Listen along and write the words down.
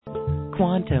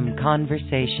Quantum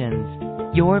Conversations,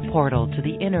 your portal to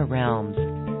the inner realms.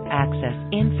 Access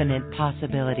infinite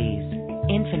possibilities,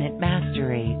 infinite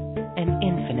mastery, and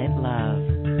infinite love.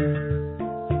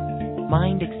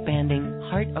 Mind-expanding,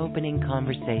 heart-opening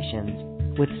conversations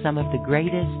with some of the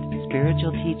greatest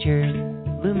spiritual teachers,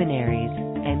 luminaries,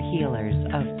 and healers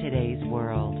of today's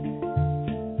world.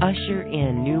 Usher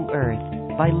in new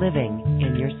earth by living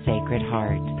in your sacred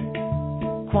heart.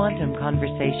 Quantum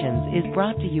Conversations is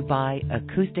brought to you by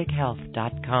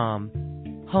AcousticHealth.com,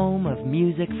 home of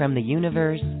music from the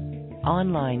universe,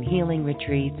 online healing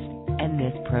retreats, and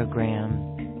this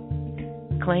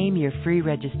program. Claim your free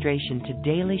registration to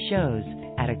daily shows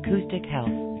at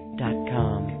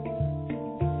AcousticHealth.com.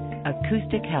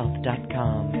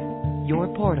 AcousticHealth.com, your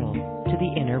portal to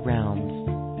the inner realms.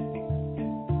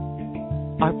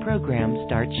 Our program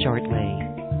starts shortly.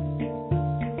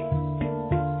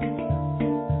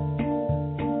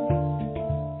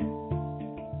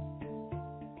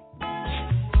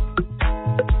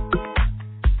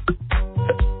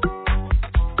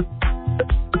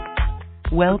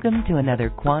 Welcome to another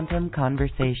Quantum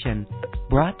Conversation,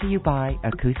 brought to you by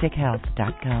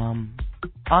AcousticHealth.com.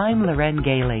 I'm Loren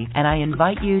Gailey, and I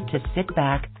invite you to sit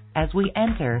back as we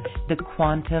enter the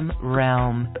quantum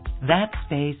realm, that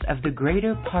space of the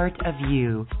greater part of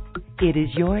you. It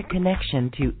is your connection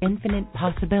to infinite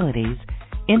possibilities,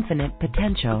 infinite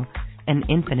potential, and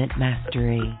infinite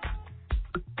mastery.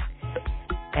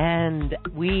 And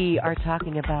we are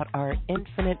talking about our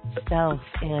infinite self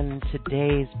in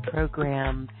today's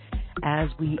program as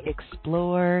we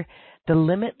explore the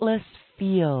limitless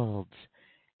field,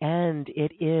 and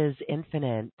it is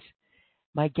infinite.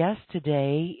 My guest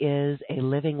today is a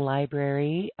living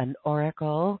library, an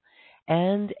oracle,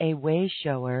 and a way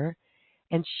shower,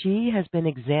 and she has been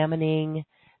examining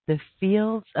the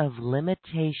fields of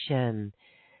limitation.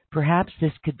 Perhaps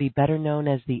this could be better known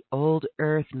as the old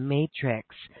earth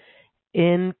matrix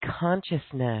in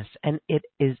consciousness, and it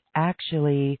is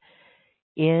actually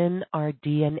in our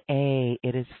DNA.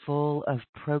 It is full of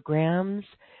programs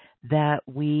that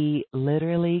we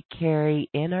literally carry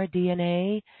in our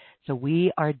DNA. So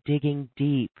we are digging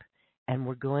deep, and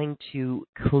we're going to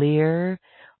clear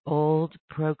old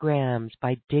programs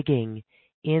by digging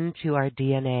into our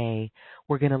DNA.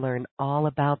 We're going to learn all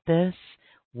about this,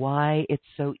 why it's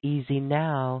so easy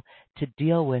now to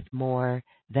deal with more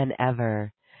than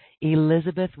ever.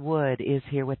 Elizabeth Wood is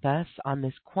here with us on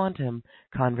this Quantum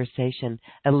Conversation.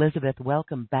 Elizabeth,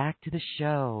 welcome back to the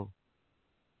show.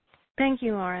 Thank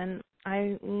you, Lauren.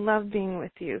 I love being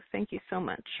with you. Thank you so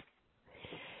much.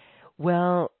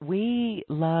 Well, we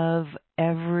love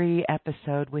every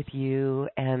episode with you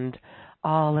and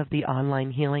all of the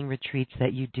online healing retreats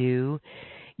that you do.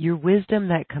 Your wisdom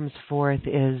that comes forth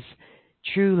is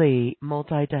truly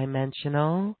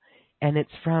multidimensional, and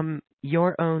it's from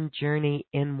your own journey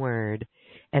inward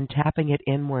and tapping it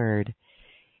inward.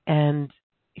 And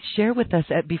share with us,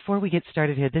 before we get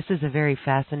started here, this is a very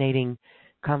fascinating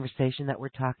conversation that we're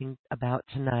talking about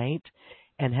tonight,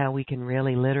 and how we can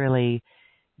really literally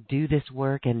do this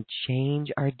work and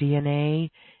change our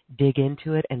DNA, dig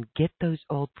into it, and get those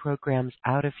old programs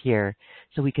out of here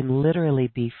so we can literally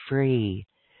be free.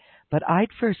 But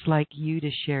I'd first like you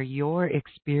to share your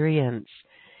experience.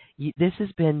 This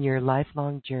has been your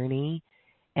lifelong journey,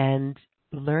 and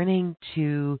learning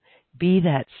to be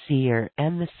that seer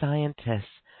and the scientist.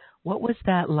 What was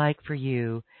that like for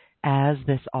you as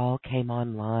this all came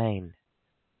online?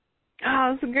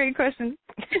 Oh, that's a great question.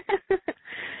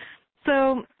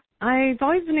 So I've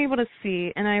always been able to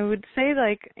see, and I would say,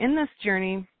 like, in this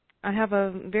journey, I have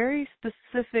a very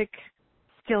specific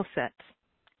skill set.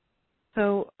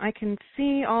 So I can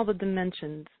see all the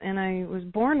dimensions, and I was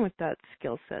born with that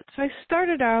skill set. So I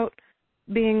started out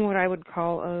being what I would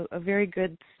call a very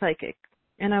good psychic,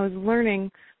 and I was learning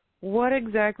what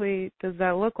exactly does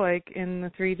that look like in the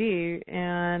 3D,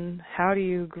 and how do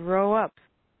you grow up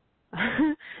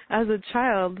as a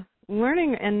child,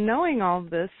 learning and knowing all of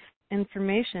this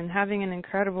information, having an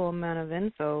incredible amount of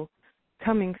info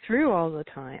coming through all the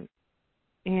time.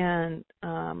 And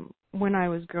when I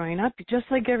was growing up, just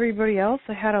like everybody else,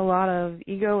 I had a lot of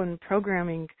ego and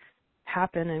programming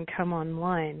happen and come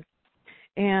online.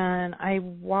 And I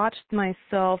watched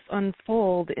myself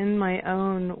unfold in my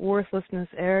own worthlessness,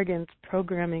 arrogance,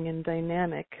 programming, and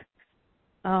dynamic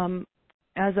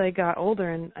as I got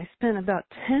older. And I spent about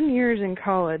 10 years in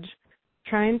college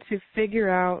trying to figure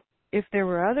out if there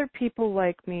were other people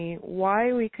like me,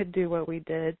 why we could do what we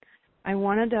did. I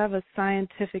wanted to have a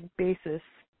scientific basis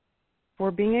for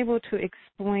being able to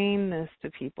explain this to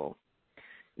people,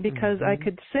 because I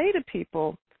could say to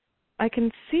people, I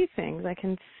can see things. I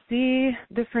can see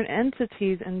different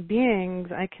entities and beings.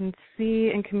 I can see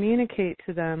and communicate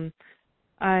to them.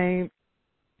 I'm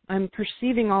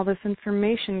perceiving all this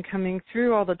information coming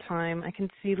through all the time. I can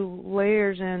see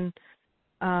layers and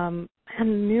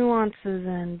nuances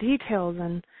and details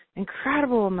and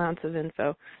incredible amounts of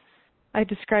info. I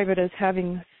describe it as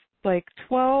having like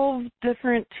 12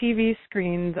 different TV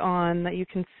screens on that you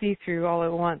can see through all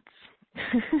at once.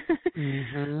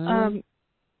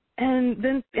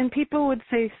 And people would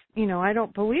say, I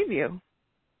don't believe you.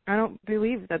 I don't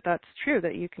believe that that's true,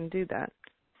 that you can do that.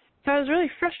 So I was really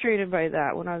frustrated by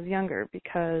that when I was younger,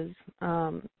 because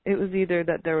it was either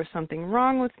that there was something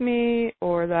wrong with me,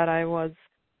 or that I was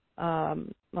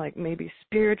like maybe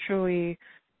spiritually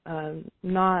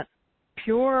not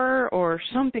pure or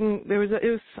something. It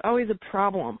was always a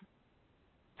problem.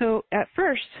 So at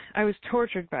first I was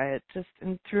tortured by it,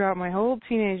 and throughout my whole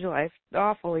teenage life,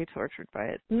 awfully tortured by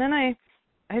it. And then I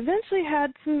eventually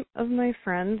had some of my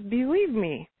friends believe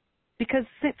me, because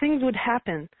things would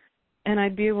happen, and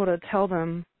I'd be able to tell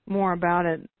them more about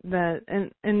it,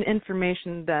 and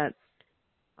information that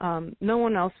no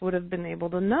one else would have been able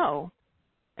to know.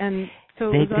 And so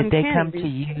it was uncanny. Did they come to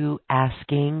you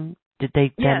asking? Did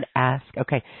they then ask?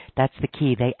 Okay, that's the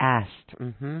key. They asked.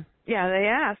 Mm-hmm. Yeah, they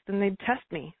asked, and they'd test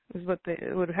me, is what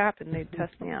would happen. They'd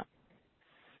test me out.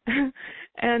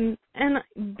 and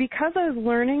because I was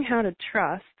learning how to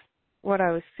trust what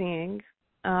I was seeing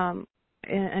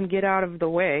and get out of the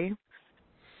way,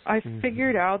 I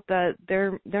figured out that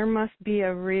there must be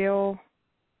a real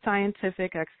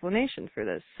scientific explanation for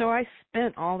this. So I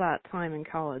spent all that time in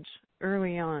college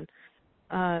early on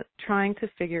trying to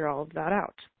figure all of that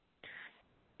out.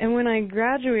 And when I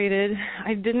graduated,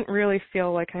 I didn't really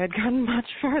feel like I had gotten much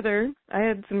further. I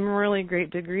had some really great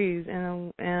degrees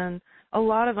and a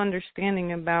lot of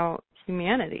understanding about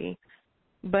humanity,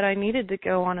 but I needed to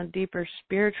go on a deeper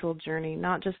spiritual journey,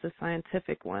 not just a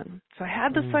scientific one. So I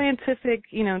had the scientific,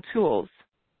 tools.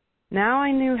 Now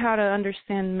I knew how to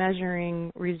understand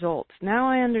measuring results. Now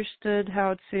I understood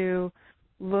how to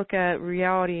look at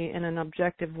reality in an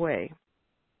objective way.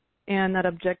 And that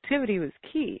objectivity was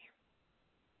key.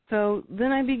 So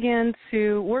then I began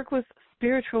to work with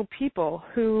spiritual people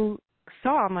who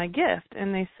saw my gift,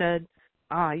 and they said,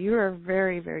 you are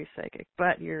very, very psychic,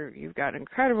 but you've got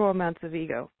incredible amounts of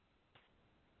ego.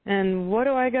 And what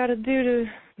do I got to do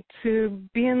to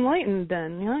be enlightened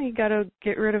then? You got to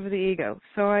get rid of the ego.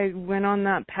 So I went on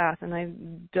that path, and I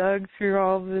dug through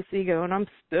all of this ego, and I'm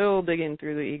still digging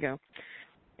through the ego.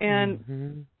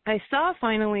 And I saw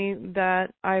finally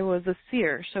that I was a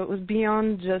seer, so it was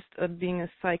beyond just being a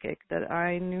psychic, that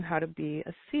I knew how to be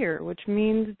a seer, which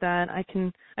means that I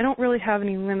don't really have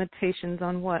any limitations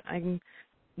on what I'm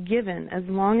given, as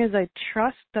long as I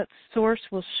trust that Source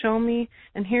will show me.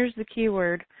 And here's the key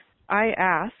word.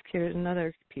 Here's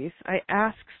another piece, I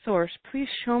ask Source, please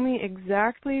show me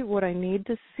exactly what I need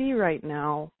to see right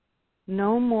now,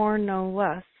 no more, no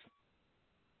less.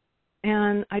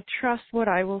 And I trust what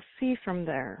I will see from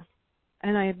there.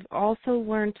 And I've also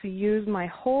learned to use my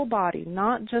whole body,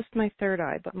 not just my third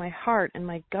eye, but my heart and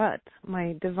my gut,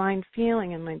 my divine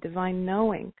feeling and my divine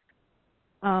knowing,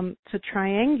 to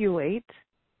triangulate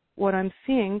what I'm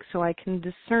seeing so I can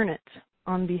discern it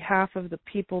on behalf of the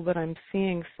people that I'm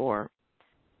seeing for.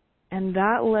 And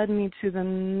that led me to the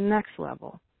next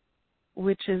level,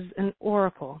 which is an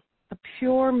oracle, a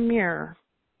pure mirror.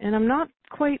 And I'm not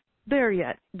quite there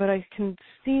yet, but I can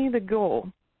see the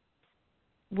goal,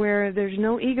 where there's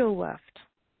no ego left,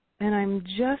 and I'm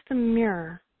just a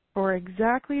mirror for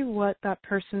exactly what that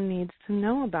person needs to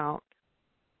know about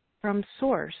from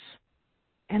Source.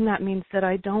 And that means that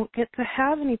I don't get to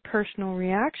have any personal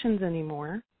reactions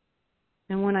anymore.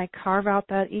 And when I carve out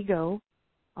that ego,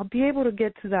 I'll be able to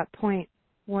get to that point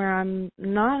where I'm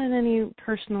not in any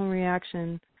personal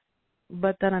reaction,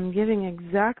 but that I'm giving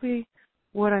exactly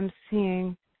what I'm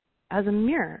seeing as a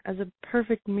mirror, as a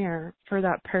perfect mirror for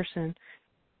that person.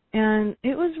 And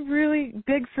it was really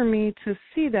big for me to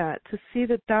see that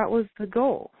that was the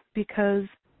goal, because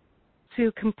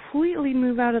to completely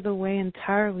move out of the way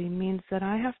entirely means that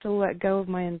I have to let go of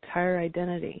my entire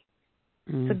identity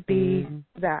to be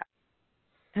that.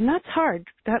 And that's hard.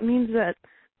 That means that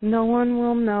no one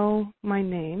will know my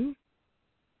name,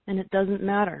 and it doesn't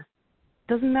matter.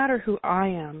 It doesn't matter who I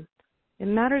am. It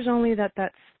matters only that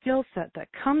skill set that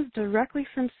comes directly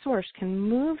from Source can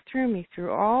move through me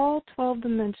through all 12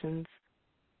 dimensions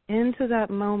into that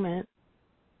moment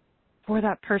for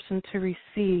that person to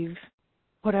receive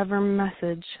whatever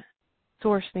message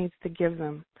Source needs to give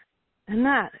them. And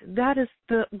that is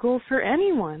the goal for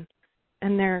anyone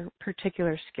and their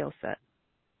particular skill set.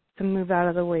 to move out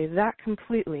of the way that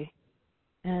completely.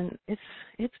 And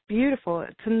it's beautiful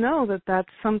to know that that's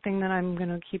something that I'm going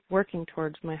to keep working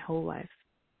towards my whole life.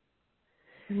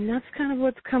 And that's kind of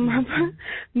what's come up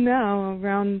now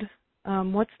around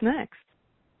what's next.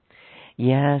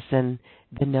 Yes, and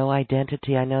the no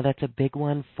identity, I know that's a big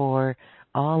one for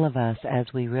all of us as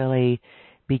we really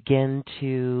begin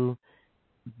to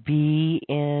be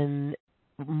in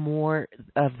more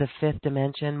of the fifth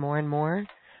dimension more and more,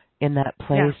 in that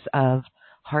place of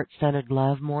heart-centered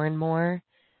love more and more,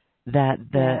 that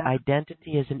the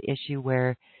identity is an issue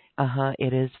where,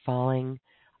 it is falling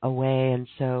away. And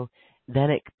so then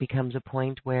it becomes a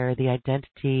point where the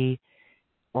identity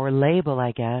or label,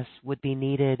 I guess, would be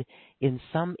needed in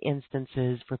some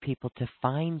instances for people to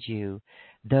find you,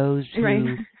 those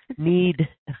who need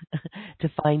to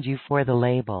find you for the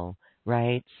label,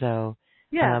 right? So,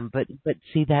 but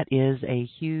see, that is a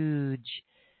huge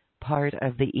part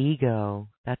of the ego.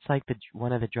 That's like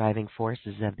one of the driving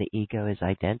forces of the ego is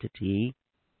identity.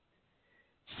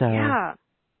 So,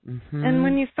 and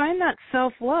when you find that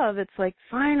self-love, it's like,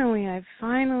 I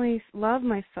finally love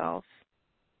myself.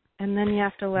 And then you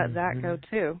have to let that go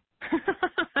too.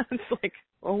 It's like,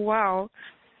 oh wow.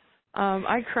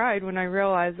 I cried when I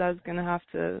realized I was going to have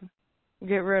to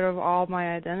get rid of all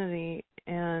my identity,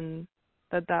 and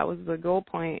that was the goal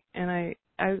point. And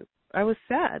I was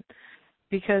sad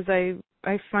because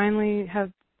I finally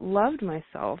have loved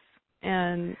myself,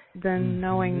 and then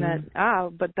knowing that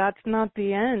but that's not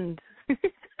the end.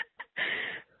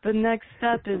 The next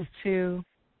step is to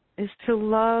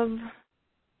love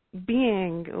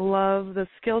being, love the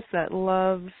skill set,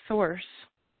 love source,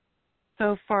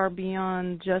 so far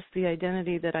beyond just the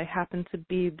identity that I happen to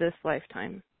be this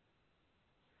lifetime.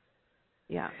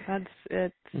 Yeah,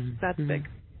 that's big.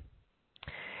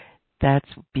 That's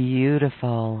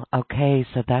beautiful. Okay,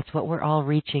 so that's what we're all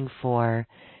reaching for,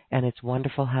 and it's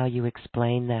wonderful how you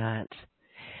explain that.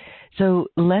 So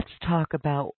let's talk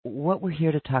about what we're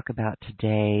here to talk about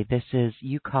today. This is,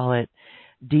 you call it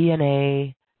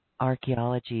DNA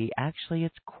archaeology. Actually,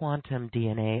 it's quantum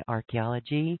DNA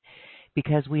archaeology,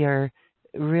 because we are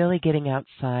really getting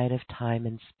outside of time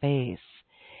and space.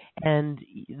 And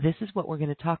this is what we're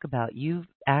going to talk about. You've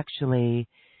actually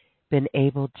been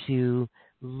able to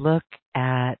look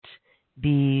at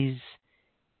these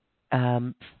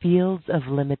fields of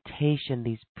limitation,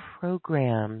 these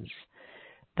programs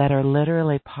that are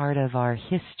literally part of our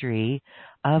history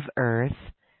of Earth,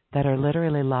 that are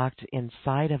literally locked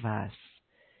inside of us.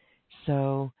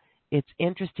 So it's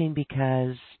interesting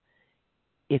because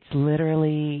it's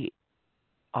literally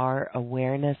our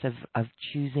awareness of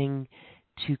choosing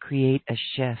to create a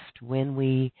shift when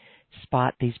we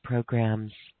spot these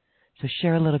programs. So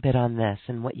share a little bit on this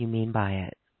and what you mean by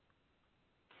it.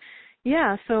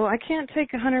 Yeah, so I can't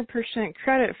take 100%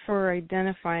 credit for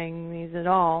identifying these at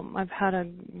all. I've had a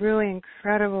really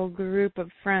incredible group of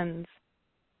friends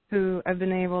who I've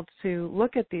been able to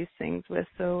look at these things with.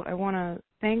 So I want to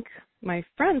thank my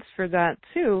friends for that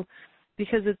too,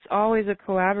 because it's always a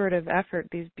collaborative effort,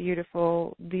 these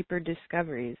beautiful, deeper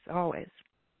discoveries, always.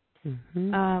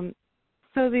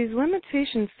 So these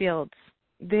limitation fields,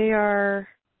 they are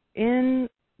in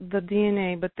the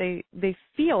DNA, but they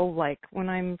feel like, when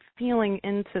I'm feeling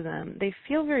into them, they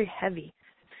feel very heavy.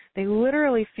 They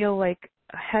literally feel like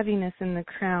a heaviness in the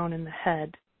crown and the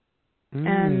head.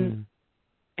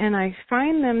 And I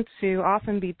find them to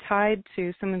often be tied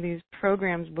to some of these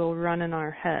programs we'll run in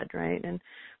our head, right?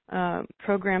 And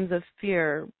programs of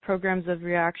fear, programs of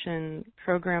reaction,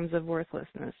 programs of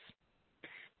worthlessness.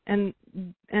 And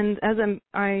as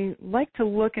I like to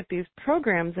look at these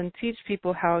programs and teach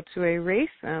people how to erase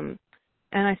them,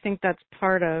 and I think that's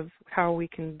part of how we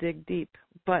can dig deep.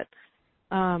 But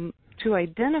to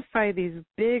identify these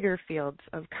bigger fields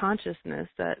of consciousness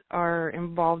that are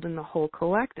involved in the whole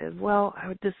collective, well,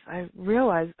 I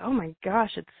realized, oh my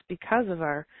gosh, it's because of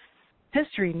our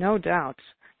history, no doubt.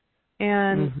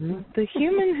 And the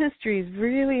human history is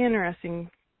really interesting.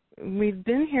 We've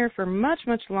been here for much,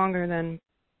 much longer than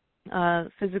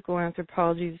physical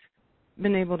anthropology's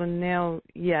been able to nail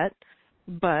yet,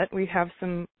 but we have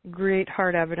some great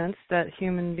hard evidence that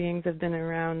human beings have been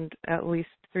around at least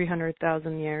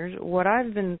 300,000 years. What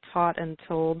I've been taught and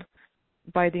told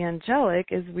by the angelic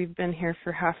is we've been here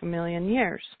for 500,000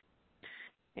 years.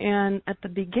 And at the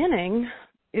beginning,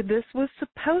 this was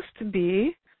supposed to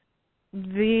be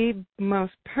the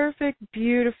most perfect,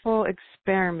 beautiful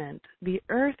experiment. The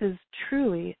earth is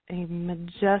truly a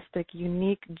majestic,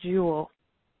 unique jewel.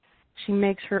 She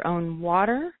makes her own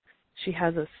water. She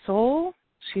has a soul.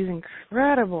 She's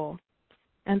incredible.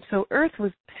 And so earth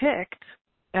was picked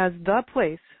as the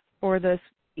place for this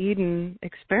Eden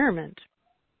experiment.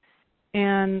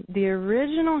 And the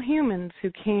original humans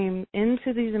who came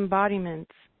into these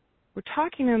embodiments, we're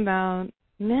talking about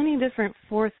many different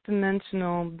fourth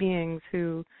dimensional beings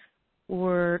who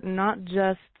were not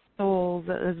just souls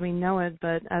as we know it,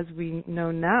 but as we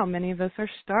know now, many of us are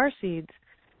starseeds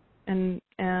and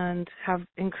have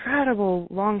incredible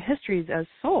long histories as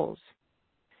souls.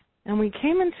 And we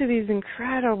came into these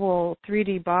incredible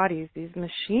 3D bodies, these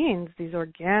machines, these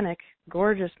organic,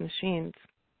 gorgeous machines.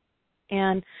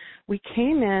 And we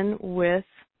came in with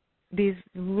these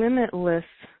limitless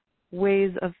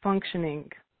ways of functioning.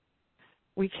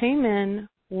 We came in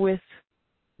with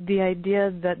the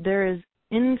idea that there is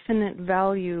infinite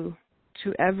value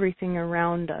to everything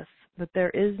around us, that there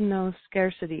is no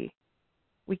scarcity.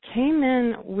 We came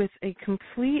in with a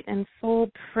complete and full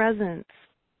presence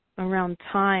around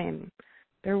time.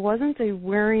 There wasn't a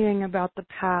worrying about the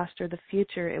past or the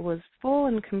future. It was full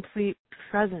and complete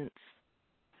presence.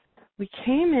 We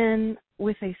came in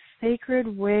with a sacred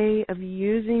way of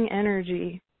using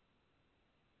energy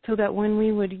so that when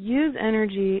we would use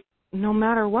energy, no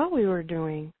matter what we were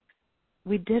doing,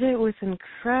 we did it with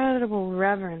incredible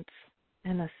reverence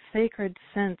and a sacred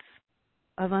sense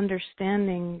of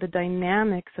understanding the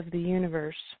dynamics of the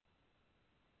universe.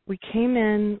 We came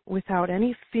in without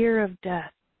any fear of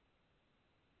death.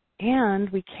 And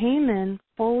we came in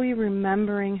fully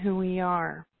remembering who we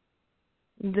are.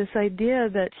 This idea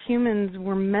that humans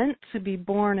were meant to be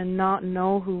born and not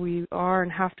know who we are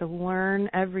and have to learn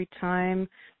every time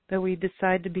that we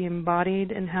decide to be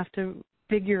embodied and have to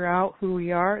figure out who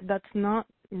we are, that's not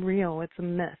real. It's a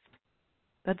myth.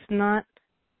 That's not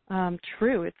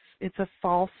true. It's a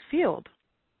false field.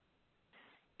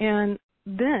 And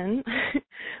then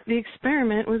the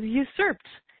experiment was usurped.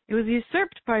 It was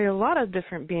usurped by a lot of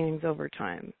different beings over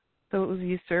time. So it was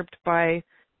usurped by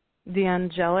the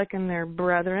angelic and their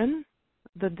brethren,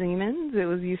 the demons. It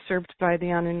was usurped by the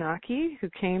Anunnaki, who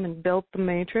came and built the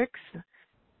Matrix.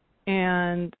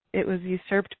 And it was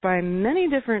usurped by many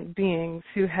different beings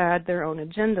who had their own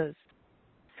agendas.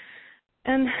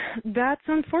 And that's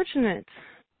unfortunate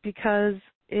because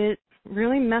it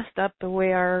really messed up the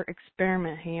way our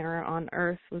experiment here on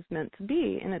Earth was meant to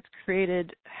be. And it's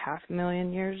created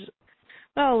 500,000 years,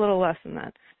 well, a little less than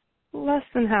that, less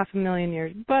than 500,000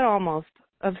 years, but almost,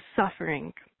 of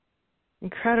suffering,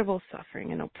 incredible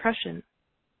suffering and oppression.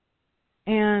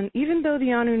 And even though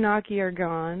the Anunnaki are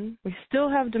gone, we still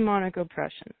have demonic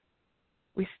oppression.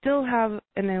 We still have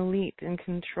an elite in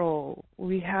control.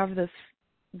 We have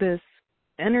this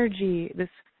energy, this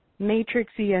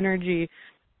matrixy energy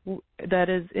that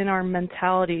is in our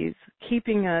mentalities,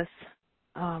 keeping us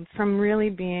from really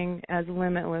being as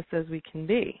limitless as we can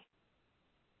be.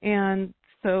 And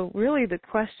so really the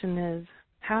question is,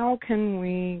 how can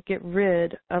we get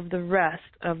rid of the rest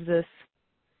of this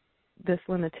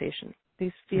limitation,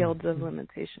 these fields of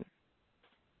limitation?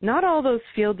 Not all those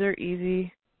fields are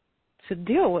easy to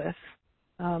deal with.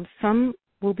 Some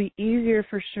will be easier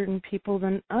for certain people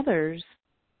than others.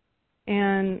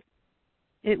 And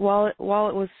while it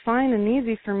was fine and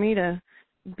easy for me to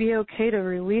be okay to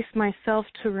release myself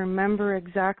to remember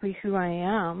exactly who I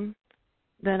am,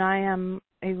 that I am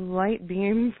a light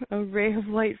beam, a ray of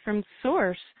light from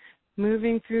source,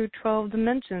 moving through 12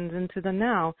 dimensions into the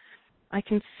now. I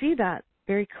can see that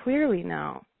very clearly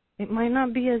now. It might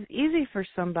not be as easy for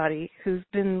somebody who's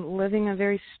been living a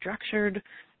very structured,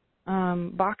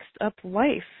 boxed up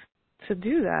life to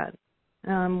do that.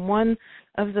 One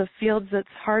of the fields that's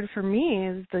hard for me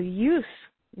is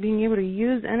being able to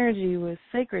use energy with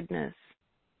sacredness.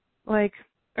 Like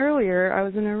earlier, I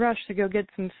was in a rush to go get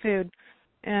some food,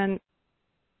 and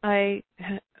I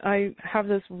have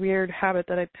this weird habit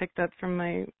that I picked up from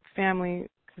my family,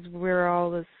 because we're all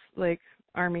this, like,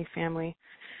 army family.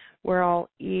 We're all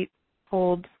eat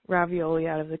cold ravioli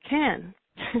out of the can.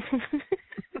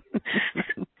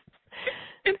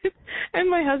 And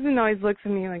my husband always looks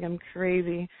at me like I'm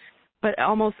crazy, but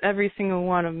almost every single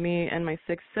one of me and my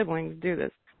 6 siblings do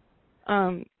this.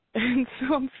 And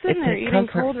so I'm sitting there eating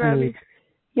cold ravioli.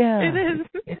 Yeah, it is.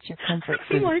 It's your comfort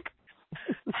food. I'm like,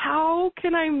 how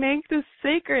can I make this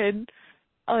sacred?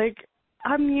 Like,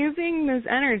 I'm using this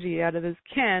energy out of this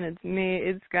can.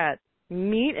 It's got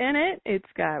meat in it.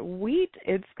 It's got wheat.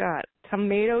 It's got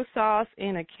tomato sauce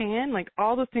in a can. Like,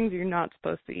 all the things you're not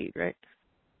supposed to eat, right?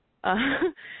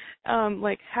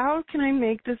 Like, how can I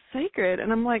make this sacred?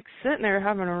 And I'm like sitting there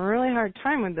having a really hard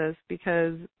time with this,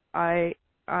 because I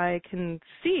can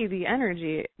see the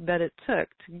energy that it took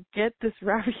to get this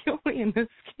ravioli in this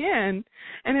can,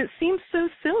 and it seems so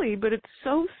silly, but it's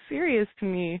so serious to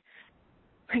me.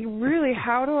 Like, really,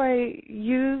 how do I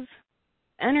use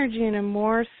energy in a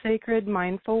more sacred,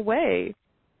 mindful way?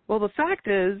 Well, the fact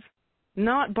is,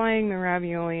 not buying the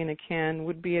ravioli in a can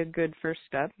would be a good first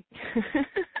step.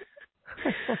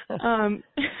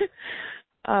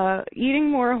 Eating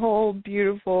more whole,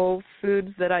 beautiful foods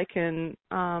that I can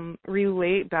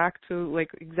relate back to, like,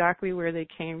 exactly where they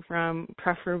came from,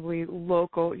 preferably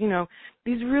local,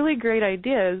 these really great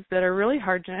ideas that are really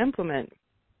hard to implement.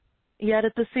 Yet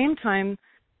at the same time,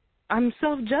 I'm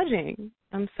self-judging.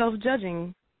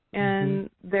 And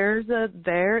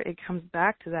it comes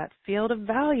back to that field of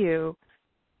value.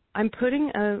 I'm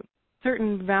putting a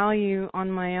certain value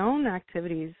on my own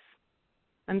activities.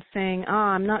 I'm saying,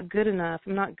 I'm not good enough.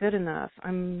 I'm not good enough.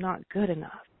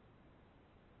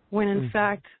 When in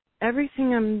fact,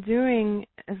 everything I'm doing,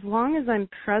 as long as I'm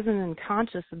present and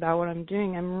conscious about what I'm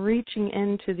doing, I'm reaching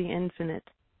into the infinite.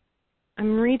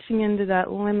 I'm reaching into that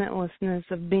limitlessness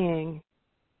of being,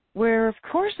 where of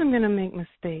course I'm going to make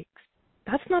mistakes.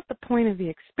 That's not the point of the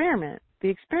experiment. The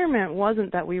experiment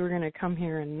wasn't that we were going to come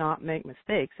here and not make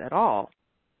mistakes at all.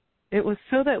 It was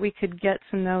so that we could get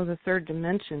to know the third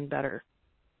dimension better,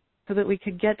 so that we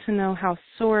could get to know how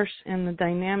source and the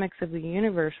dynamics of the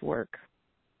universe work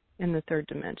in the third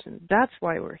dimension. That's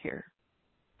why we're here.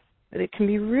 But it can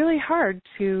be really hard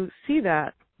to see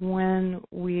that when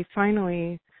we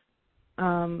finally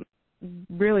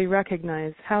really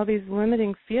recognize how these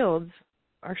limiting fields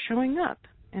are showing up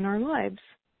in our lives.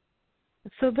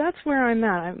 So that's where I'm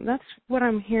at. That's what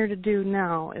I'm here to do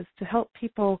now, is to help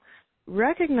people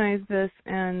recognize this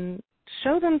and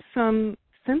show them some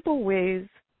simple ways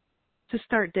to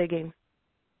start digging,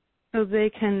 so they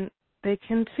can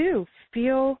too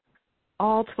feel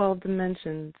all 12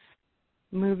 dimensions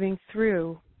moving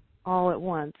through all at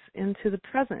once into the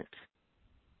present.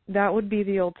 That would be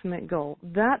the ultimate goal.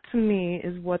 That, to me,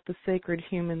 is what the sacred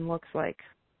human looks like,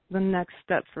 the next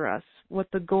step for us, what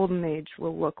the golden age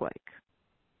will look like.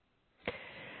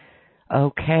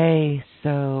 Okay,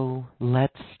 so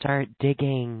let's start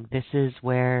digging. This is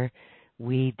where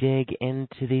we dig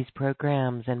into these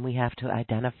programs, and we have to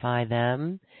identify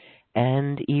them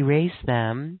and erase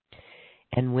them.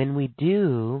 And when we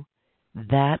do,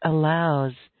 that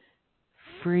allows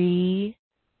free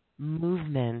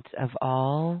movement of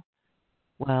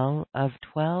of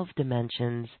 12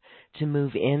 dimensions to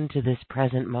move into this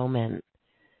present moment.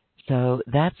 So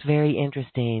that's very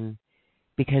interesting,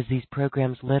 because these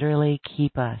programs literally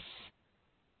keep us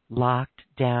locked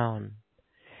down.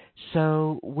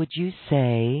 So would you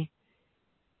say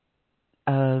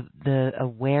the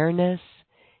awareness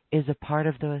is a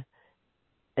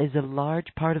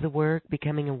large part of the work,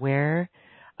 becoming aware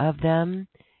of them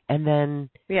and then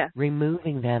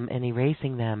removing them and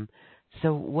erasing them?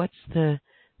 So what's the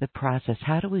process?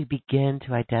 How do we begin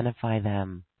to identify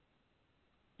them?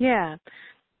 Yeah.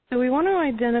 So we want to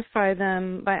identify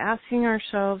them by asking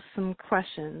ourselves some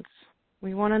questions.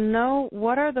 We want to know,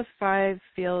 what are the 5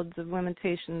 fields of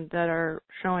limitation that are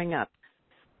showing up?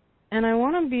 And I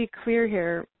want to be clear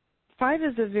here. 5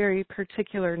 is a very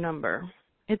particular number.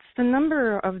 It's the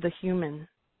number of the human.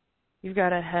 You've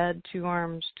got a head, 2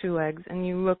 arms, 2 legs, and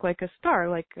you look like a star,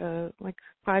 like a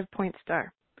 5-point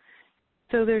star.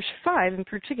 So there's 5 in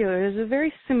particular. There's a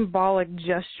very symbolic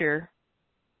gesture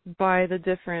by the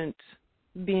different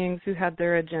beings who had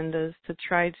their agendas to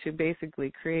try to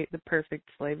basically create the perfect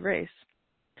slave race.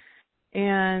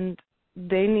 And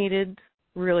they needed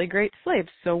really great slaves.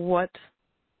 So what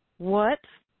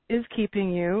is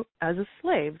keeping you as a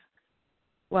slave?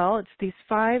 Well, it's these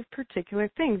 5 particular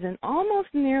things, and almost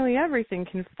nearly everything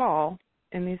can fall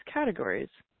in these categories.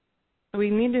 So we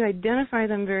need to identify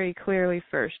them very clearly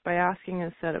first by asking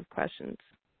a set of questions.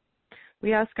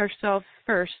 We ask ourselves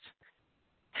first,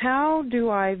 how do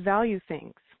I value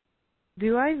things?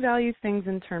 Do I value things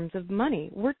in terms of money?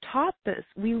 We're taught this.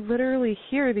 We literally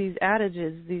hear these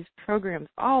adages, these programs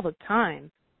all the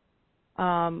time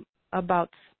about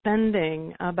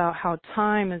spending, about how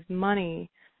time is money,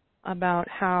 about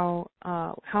how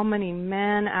many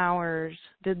man hours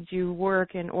did you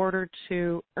work in order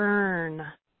to earn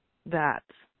that.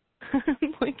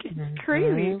 It's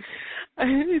crazy.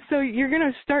 So you're going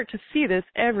to start to see this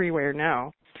everywhere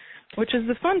now, which is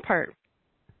the fun part,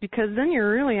 because then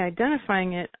you're really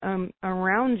identifying it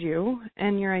around you,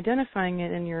 and you're identifying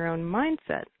it in your own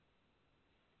mindset.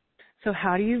 So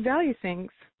how do you value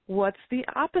things? What's the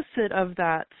opposite of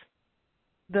that?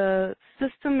 The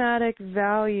systematic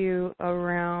value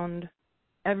around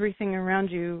everything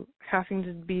around you having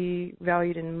to be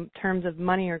valued in terms of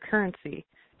money or currency.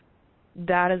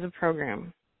 That is a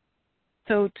program.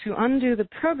 So to undo the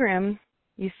program,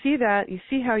 you see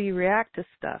how you react to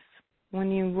stuff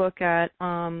when you look at,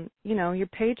 your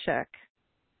paycheck.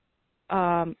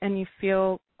 and you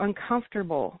feel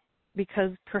uncomfortable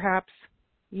because perhaps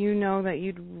you know that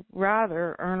you'd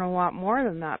rather earn a lot more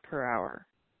than that per hour,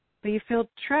 but you feel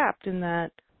trapped in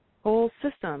that whole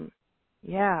system.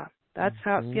 Yeah, that's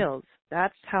how it feels.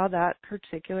 That's how that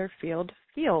particular field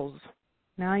feels.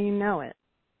 Now you know it.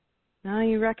 Now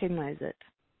you recognize it.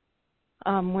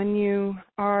 When you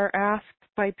are asked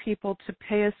by people to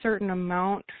pay a certain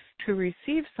amount to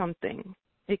receive something,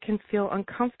 it can feel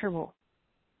uncomfortable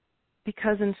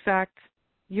because, in fact,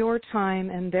 your time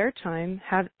and their time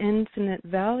have infinite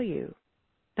value.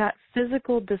 That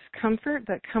physical discomfort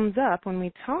that comes up when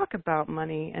we talk about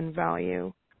money and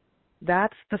value,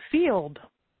 that's the field.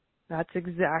 That's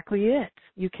exactly it.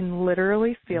 You can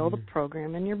literally feel the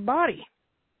program in your body.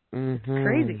 It's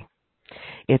crazy.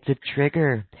 It's a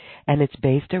trigger, and it's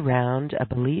based around a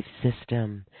belief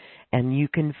system, and you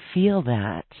can feel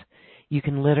that. You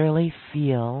can literally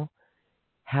feel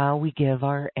how we give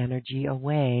our energy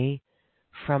away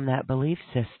from that belief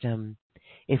system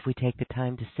if we take the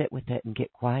time to sit with it and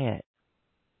get quiet.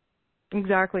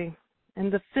 Exactly.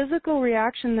 And the physical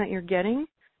reaction that you're getting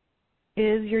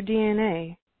is your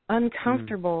DNA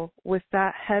uncomfortable with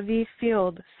that heavy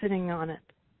field sitting on it.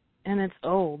 And it's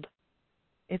old.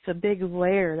 It's a big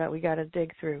layer that we got to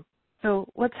dig through. So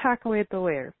let's hack away at the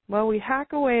layer. Well, we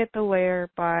hack away at the layer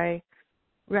by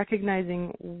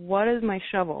recognizing, what is my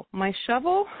shovel? My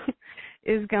shovel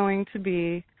is going to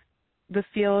be the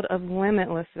field of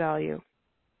limitless value.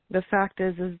 The fact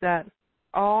is that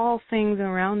all things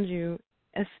around you,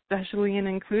 especially and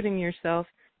including yourself,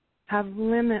 have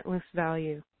limitless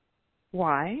value.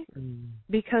 Why?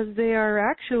 Because they are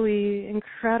actually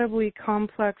incredibly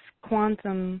complex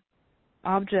quantum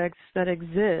objects that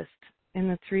exist in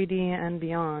the 3D and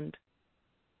beyond.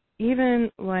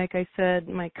 Even, like I said,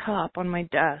 my cup on my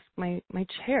desk, my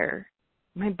chair,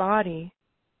 my body,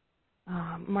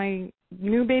 my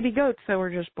new baby goats that were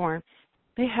just born,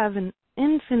 they have an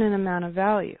infinite amount of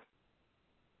value.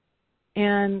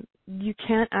 And you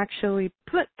can't actually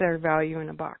put their value in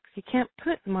a box. You can't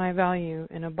put my value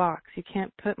in a box. You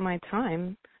can't put my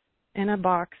time in a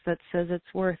box that says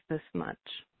it's worth this much.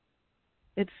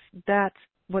 That's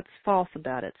what's false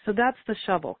about it. So that's the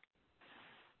shovel.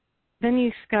 Then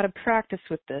you've got to practice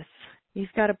with this.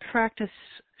 You've got to practice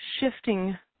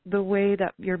shifting the way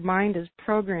that your mind is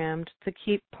programmed to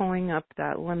keep pulling up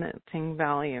that limiting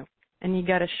value. And you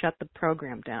got to shut the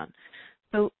program down.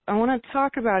 So I want to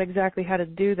talk about exactly how to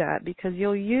do that, because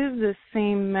you'll use this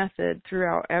same method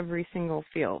throughout every single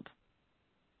field.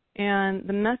 And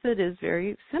the method is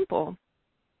very simple.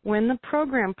 When the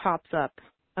program pops up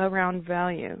around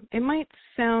value, it might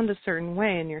sound a certain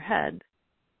way in your head,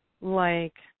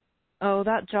 like, oh,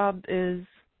 that job is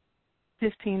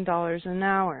 $15 an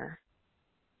hour.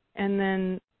 And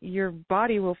then your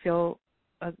body will feel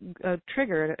a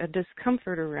trigger, a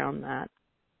discomfort around that.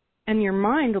 And your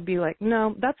mind will be like,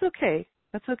 no, that's okay.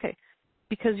 That's okay.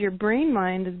 Because your brain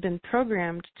mind has been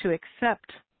programmed to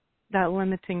accept that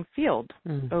limiting field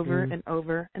over and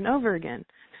over and over again.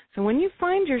 So when you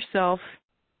find yourself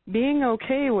being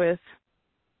okay with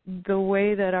the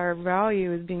way that our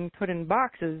value is being put in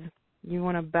boxes, you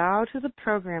want to bow to the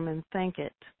program and thank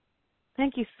it.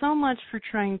 Thank you so much for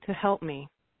trying to help me.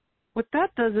 What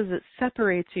that does is it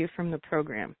separates you from the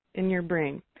program in your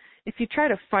brain. If you try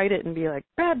to fight it and be like,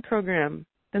 bad program,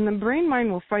 then the brain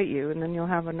mind will fight you, and then you'll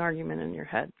have an argument in your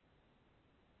head.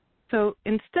 So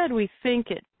instead, we thank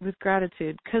it with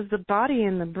gratitude, because the body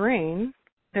and the brain,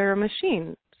 they're a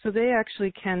machine, so they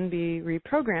actually can be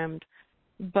reprogrammed.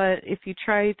 But if you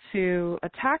try to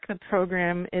attack the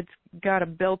program, it's got a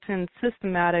built-in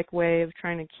systematic way of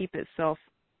trying to keep itself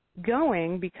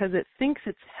going because it thinks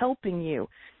it's helping you.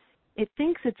 It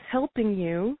thinks it's helping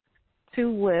you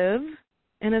to live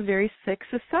in a very sick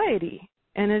society,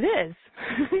 and it is.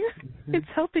 It's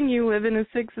helping you live in a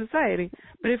sick society.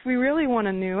 But if we really want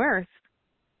a new earth,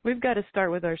 we've got to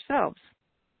start with ourselves.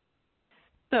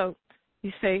 So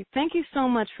you say, thank you so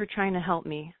much for trying to help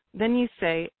me. Then you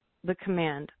say the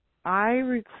command, I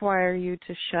require you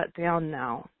to shut down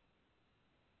now.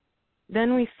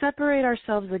 Then we separate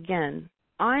ourselves again.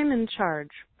 I'm in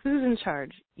charge. Who's in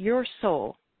charge? Your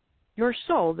soul. Your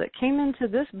soul that came into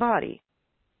this body.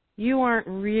 You aren't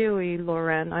really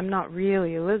Loren. I'm not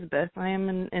really Elizabeth. I am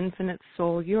an infinite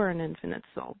soul. You're an infinite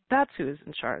soul. That's who is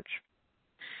in charge.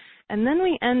 And then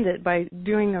we end it by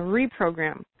doing a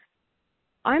reprogram.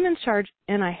 I'm in charge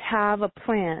and I have a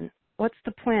plan. What's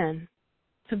the plan?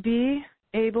 To be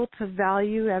able to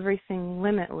value everything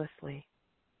limitlessly.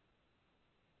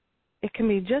 It can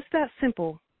be just that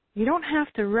simple. You don't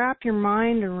have to wrap your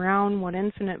mind around what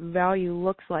infinite value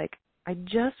looks like. I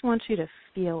just want you to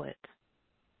feel it.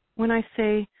 when I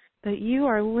say that you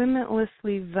are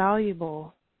limitlessly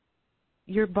valuable,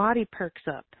 your body perks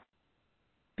up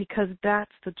because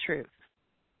that's the truth.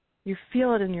 You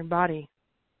feel it in your body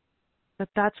that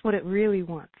that's what it really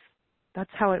wants. That's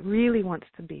how it really wants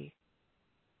to be.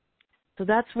 So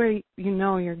that's where you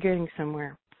know you're getting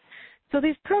somewhere. So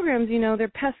these programs, they're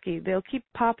pesky. They'll keep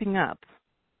popping up.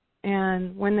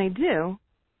 And when they do,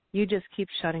 you just keep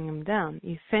shutting them down.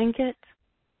 You thank it,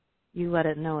 you let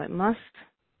it know it must,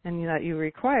 and that you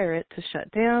require it to shut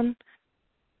down.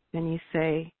 Then you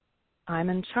say, I'm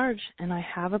in charge and I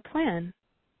have a plan.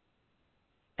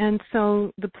 And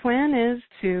so the plan is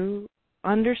to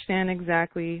understand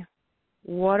exactly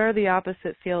what are the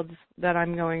opposite fields that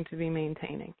I'm going to be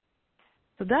maintaining.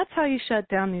 So that's how you shut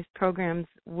down these programs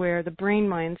where the brain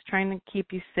mind's trying to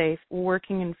keep you safe,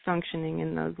 working and functioning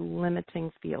in those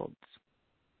limiting fields.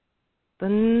 The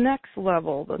next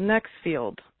level, the next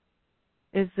field,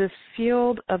 is this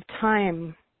field of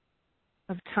time.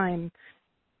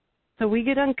 So we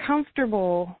get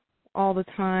uncomfortable all the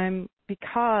time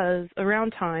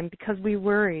around time because we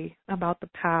worry about the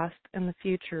past and the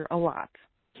future a lot.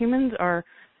 Humans are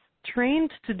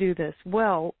trained to do this.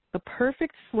 Well, the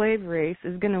perfect slave race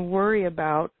is going to worry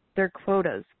about their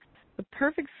quotas. The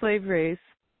perfect slave race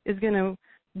is going to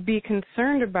be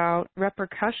concerned about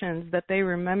repercussions that they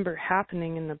remember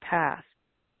happening in the past.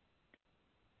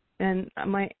 And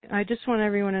I just want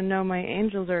everyone to know my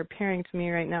angels are appearing to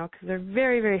me right now because they're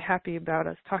very, very happy about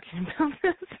us talking about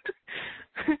this.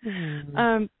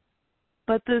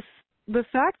 But the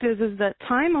fact is that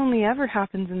time only ever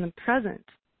happens in the present.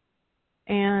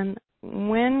 And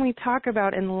when we talk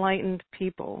about enlightened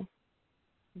people,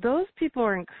 those people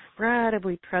are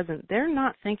incredibly present. They're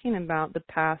not thinking about the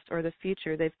past or the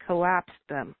future. They've collapsed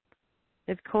them.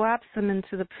 They've collapsed them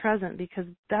into the present because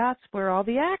that's where all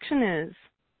the action is.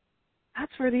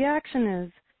 That's where the action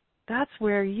is. That's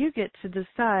where you get to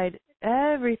decide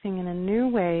everything in a new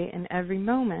way in every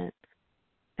moment.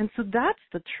 And so that's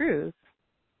the truth.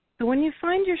 So when you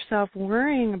find yourself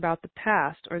worrying about the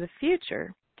past or the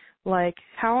future, like,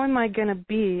 how am I going to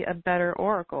be a better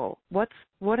oracle? What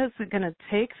is it going to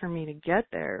take for me to get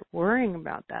there? Worrying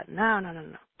about that. No.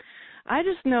 I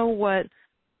just know what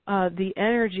the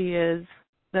energy is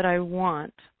that I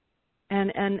want.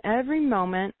 And every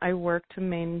moment I work to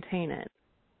maintain it.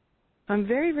 I'm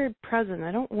very, very present.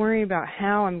 I don't worry about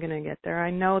how I'm going to get there.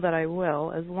 I know that I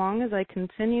will, as long as I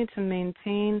continue to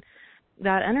maintain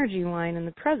that energy line in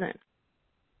the present.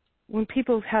 When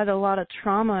people have had a lot of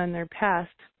trauma in their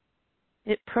past,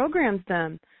 it programs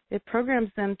them. It programs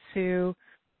them to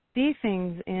see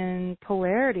things in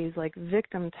polarities like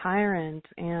victim, tyrant,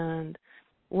 and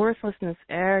worthlessness,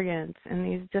 arrogance, and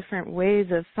these different ways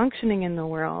of functioning in the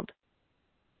world.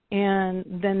 And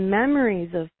then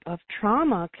memories of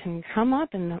trauma can come up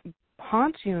and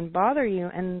haunt you and bother you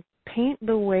and paint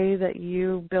the way that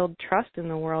you build trust in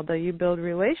the world, that you build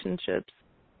relationships.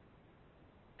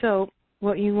 So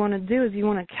what you want to do is you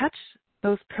want to catch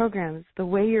those programs, the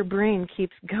way your brain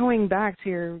keeps going back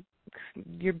to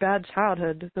your bad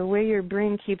childhood, the way your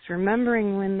brain keeps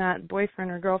remembering when that boyfriend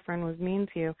or girlfriend was mean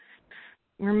to you,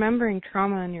 remembering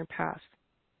trauma in your past.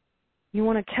 You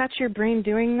want to catch your brain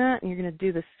doing that, and you're going to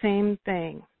do the same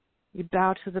thing. You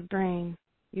bow to the brain.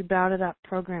 You bow to that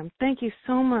program. Thank you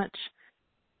so much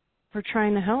for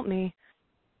trying to help me.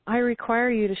 I require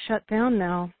you to shut down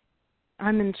now.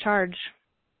 I'm in charge.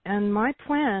 And my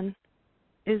plan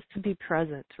is to be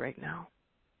present right now.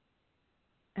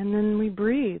 And then we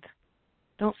breathe.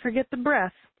 Don't forget the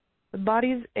breath. The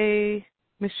body's a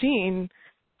machine.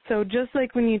 So just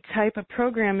like when you type a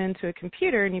program into a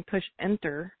computer and you push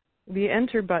enter, the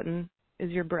enter button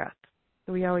is your breath.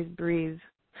 So we always breathe.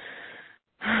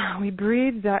 We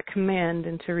breathe that command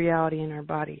into reality in our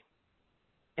body.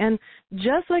 And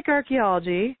just like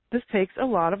archaeology, this takes a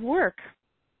lot of work.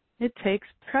 It takes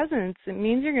presence. It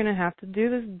means you're going to have to do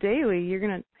this daily. You're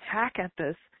going to hack at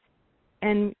this.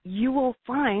 And you will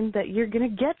find that you're going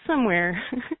to get somewhere.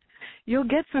 You'll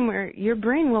get somewhere. Your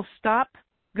brain will stop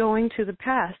going to the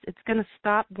past. It's going to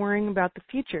stop worrying about the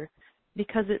future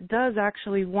because it does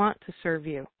actually want to serve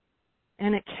you.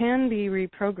 And it can be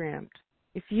reprogrammed.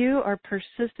 If you are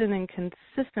persistent and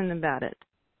consistent about it,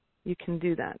 you can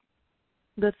do that.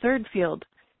 The third field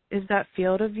is that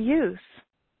field of use.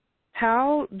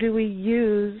 How do we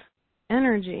use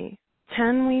energy?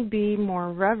 Can we be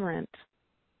more reverent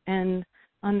and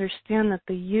understand that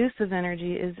the use of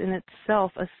energy is in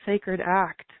itself a sacred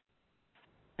act?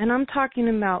 And I'm talking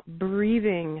about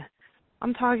breathing.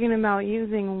 I'm talking about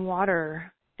using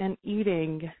water and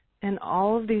eating and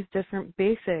all of these different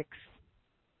basics.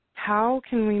 How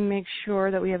can we make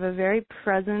sure that we have a very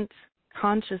present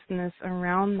consciousness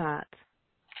around that.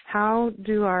 How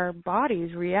do our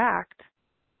bodies react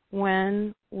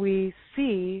when we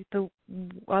see the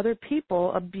other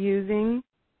people abusing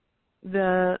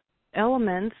the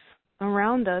elements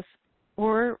around us,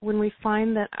 or when we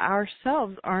find that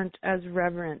ourselves aren't as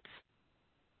reverent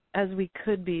as we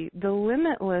could be? The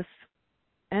limitless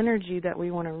energy that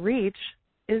we want to reach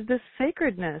is this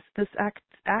sacredness, this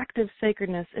active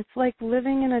sacredness. It's like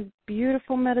living in a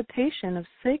beautiful meditation of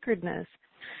sacredness.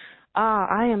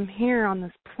 I am here on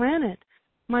this planet.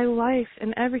 My life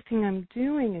and everything I'm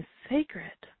doing is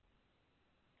sacred.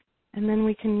 And then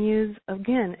we can use,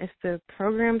 again, if the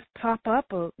programs pop up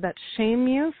that shame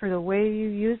you for the way you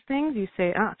use things, you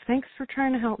say, thanks for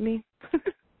trying to help me.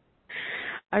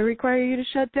 I require you to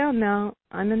shut down now.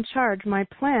 I'm in charge. My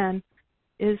plan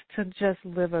is to just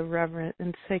live a reverent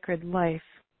and sacred life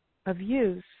of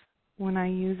use when I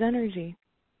use energy.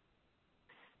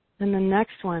 And the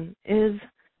next one is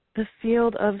the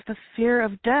field of the fear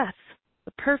of death.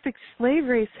 The perfect slave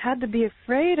race had to be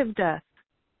afraid of death.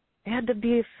 They had to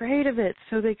be afraid of it,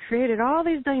 so they created all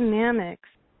these dynamics.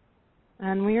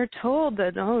 And we are told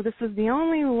that, this is the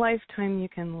only lifetime you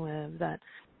can live, that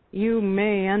you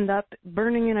may end up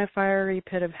burning in a fiery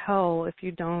pit of hell if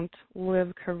you don't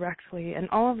live correctly, and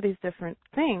all of these different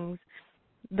things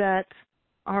that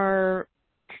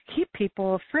keep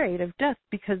people afraid of death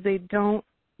because they don't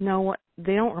know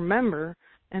they don't remember,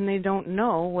 and they don't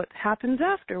know what happens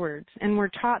afterwards. And we're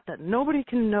taught that nobody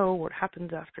can know what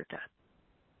happens after death.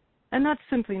 And that's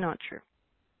simply not true.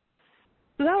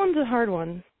 So that one's a hard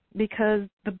one because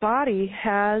the body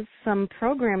has some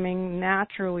programming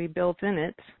naturally built in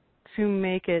it to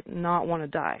make it not want to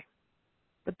die.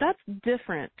 But that's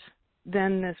different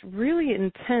than this really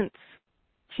intense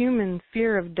human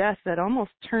fear of death that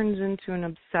almost turns into an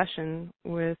obsession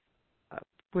with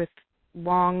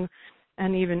long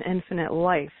and even infinite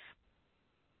life.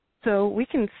 So we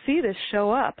can see this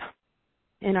show up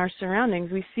in our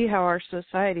surroundings. We see how our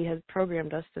society has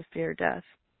programmed us to fear death.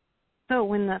 So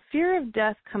when the fear of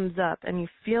death comes up and you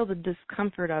feel the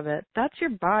discomfort of it, that's your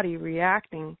body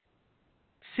reacting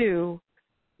to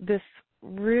this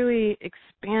really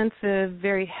expansive,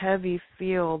 very heavy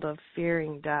field of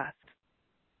fearing death.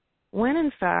 When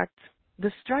in fact,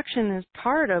 destruction is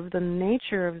part of the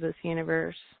nature of this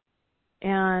universe.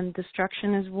 And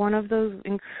destruction is one of those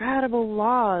incredible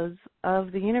laws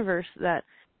of the universe that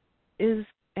is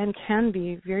and can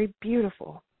be very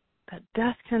beautiful. That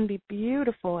death can be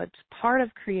beautiful. It's part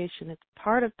of creation. It's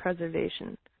part of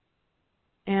preservation.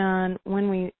 And when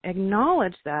we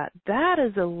acknowledge that, that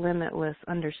is a limitless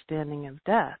understanding of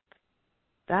death.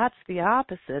 That's the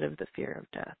opposite of the fear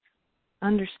of death.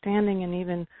 Understanding and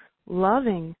even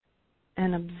loving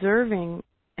and observing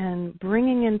and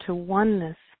bringing into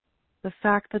oneness the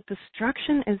fact that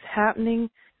destruction is happening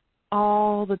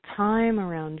all the time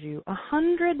around you.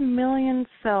 100 million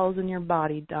cells in your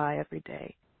body die every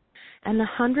day, and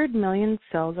 100 million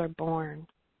cells are born.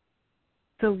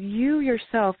 So you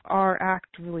yourself are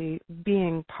actively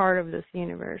being part of this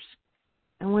universe.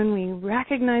 And when we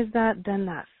recognize that, then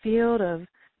that field of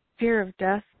fear of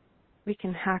death, we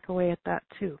can hack away at that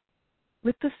too,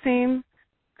 with the same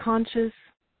conscious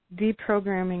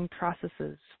deprogramming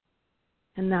processes.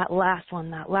 And that last one,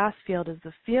 that last field is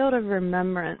the field of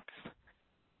remembrance.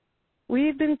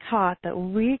 We've been taught that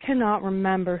we cannot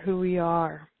remember who we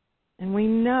are. And we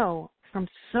know from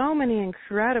so many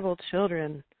incredible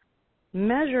children,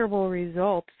 measurable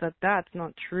results, that that's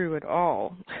not true at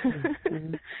all.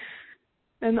 Mm-hmm.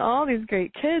 And all these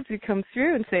great kids who come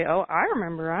through and say, I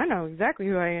remember, I know exactly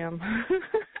who I am.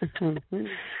 Mm-hmm.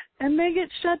 And they get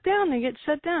shut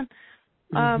down.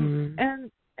 Mm-hmm.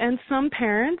 And some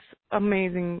parents,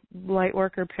 amazing light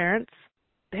worker parents,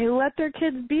 they let their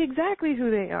kids be exactly who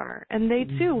they are. And they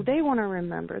too, they want to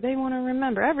remember.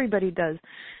 Everybody does.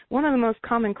 One of the most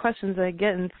common questions I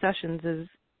get in sessions is,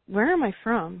 where am I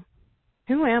from?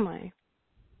 Who am I?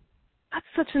 That's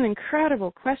such an incredible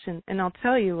question. And I'll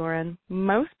tell you, Lauren,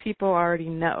 most people already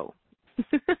know.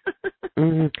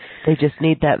 Mm-hmm. They just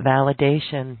need that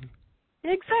validation.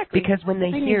 Exactly. Because when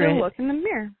they hear need to look in the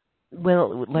mirror.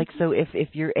 Well, so if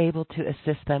you're able to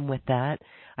assist them with that,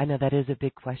 I know that is a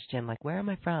big question, like, where am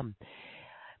I from?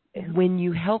 Yeah. When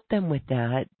you help them with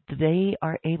that, they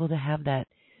are able to have that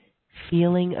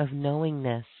feeling of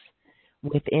knowingness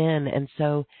within, and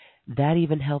so that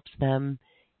even helps them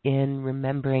in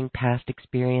remembering past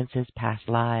experiences, past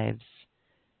lives,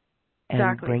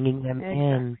 and bringing them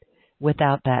in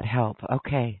without that help.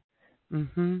 Okay.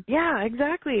 Mm-hmm. Yeah,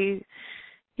 exactly.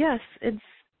 Yes,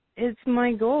 it's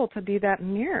my goal to be that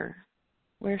mirror.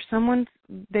 where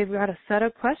they've got a set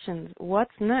of questions.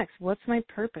 What's next? What's my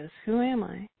purpose? Who am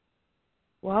I?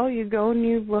 Well, you go and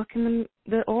you look in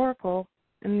the oracle,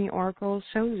 and the oracle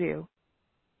shows you.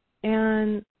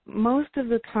 And most of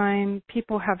the time,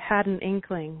 people have had an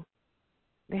inkling.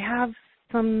 They have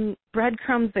some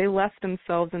breadcrumbs they left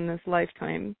themselves in this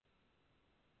lifetime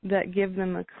that give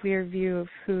them a clear view of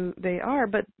who they are,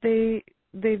 but they've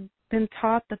been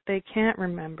taught that they can't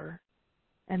remember.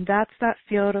 And that's that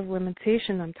field of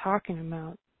limitation I'm talking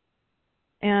about.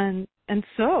 And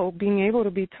so being able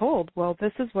to be told, well,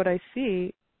 this is what I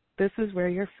see, this is where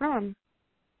you're from.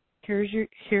 Here's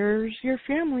your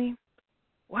family.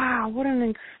 Wow, what an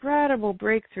incredible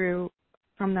breakthrough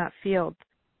from that field,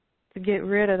 to get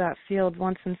rid of that field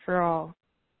once and for all,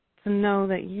 to know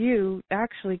that you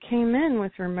actually came in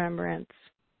with remembrance,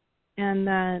 and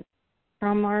that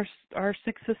from our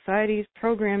six societies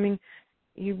programming,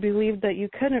 you believed that you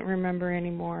couldn't remember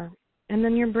anymore. And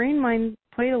then your brain mind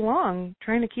played along,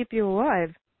 trying to keep you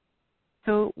alive.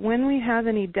 So when we have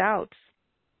any doubts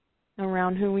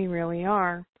around who we really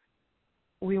are,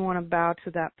 we want to bow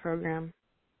to that program.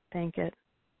 Thank it.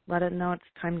 Let it know it's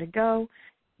time to go.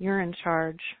 You're in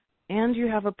charge. And you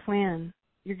have a plan.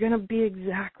 You're going to be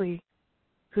exactly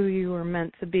who you were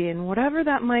meant to be. And whatever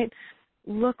that might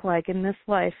look like in this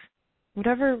life,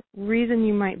 whatever reason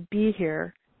you might be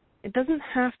here, it doesn't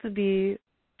have to be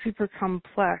super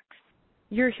complex.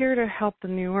 You're here to help the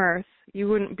new earth. You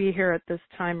wouldn't be here at this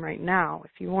time right now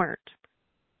if you weren't.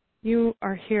 You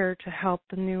are here to help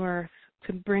the new earth,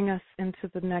 to bring us into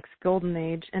the next golden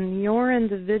age, and your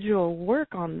individual work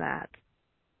on that.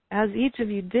 As each of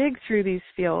you dig through these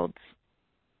fields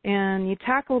and you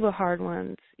tackle the hard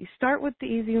ones, you start with the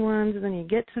easy ones and then you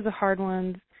get to the hard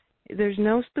ones. There's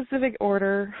no specific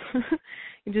order.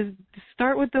 You just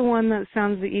start with the one that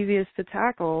sounds the easiest to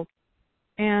tackle.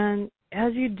 And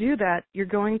as you do that, you're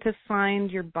going to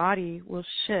find your body will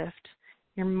shift.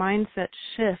 Your mindset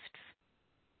shifts.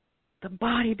 The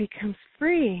body becomes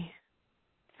free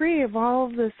of all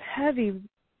of this heavy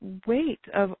weight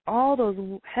of all those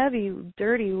heavy,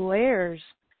 dirty layers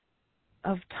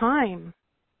of time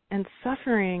and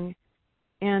suffering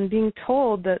and being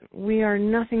told that we are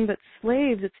nothing but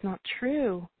slaves. It's not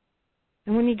true.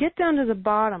 And when you get down to the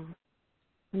bottom,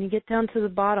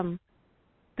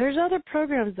 there's other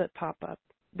programs that pop up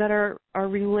that are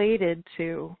related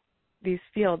to these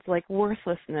fields, like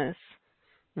worthlessness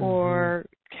or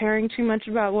caring too much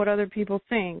about what other people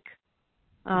think,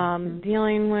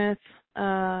 dealing with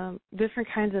different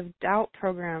kinds of doubt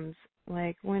programs,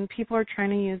 like when people are trying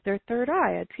to use their third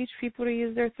eye. I teach people to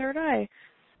use their third eye.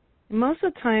 Most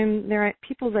of the time,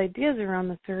 people's ideas around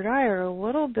the third eye are a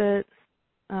little bit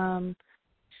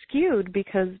skewed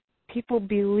because people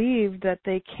believe that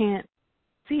they can't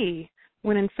see,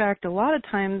 when in fact a lot of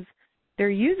times they're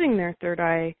using their third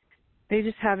eye. They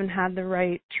just haven't had the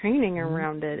right training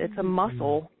around it. It's a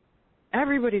muscle.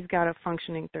 Everybody's got a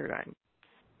functioning third eye.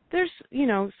 There's,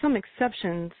 some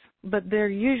exceptions, but they're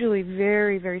usually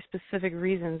very, very specific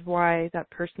reasons why that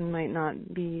person might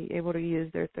not be able to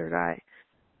use their third eye.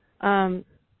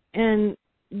 And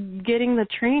getting the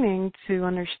training to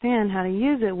understand how to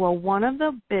use it, well, one of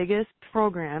the biggest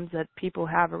programs that people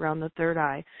have around the third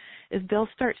eye is they'll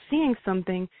start seeing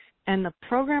something and the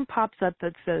program pops up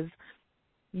that says,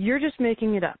 you're just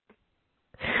making it up.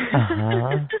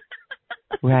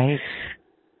 Right.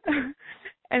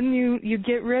 And you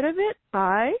get rid of it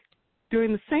by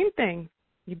doing the same thing.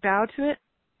 You bow to it,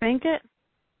 thank it,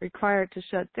 require it to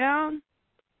shut down.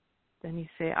 Then you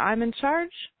say, I'm in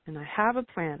charge and I have a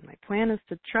plan. My plan is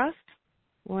to trust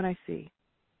what I see.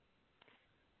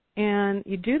 And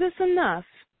you do this enough,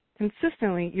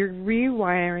 consistently, you're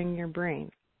rewiring your brain.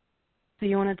 So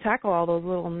you want to tackle all those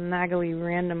little naggly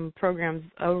random programs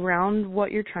around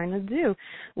what you're trying to do.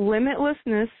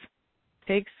 Limitlessness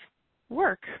takes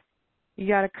work. You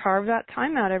got to carve that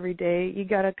time out every day. You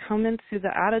got to come into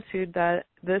the attitude that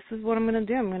this is what I'm going to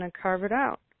do. I'm going to carve it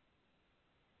out.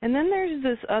 And then there's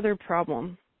this other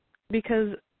problem, because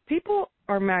people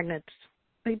are magnets.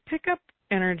 They pick up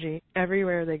energy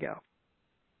everywhere they go.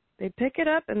 They pick it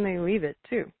up and they leave it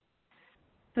too.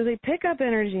 So they pick up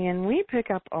energy, and we pick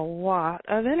up a lot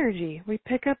of energy. We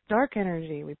pick up dark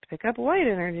energy. We pick up light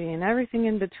energy and everything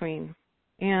in between.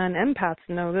 And empaths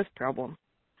know this problem.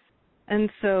 And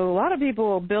so a lot of people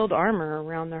will build armor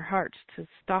around their hearts to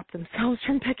stop themselves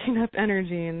from picking up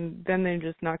energy, and then they're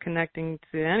just not connecting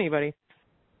to anybody.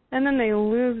 And then they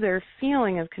lose their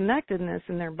feeling of connectedness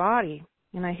in their body.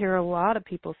 And I hear a lot of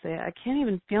people say, I can't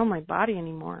even feel my body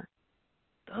anymore.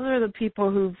 Those are the people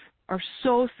who are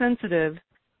so sensitive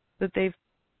that they've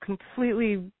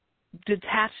completely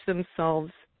detached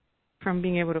themselves from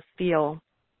being able to feel,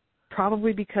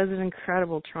 probably because of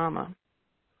incredible trauma.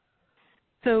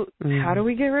 So how do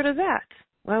we get rid of that?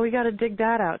 Well, we got to dig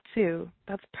that out too.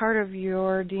 That's part of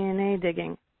your DNA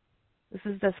digging. This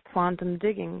is this quantum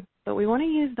digging. But we want to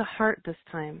use the heart this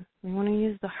time. We want to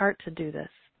use the heart to do this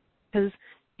because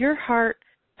your heart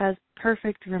has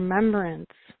perfect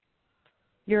remembrance.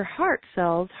 Your heart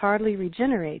cells hardly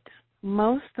regenerate.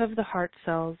 Most of the heart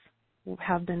cells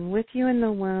have been with you in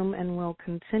the womb and will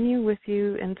continue with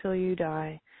you until you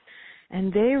die.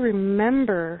 And they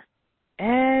remember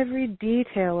every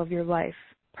detail of your life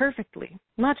perfectly,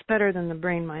 much better than the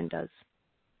brain mind does.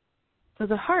 So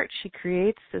the heart, she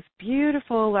creates this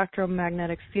beautiful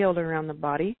electromagnetic field around the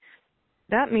body.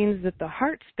 That means that the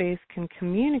heart space can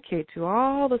communicate to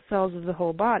all the cells of the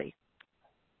whole body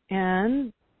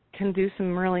and can do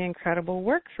some really incredible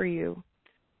work for you.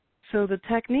 So the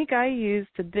technique I use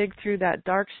to dig through that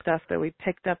dark stuff that we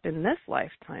picked up in this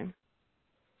lifetime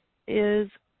is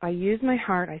I use my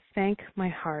heart. I thank my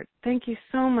heart. Thank you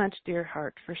so much, dear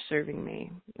heart, for serving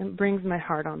me. It brings my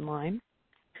heart online.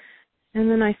 And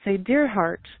then I say, dear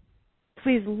heart,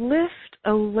 please lift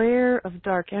a layer of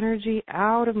dark energy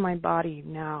out of my body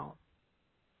now.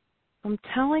 I'm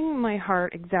telling my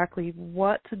heart exactly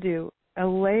what to do, a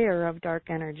layer of dark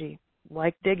energy,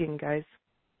 like digging, guys.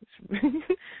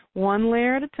 One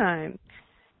layer at a time.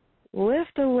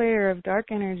 Lift a layer of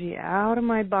dark energy out of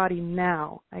my body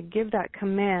now. I give that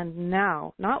command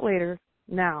now, not later,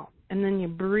 now. And then you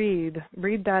breathe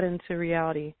that into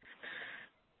reality.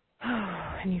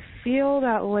 And you feel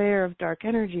that layer of dark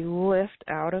energy lift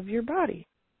out of your body.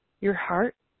 Your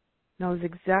heart knows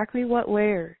exactly what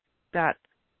layer, that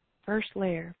first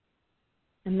layer.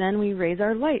 And then we raise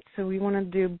our light. So we want to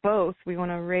do both. We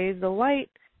want to raise the light,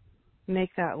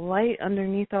 make that light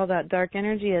underneath all that dark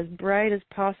energy as bright as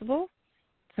possible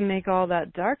to make all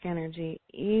that dark energy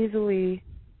easily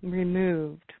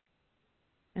removed.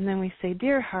 And then we say,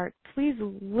 dear heart, please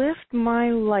lift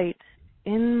my light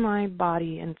in my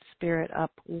body and spirit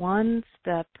up one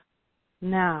step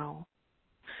now.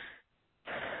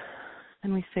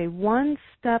 And we say one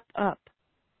step up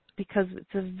because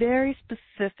it's a very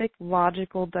specific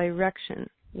logical direction.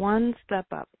 One step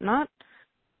up, not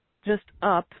just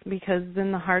up, because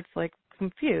then the heart's like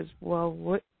confused.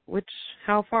 Well,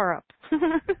 how far up?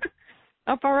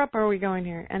 How far up are we going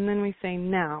here? And then we say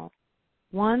now.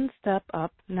 One step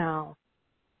up now.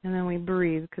 And then we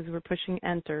breathe because we're pushing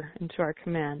enter into our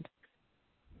command.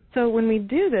 So when we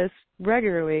do this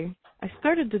regularly, I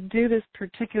started to do this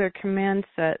particular command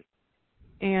set,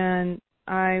 and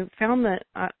I found that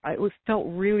it felt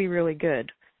really, really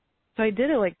good. So I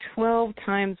did it like 12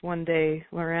 times one day,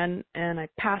 Loren, and I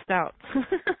passed out.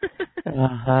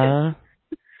 Uh-huh.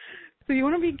 So you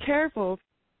want to be careful.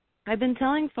 I've been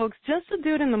telling folks just to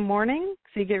do it in the morning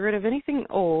so you get rid of anything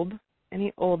old,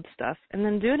 any old stuff, and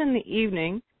then do it in the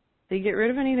evening so you get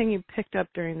rid of anything you picked up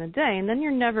during the day, and then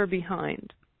you're never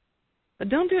behind. But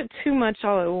don't do it too much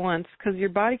all at once because your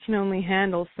body can only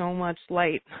handle so much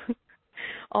light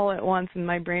all at once, and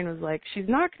my brain was like, she's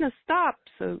not going to stop,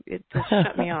 so it just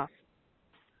shut me off.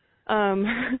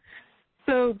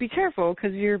 So be careful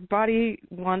because your body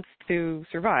wants to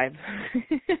survive.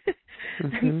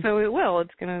 And so it will.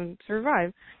 It's going to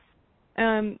survive.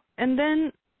 And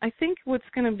then I think what's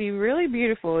going to be really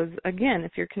beautiful is, again,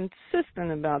 if you're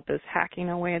consistent about this, hacking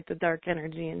away at the dark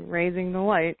energy and raising the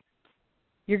light,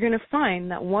 you're going to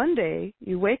find that one day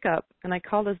you wake up, and I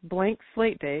call this blank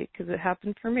slate day because it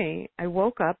happened for me. I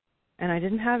woke up, and I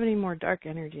didn't have any more dark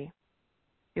energy.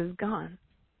 It was gone.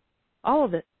 All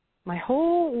of it. My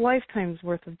whole lifetime's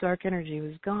worth of dark energy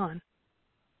was gone.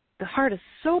 The heart is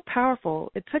so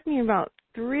powerful. It took me about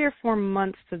 3 or 4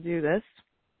 months to do this,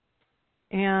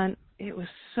 and it was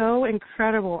so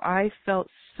incredible. I felt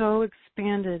so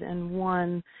expanded and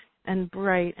one and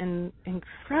bright and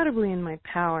incredibly in my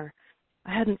power.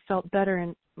 I hadn't felt better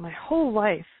in my whole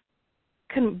life.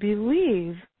 Couldn't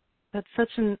believe that such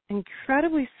an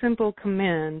incredibly simple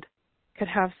command could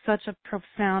have such a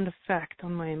profound effect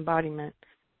on my embodiment.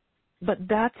 But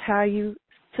that's how you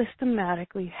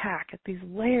systematically hack at these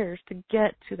layers to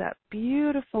get to that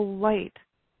beautiful light.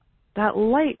 That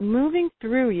light moving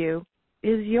through you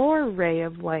is your ray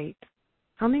of light,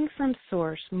 coming from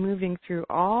source, moving through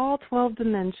all 12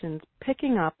 dimensions,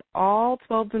 picking up all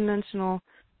 12-dimensional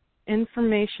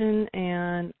information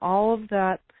and all of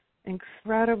that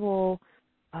incredible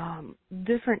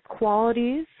different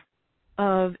qualities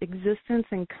of existence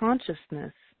and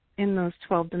consciousness in those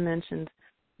 12 dimensions,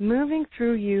 moving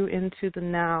through you into the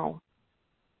now.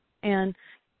 And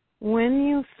when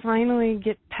you finally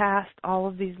get past all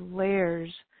of these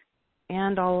layers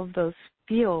and all of those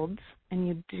fields, and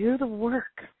you do the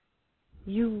work,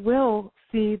 you will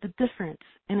see the difference.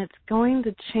 And it's going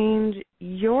to change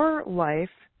your life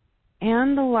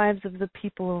and the lives of the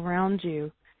people around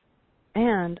you.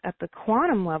 And at the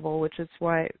quantum level, which is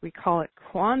why we call it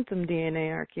quantum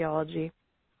DNA archaeology,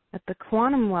 at the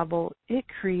quantum level, it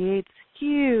creates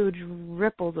huge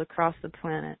ripples across the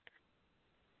planet.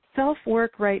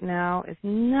 Self-work right now has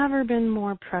never been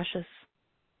more precious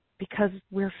because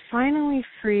we're finally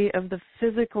free of the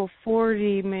physical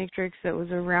 4D matrix that was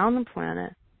around the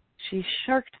planet. She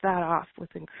shirked that off with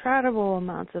incredible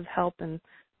amounts of help and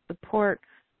support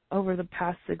over the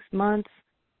past 6 months.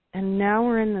 And now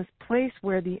we're in this place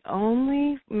where the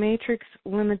only matrix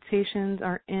limitations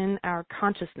are in our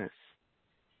consciousness.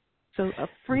 So a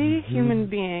free human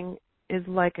being is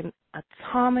like an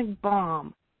atomic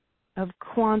bomb of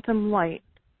quantum light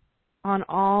on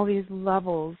all these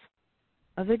levels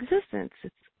of existence.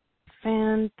 It's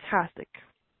fantastic.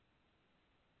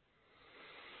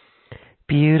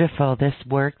 Beautiful. This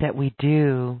work that we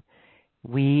do,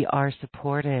 we are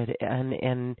supported,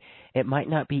 and it might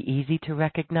not be easy to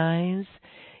recognize.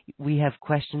 We have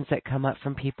questions that come up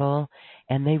from people,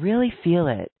 and they really feel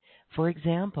it. For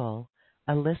example,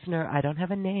 a listener, I don't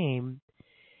have a name,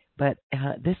 but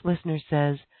this listener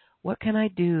says, what can I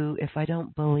do if I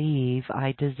don't believe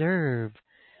I deserve?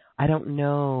 I don't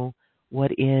know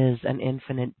what is an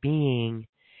infinite being.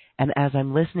 And as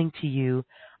I'm listening to you,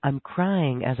 I'm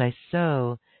crying as I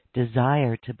so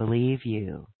desire to believe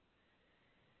you.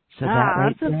 So that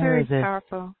right that's there very is a,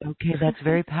 powerful. okay, that's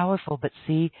very powerful. But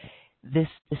see, this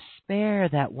despair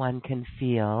that one can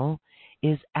feel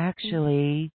is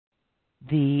actually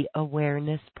the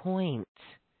awareness point.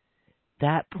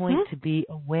 That point to be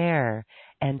aware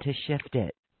and to shift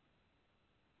it.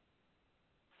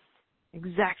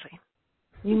 Exactly.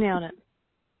 You nailed it.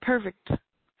 Perfect.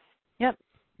 Yep.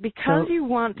 Because you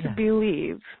want to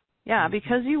believe. Yeah,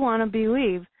 because you want to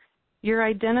believe, you're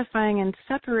identifying and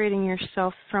separating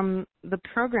yourself from the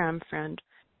program, friend.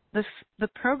 The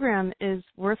program is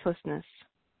worthlessness.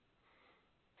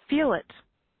 Feel it.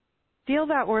 Feel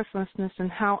that worthlessness and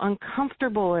how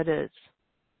uncomfortable it is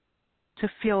to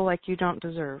feel like you don't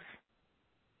deserve.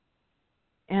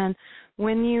 And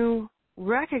when you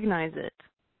recognize it,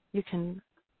 you can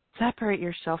separate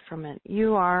yourself from it.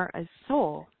 You are a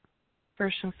soul,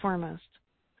 first and foremost.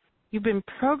 You've been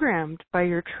programmed by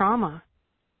your trauma,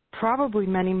 probably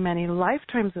many, many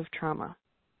lifetimes of trauma,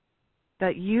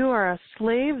 that you are a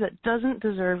slave that doesn't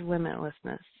deserve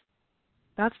limitlessness.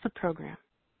 That's the program.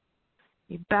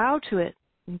 You bow to it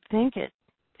and thank it.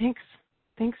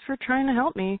 Thanks for trying to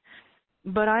help me,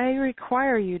 but I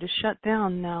require you to shut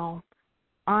down now.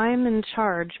 I'm in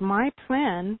charge. My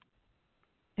plan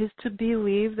is to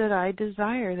believe that I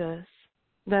desire this,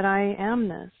 that I am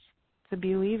this, to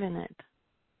believe in it.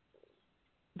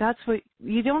 That's what,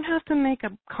 you don't have to make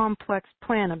a complex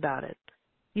plan about it.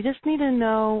 You just need to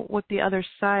know what the other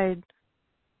side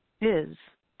is.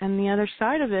 And the other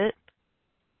side of it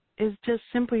is just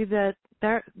simply that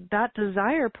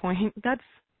desire point,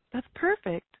 that's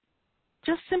perfect.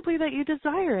 Just simply that you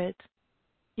desire it.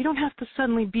 You don't have to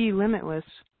suddenly be limitless.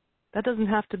 That doesn't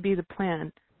have to be the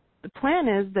plan. The plan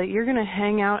is that you're going to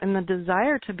hang out in the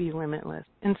desire to be limitless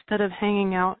instead of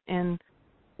hanging out in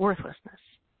worthlessness.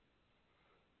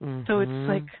 So it's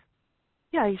like,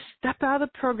 you step out of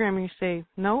the program and you say,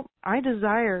 nope, I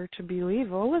desire to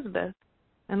believe Elizabeth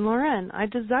and Loren. I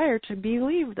desire to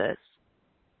believe this.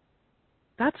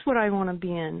 That's what I want to be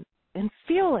in. And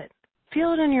feel it.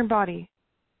 Feel it in your body.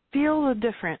 Feel the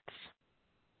difference.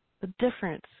 The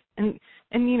difference. And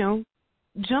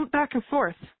jump back and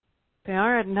forth. Okay,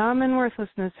 all right, now I'm in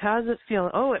worthlessness. How does it feel?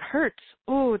 Oh, it hurts.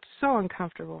 Oh, it's so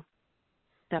uncomfortable.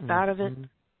 Step out of it.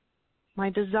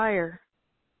 My desire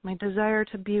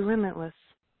to be limitless.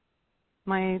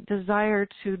 My desire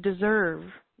to deserve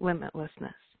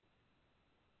limitlessness.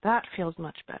 That feels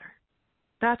much better.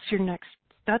 That's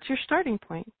your starting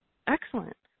point.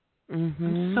 Excellent.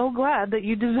 I'm so glad that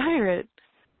you desire it.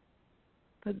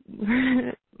 But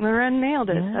Loren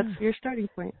nailed it. Yeah. That's your starting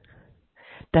point.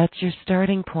 That's your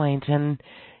starting point, and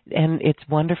it's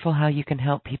wonderful how you can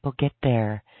help people get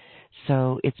there.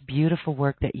 So it's beautiful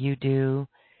work that you do.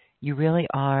 You really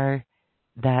are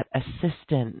that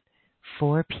assistant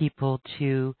for people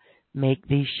to make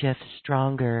these shifts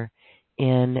stronger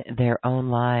in their own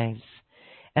lives.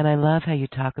 And I love how you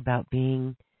talk about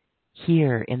being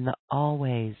here in the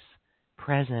always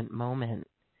present moment.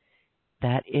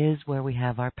 That is where we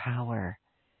have our power,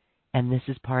 and this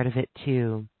is part of it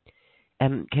too.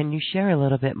 And can you share a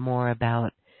little bit more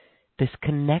about this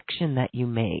connection that you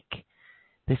make,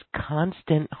 this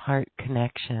constant heart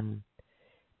connection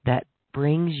that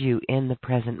brings you in the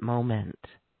present moment?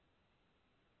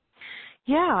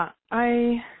 Yeah,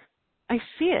 I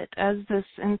see it as this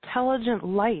intelligent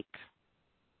light.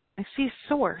 I see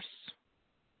source.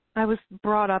 I was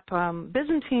brought up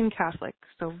Byzantine Catholic,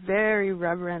 so very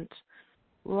reverent,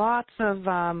 lots of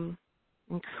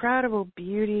incredible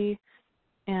beauty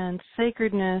and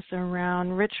sacredness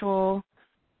around ritual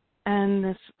and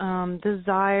this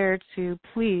desire to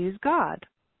please God.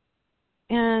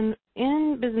 And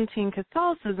in Byzantine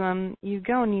Catholicism, you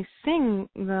go and you sing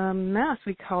the Mass.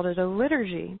 We called it a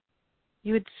liturgy.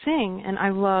 You would sing, and I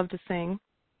love to sing.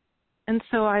 And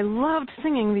so I loved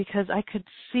singing because I could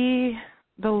see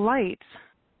the light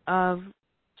of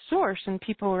Source, and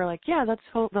people were like, yeah, that's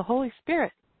the Holy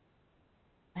Spirit.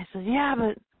 I said, yeah,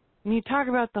 but when you talk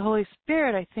about the Holy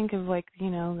Spirit, I think of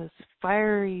this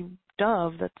fiery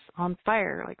dove that's on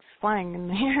fire, like flying in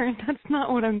the air, and that's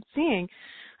not what I'm seeing.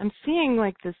 I'm seeing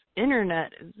this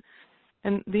internet,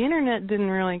 and the internet didn't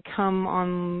really come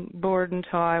on board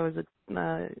until I was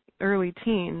early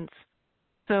teens.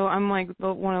 So I'm one of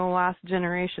the last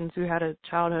generations who had a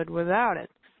childhood without it.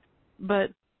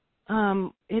 But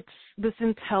it's this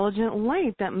intelligent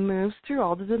light that moves through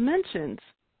all the dimensions.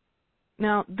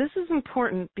 Now, this is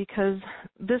important because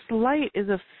this light is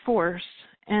a force,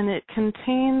 and it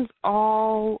contains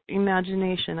all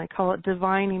imagination. I call it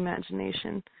divine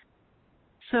imagination.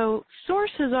 So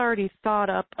Source has already thought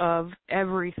up of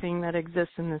everything that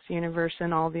exists in this universe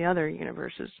and all the other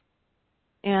universes.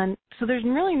 And so there's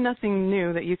really nothing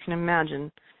new that you can imagine.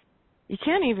 You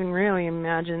can't even really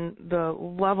imagine the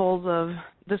levels of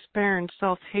despair and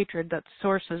self-hatred that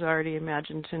Source has already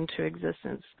imagined into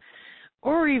existence,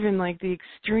 or even the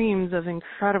extremes of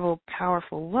incredible,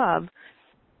 powerful love.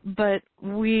 But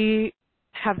we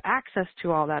have access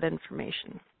to all that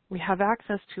information. We have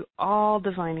access to all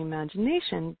divine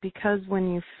imagination because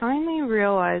when you finally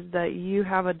realize that you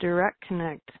have a direct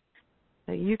connect,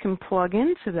 that you can plug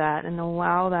into that and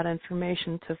allow that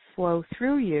information to flow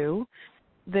through you,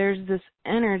 there's this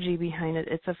energy behind it.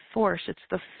 It's a force. It's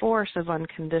the force of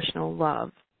unconditional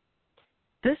love.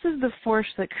 This is the force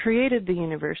that created the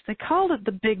universe. They called it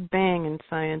the Big Bang in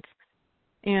science.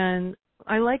 And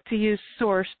I like to use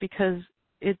Source because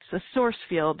it's a source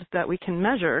field that we can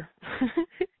measure.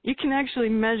 You can actually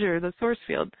measure the source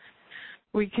field.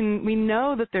 We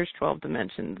know that there's 12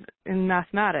 dimensions in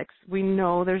mathematics. We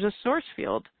know there's a source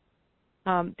field.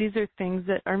 These are things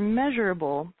that are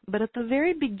measurable. But at the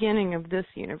very beginning of this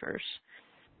universe,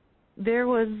 there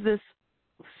was this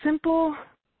simple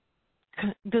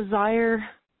desire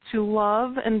to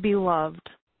love and be loved.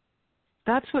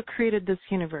 That's what created this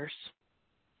universe,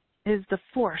 is the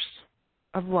force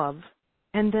of love.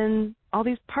 And then all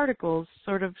these particles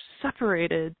sort of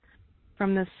separated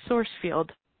from this source field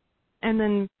and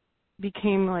then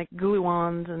became like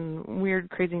gluons and weird,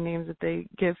 crazy names that they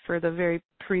give for the very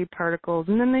pre-particles.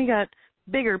 And then they got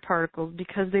bigger particles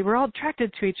because they were all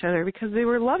attracted to each other because they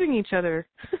were loving each other.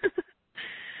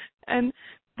 And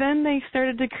then they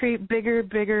started to create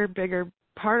bigger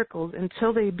particles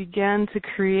until they began to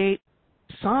create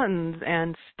suns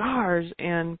and stars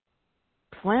and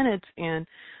planets and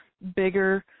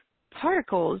bigger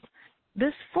particles.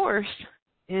 This force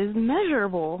is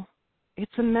measurable.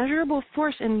 It's a measurable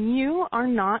force, and you are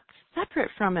not separate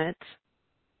from it.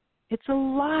 It's a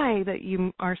lie that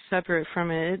you are separate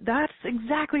from it. That's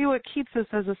exactly what keeps us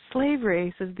as a slave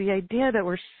race, is the idea that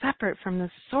we're separate from the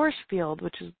source field,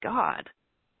 which is God.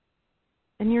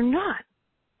 And you're not.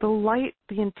 The light,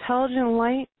 the intelligent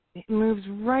light, it moves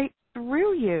right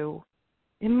through you.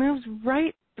 It moves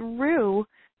right through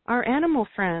our animal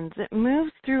friends. It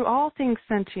moves through all things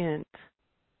sentient.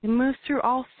 It moves through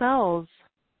all cells.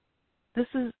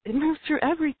 It moves through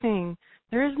everything.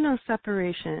 There is no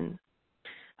separation.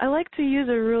 I like to use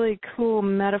a really cool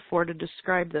metaphor to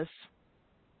describe this.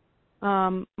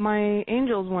 My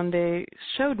angels one day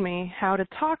showed me how to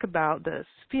talk about this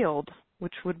field,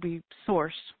 which would be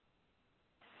source.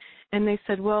 And they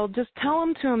said, well, just tell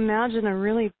them to imagine a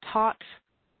really taut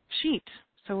sheet.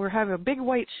 So we're having a big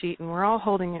white sheet, and we're all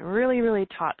holding it really, really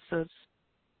taut, so it's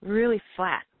really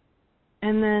flat.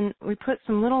 And then we put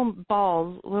some little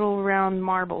balls, little round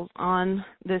marbles on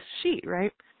this sheet,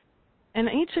 right? And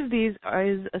each of these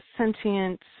is a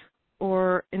sentient,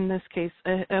 or in this case,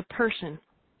 a person.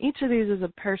 Each of these is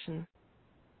a person.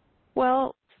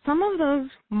 Well, some of those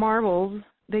marbles,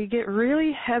 they get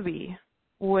really heavy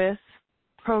with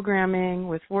programming,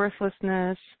 with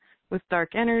worthlessness, with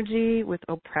dark energy, with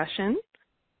oppression,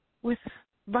 with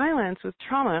violence, with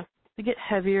trauma. They get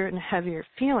heavier and heavier,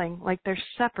 feeling like they're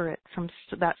separate from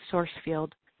that source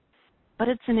field. But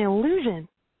it's an illusion.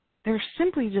 They're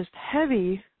simply just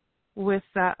heavy with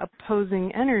that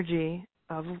opposing energy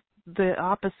of the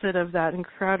opposite of that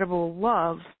incredible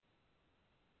love,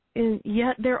 and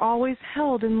yet they're always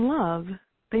held in love.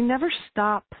 They never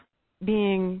stop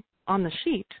being on the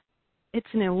sheet. It's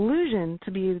an illusion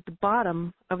to be at the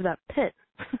bottom of that pit,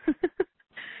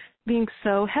 being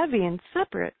so heavy and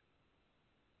separate.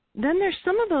 Then there's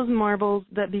some of those marbles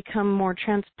that become more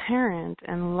transparent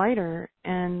and lighter,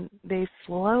 and they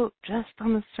float just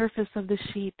on the surface of the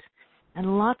sheet,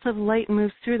 and lots of light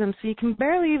moves through them, so you can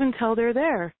barely even tell they're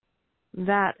there.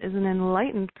 That is an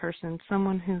enlightened person,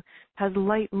 someone who has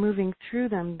light moving through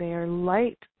them. They are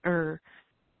lighter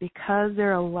because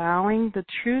they're allowing the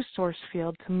true source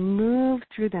field to move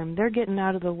through them. They're getting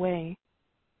out of the way.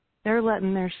 They're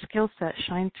letting their skill set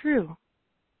shine through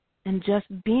and just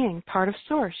being part of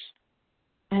source,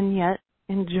 and yet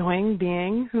enjoying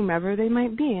being whomever they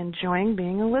might be, enjoying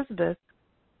being Elizabeth.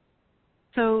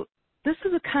 So this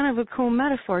is a kind of a cool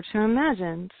metaphor to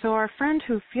imagine. So our friend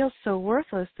who feels so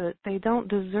worthless that they don't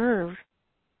deserve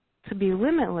to be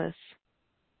limitless,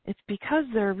 it's because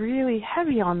they're really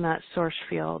heavy on that source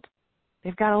field.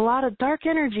 They've got a lot of dark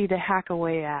energy to hack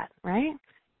away at, right?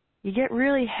 You get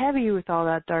really heavy with all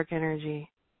that dark energy.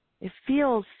 It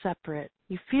feels separate.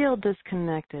 You feel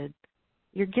disconnected.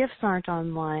 Your gifts aren't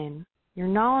online. Your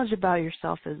knowledge about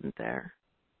yourself isn't there.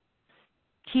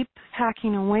 Keep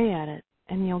hacking away at it,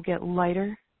 and you'll get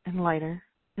lighter and lighter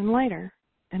and lighter.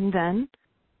 And then,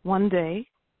 one day,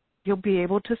 you'll be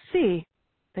able to see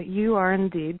that you are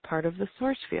indeed part of the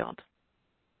source field.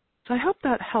 So I hope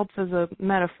that helps as a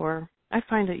metaphor. I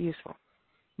find it useful.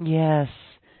 Yes,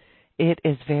 it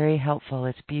is very helpful.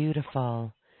 It's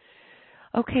beautiful.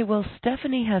 Okay, well,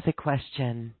 Stephanie has a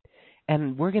question,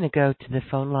 and we're going to go to the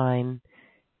phone line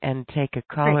and take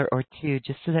a caller or two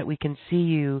just so that we can see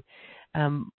you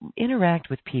interact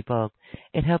with people.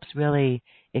 It helps really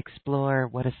explore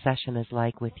what a session is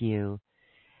like with you.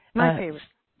 My favorite.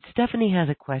 Stephanie has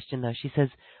a question, though. She says,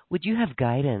 would you have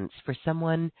guidance for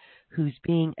someone who's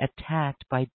being attacked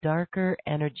by darker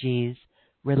energies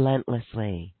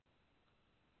relentlessly?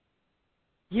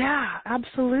 Yeah,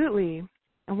 absolutely.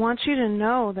 I want you to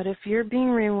know that if you're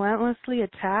being relentlessly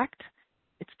attacked,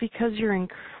 it's because you're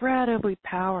incredibly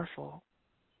powerful.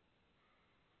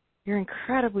 You're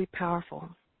incredibly powerful.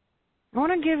 I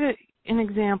want to give it an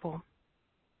example.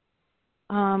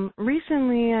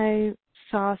 Recently, I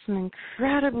saw some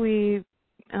incredibly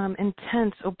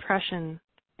intense oppression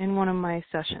in one of my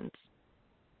sessions.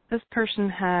 This person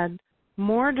had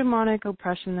more demonic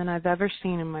oppression than I've ever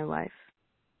seen in my life.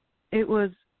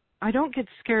 I don't get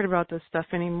scared about this stuff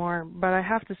anymore, but I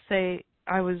have to say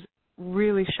I was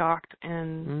really shocked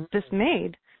and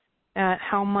dismayed at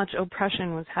how much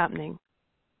oppression was happening.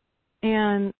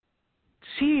 And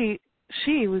she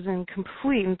was in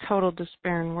complete and total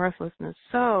despair and worthlessness,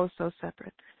 so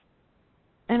separate.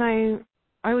 And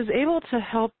I was able to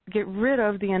help get rid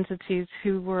of the entities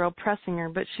who were oppressing her,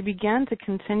 but she began to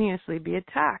continuously be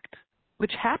attacked,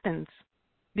 which happens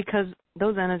because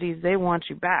those entities, they want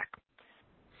you back.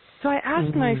 So I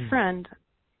asked my friend,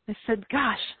 I said,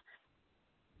 gosh,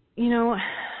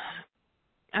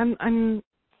 I'm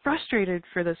frustrated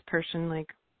for this person. Like,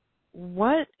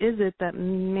 what is it that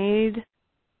made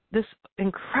this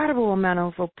incredible amount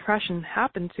of oppression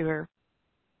happen to her?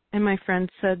 And my friend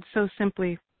said so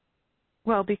simply,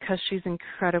 well, because she's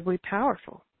incredibly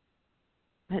powerful.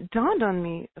 And it dawned on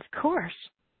me, of course.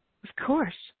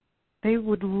 They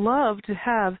would love to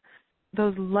have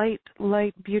those light,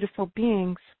 beautiful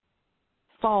beings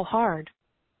fall hard.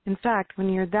 In fact, when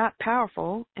you're that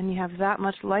powerful and you have that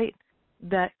much light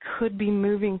that could be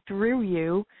moving through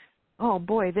you, oh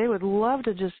boy, they would love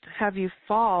to just have you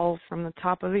fall from the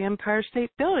top of the Empire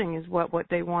State Building is what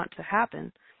they want to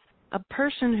happen. A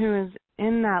person who is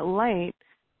in that light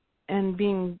and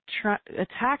being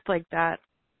attacked like that,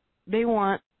 they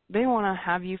want to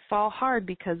have you fall hard,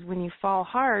 because when you fall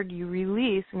hard, you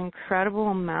release an incredible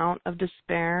amount of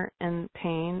despair and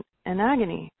pain and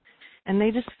agony. And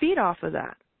they just feed off of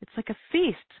that. It's like a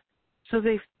feast. So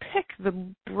they pick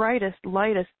the brightest,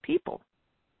 lightest people.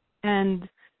 And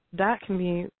that can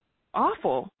be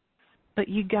awful, but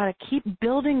you got to keep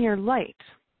building your light.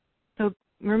 So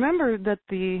remember that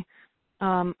the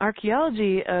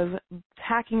archaeology of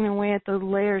hacking away at the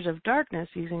layers of darkness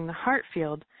using the heart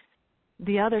field,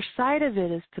 the other side of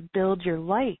it is to build your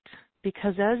light,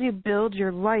 because as you build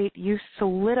your light, you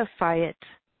solidify it.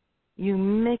 You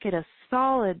make it a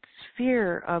solid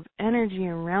sphere of energy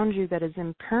around you that is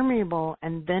impermeable,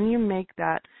 and then you make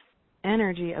that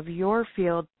energy of your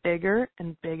field bigger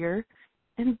and bigger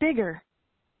and bigger.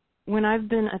 When I've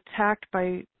been attacked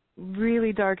by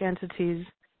really dark entities,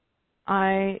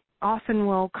 I often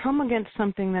will come against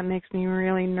something that makes me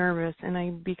really nervous and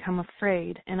I become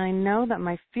afraid. And I know that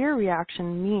my fear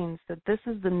reaction means that this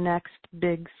is the next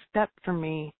big step for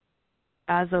me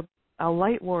as a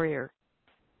light warrior.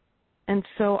 And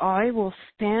so I will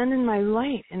stand in my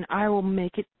light and I will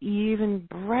make it even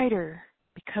brighter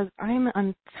because I'm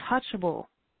untouchable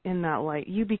in that light.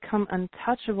 You become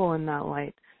untouchable in that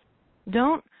light.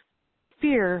 Don't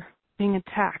fear being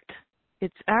attacked.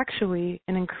 It's actually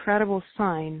an incredible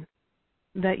sign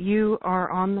that you are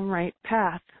on the right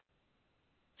path.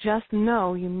 Just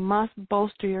know you must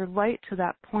bolster your light to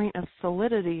that point of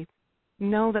solidity.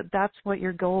 Know that that's what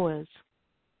your goal is.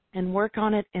 And work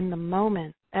on it in the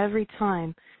moment, every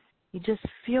time. You just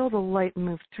feel the light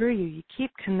move through you. You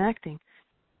keep connecting.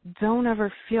 Don't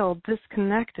ever feel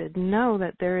disconnected. Know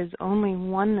that there is only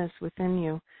oneness within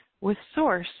you with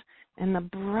Source, and the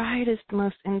brightest,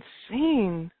 most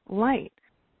insane light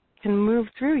can move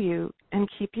through you and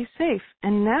keep you safe.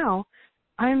 And now,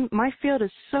 my field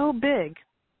is so big.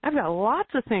 I've got lots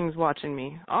of things watching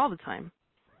me all the time,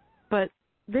 but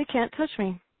they can't touch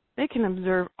me. They can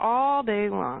observe all day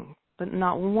long, but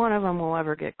not one of them will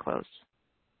ever get close.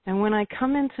 And when I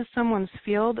come into someone's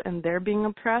field and they're being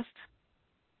oppressed,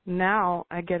 now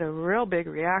I get a real big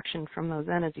reaction from those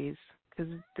entities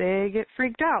because they get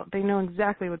freaked out. They know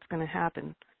exactly what's going to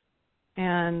happen.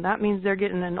 And that means they're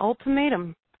getting an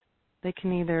ultimatum. They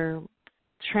can either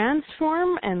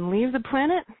transform and leave the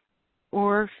planet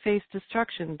or face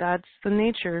destruction. That's the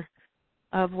nature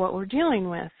of what we're dealing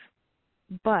with.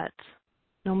 But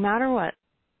no matter what,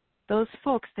 those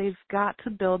folks, they've got to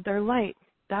build their light.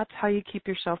 That's how you keep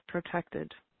yourself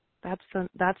protected. That's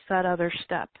that other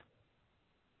step.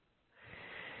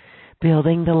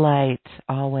 Building the light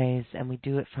always, and we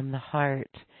do it from the heart,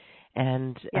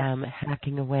 and Yes.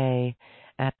 hacking away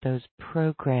at those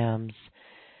programs.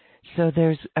 So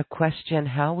there's a question: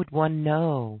 how would one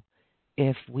know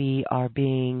if we are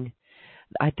being?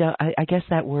 I guess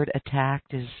that word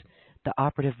 "attacked" is the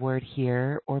operative word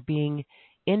here, or being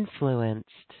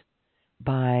influenced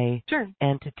by Sure.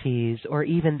 entities, or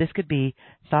even this could be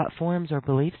thought forms or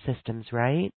belief systems,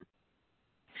 right?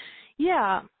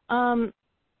 Yeah.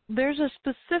 There's a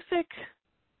specific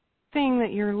thing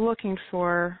that you're looking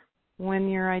for when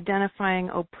you're identifying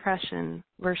oppression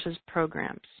versus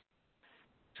programs.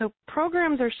 So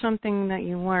programs are something that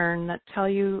you learn that tell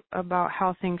you about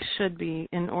how things should be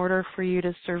in order for you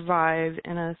to survive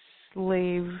in a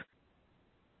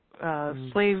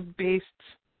slave-based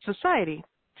society.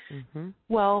 Mm-hmm.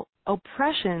 Well,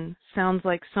 oppression sounds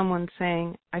like someone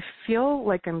saying, I feel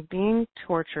like I'm being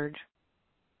tortured.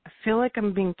 I feel like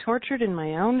I'm being tortured in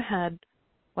my own head,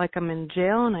 like I'm in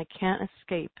jail and I can't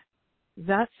escape.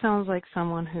 That sounds like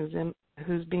someone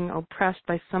who's being oppressed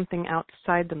by something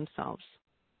outside themselves.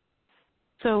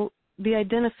 So the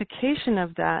identification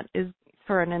of that is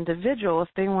for an individual if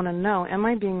they want to know, am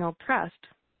I being oppressed?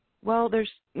 Well,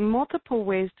 there's multiple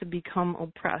ways to become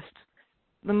oppressed.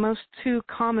 The most two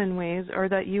common ways are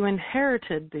that you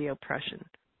inherited the oppression.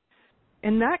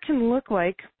 And that can look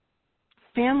like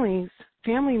family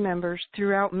members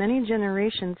throughout many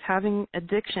generations having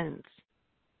addictions,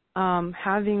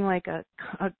 having like a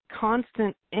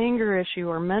constant anger issue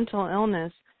or mental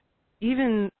illness,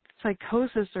 even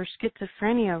psychosis or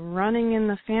schizophrenia running in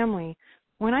the family.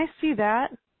 When I see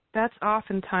that, that's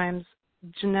oftentimes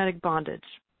genetic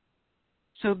bondage.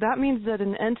 So that means that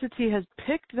an entity has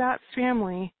picked that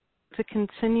family to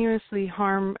continuously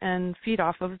harm and feed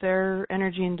off of their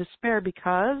energy and despair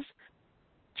because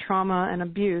trauma and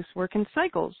abuse work in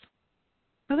cycles.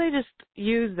 So they just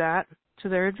use that to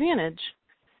their advantage.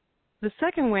 The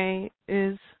second way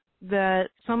is that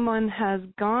someone has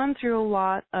gone through a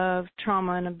lot of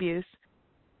trauma and abuse,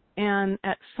 and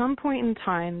at some point in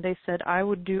time they said, I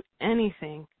would do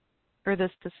anything for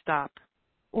this to stop,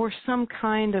 or some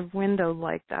kind of window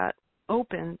like that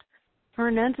opened for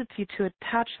an entity to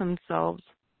attach themselves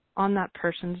on that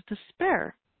person's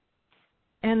despair.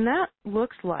 And that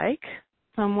looks like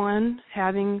someone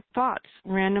having thoughts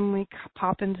randomly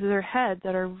pop into their head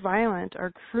that are violent,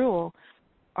 are cruel,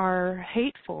 are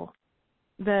hateful,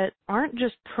 that aren't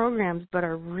just programs but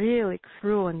are really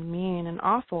cruel and mean and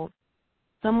awful.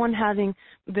 Someone having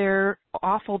their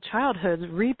awful childhoods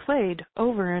replayed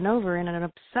over and over in an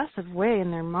obsessive way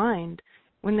in their mind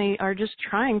when they are just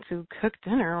trying to cook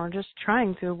dinner or just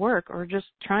trying to work or just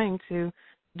trying to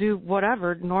do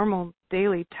whatever normal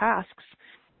daily tasks.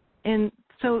 And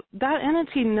so that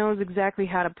entity knows exactly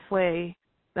how to play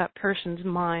that person's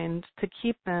mind to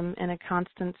keep them in a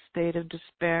constant state of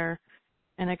despair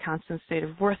and a constant state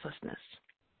of worthlessness.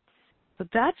 But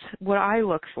that's what I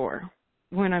look for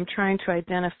when I'm trying to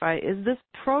identify, is this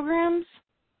programs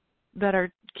that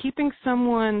are keeping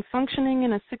someone functioning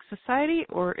in a sick society,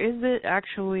 or is it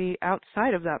actually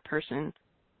outside of that person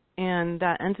and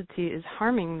that entity is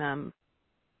harming them?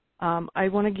 I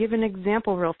want to give an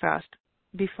example real fast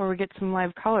before we get some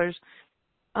live callers.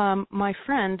 My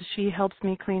friend, she helps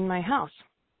me clean my house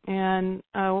and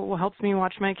helps me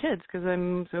watch my kids because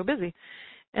I'm so busy.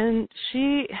 And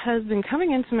she has been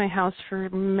coming into my house for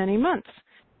many months,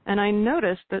 and I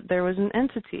noticed that there was an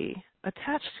entity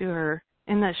attached to her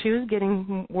and that she was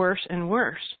getting worse and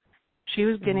worse. She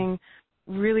was getting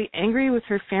really angry with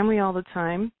her family all the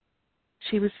time.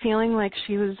 She was feeling like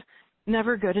she was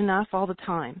never good enough all the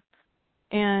time.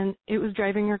 And it was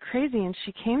driving her crazy, and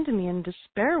she came to me in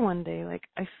despair one day, like,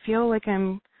 I feel like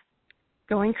I'm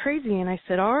going crazy. And I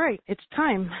said, all right, it's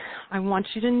time. I want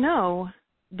you to know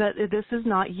that this is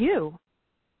not you.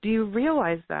 Do you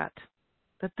realize that?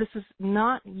 That this is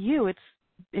not you.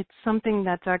 It's something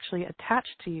that's actually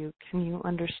attached to you. Can you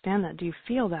understand that? Do you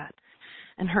feel that?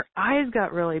 And her eyes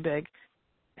got really big,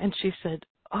 and she said,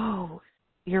 oh,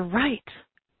 you're right.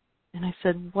 And I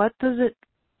said, what does it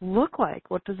look like?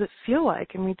 What does it feel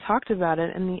like? And we talked about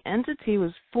it, and the entity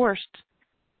was forced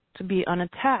to be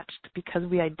unattached because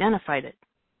we identified it.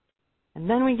 And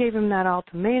then we gave him that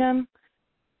ultimatum,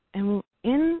 and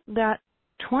in that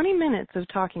 20 minutes of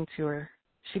talking to her,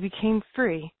 she became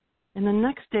free. And the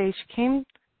next day, she came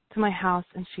to my house,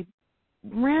 and she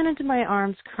ran into my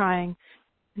arms crying,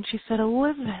 and she said,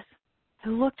 Elizabeth, I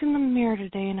looked in the mirror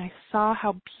today, and I saw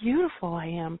how beautiful I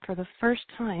am for the first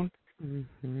time.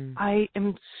 Mm-hmm. I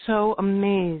am so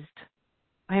amazed.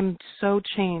 I am so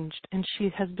changed, and she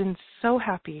has been so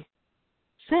happy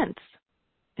since.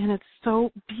 And it's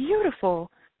so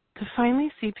beautiful to finally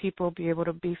see people be able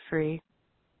to be free.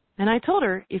 And I told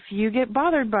her, if you get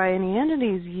bothered by any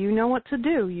entities, you know what to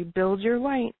do. You build your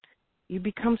light. You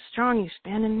become strong. You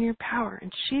stand in your power.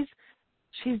 And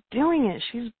she's doing it.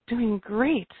 She's doing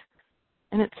great.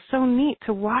 And it's so neat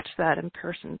to watch that in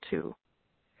person, too.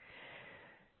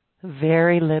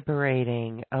 Very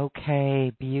liberating.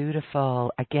 Okay,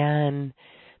 beautiful. Again,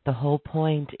 the whole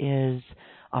point is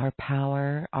our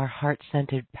power, our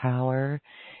heart-centered power,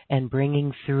 and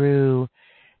bringing through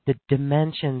the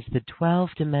dimensions, the 12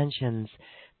 dimensions,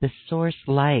 the source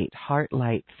light, heart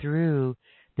light, through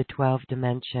the 12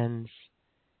 dimensions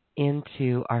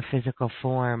into our physical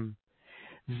form.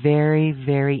 Very,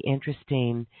 very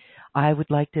interesting. I would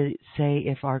like to say,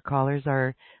 if our callers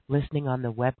are listening on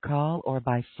the web call or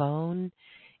by phone,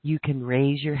 you can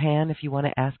raise your hand if you want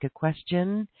to ask a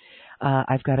question.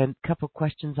 I've got a couple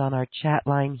questions on our chat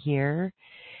line here.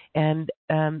 And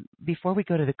before we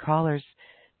go to the callers,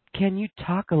 can you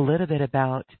talk a little bit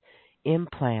about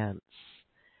implants?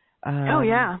 Oh,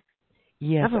 yeah.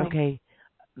 Yes, definitely. okay.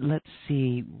 Let's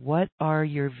see. What are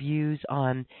your views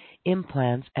on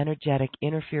implants, energetic,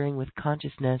 interfering with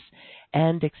consciousness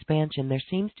and expansion? There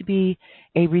seems to be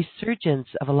a resurgence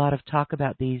of a lot of talk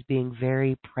about these being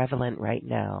very prevalent right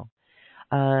now.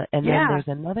 And then there's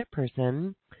another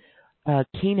person,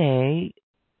 Kine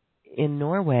in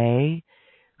Norway,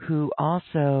 who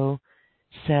also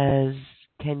says,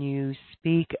 can you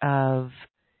speak of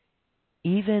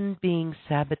even being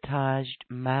sabotaged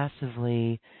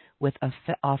massively with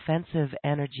offensive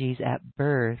energies at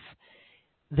birth?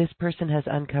 This person has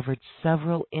uncovered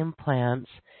several implants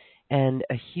and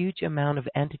a huge amount of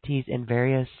entities in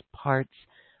various parts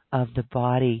of the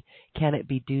body. Can it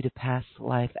be due to past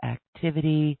life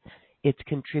activity? It's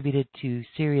contributed to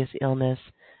serious illness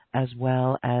as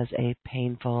well as a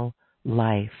painful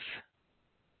life.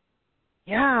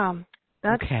 Yeah,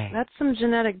 that's some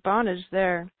genetic bondage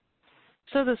there.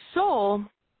 So the soul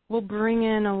will bring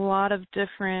in a lot of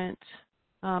different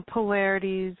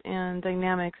polarities and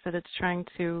dynamics that it's trying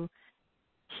to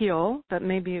heal that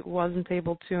maybe it wasn't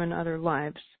able to in other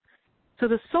lives. So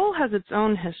the soul has its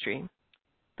own history.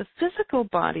 The physical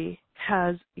body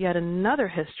has yet another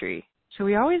history. So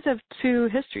we always have two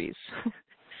histories.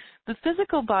 The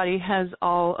physical body has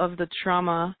all of the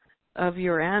trauma of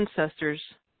your ancestors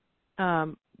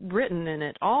written in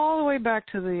it, all the way back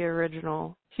to the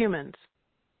original humans.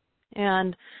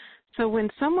 And so when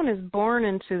someone is born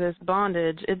into this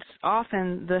bondage, it's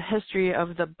often the history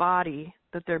of the body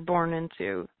that they're born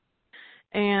into.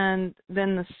 And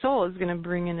then the soul is going to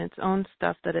bring in its own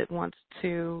stuff that it wants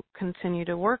to continue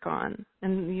to work on.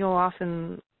 And you'll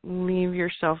often leave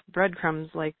yourself breadcrumbs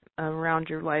like around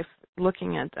your life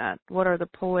looking at that. What are the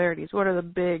polarities? What are the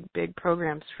big, big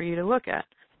programs for you to look at?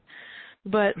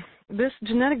 But this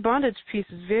genetic bondage piece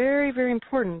is very, very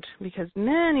important because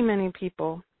many, many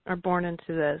people are born into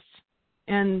this,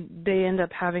 and they end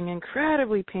up having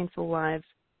incredibly painful lives.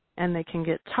 and they can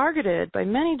get targeted by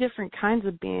many different kinds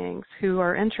of beings who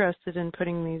are interested in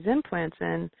putting these implants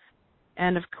in.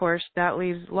 And, of course, that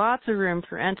leaves lots of room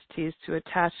for entities to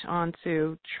attach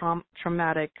onto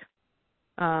traumatic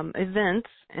events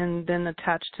and then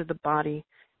attach to the body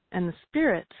and the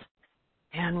spirit.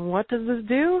 And what does this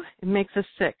do? It makes us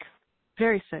sick,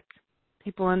 very sick.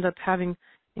 People end up having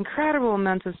incredible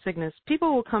amounts of sickness.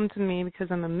 People will come to me because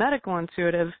I'm a medical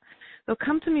intuitive. They'll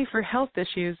come to me for health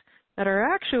issues that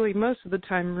are actually most of the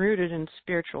time rooted in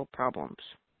spiritual problems,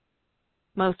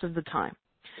 most of the time.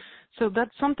 So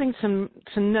that's something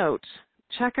to note.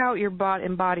 Check out your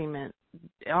embodiment.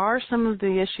 Are some of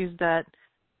the issues that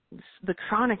the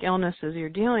chronic illnesses you're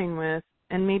dealing with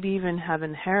and maybe even have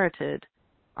inherited,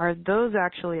 are those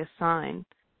actually a sign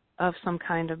of some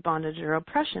kind of bondage or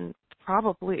oppression?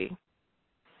 Probably.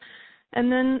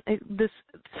 And then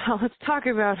so let's talk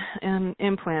about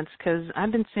implants, because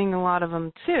I've been seeing a lot of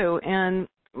them too, and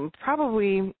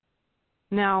probably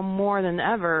now more than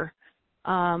ever,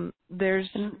 there's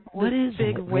this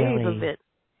big wave of it.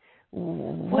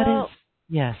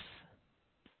 Yes.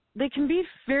 They can be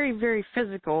very, very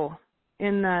physical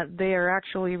in that they are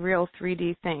actually real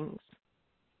 3D things.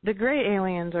 The gray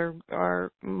aliens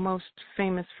are most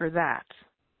famous for that.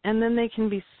 And then they can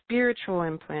be spiritual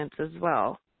implants as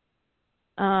well.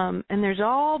 And there's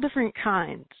all different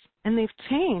kinds, and they've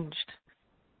changed.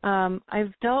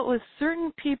 I've dealt with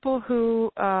certain people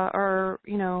who are,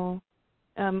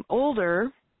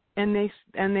 older, and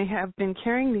they have been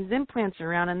carrying these implants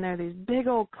around, and they're these big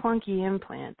old clunky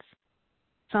implants.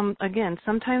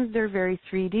 Sometimes they're very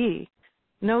 3D.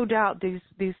 No doubt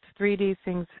these 3D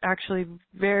things actually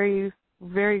very,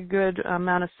 very good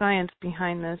amount of science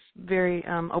behind this, very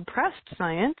oppressed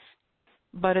science,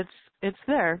 but it's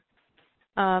there.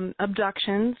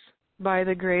 Abductions by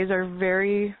the Greys are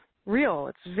very real.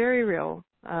 It's very real.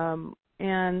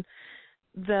 And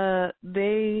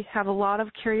they have a lot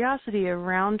of curiosity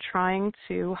around trying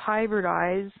to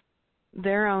hybridize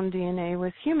their own DNA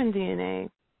with human DNA,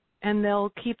 and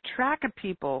they'll keep track of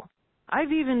people.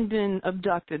 I've even been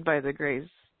abducted by the Greys,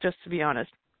 just to be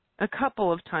honest, a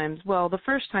couple of times. Well, the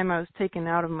first time I was taken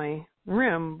out of my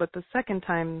room, but the second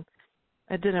time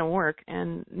it didn't work,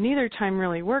 and neither time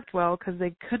really worked well because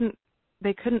they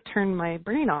couldn't turn my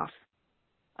brain off.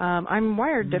 I'm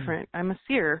wired different. I'm a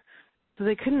seer, so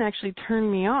they couldn't actually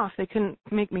turn me off. They couldn't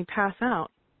make me pass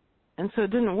out, and so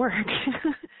it didn't work.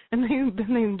 And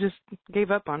they just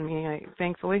gave up on me,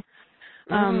 thankfully.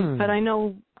 But I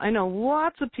know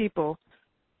lots of people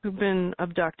who've been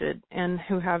abducted and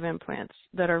who have implants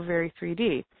that are very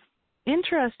 3D.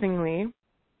 Interestingly,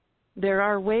 there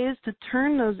are ways to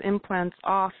turn those implants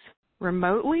off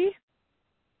remotely,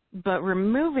 but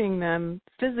removing them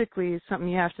physically is something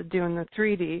you have to do in the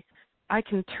 3D. I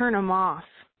can turn them off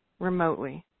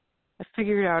remotely. I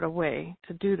figured out a way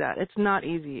to do that. It's not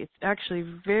easy. It's actually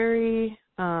very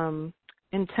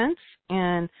intense,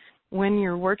 and when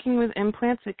you're working with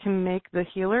implants, it can make the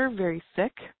healer very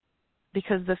sick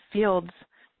because the fields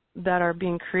that are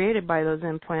being created by those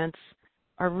implants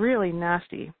are really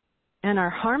nasty and are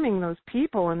harming those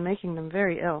people and making them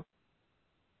very ill.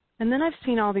 And then I've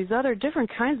seen all these other different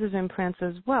kinds of implants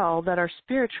as well that are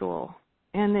spiritual.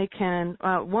 And they can,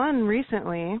 one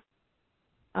recently,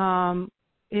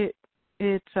 it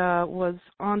was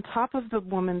on top of the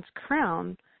woman's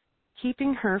crown,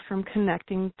 keeping her from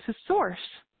connecting to Source.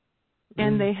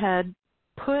 And they had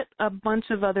put a bunch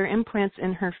of other implants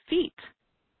in her feet,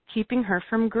 keeping her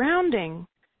from grounding.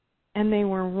 And they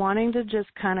were wanting to just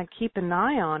kind of keep an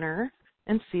eye on her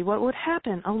and see what would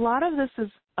happen. A lot of this is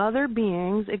other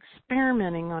beings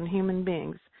experimenting on human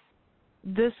beings.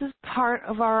 This is part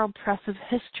of our oppressive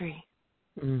history.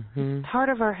 It's part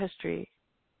of our history.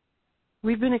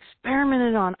 We've been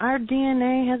experimented on. Our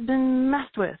DNA has been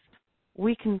messed with.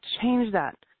 We can change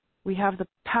that. We have the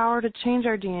power to change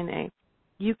our DNA.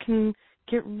 You can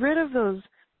get rid of those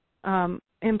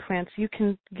implants. You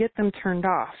can get them turned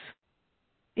off.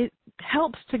 It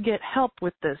helps to get help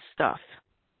with this stuff.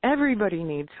 Everybody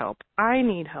needs help. I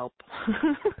need help.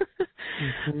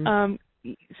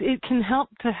 It can help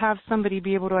to have somebody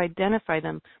be able to identify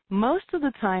them. Most of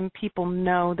the time, people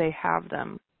know they have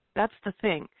them. That's the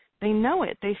thing. They know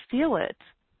it. They feel it.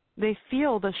 They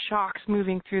feel the shocks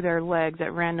moving through their legs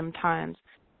at random times.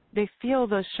 They feel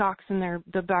the shocks in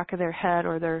the back of their head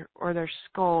or their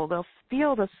skull. They'll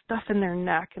feel the stuff in their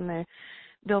neck, and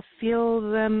they'll feel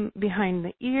them behind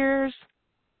the ears.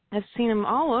 I've seen them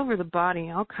all over the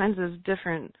body, all kinds of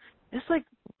different. It's like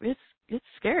it's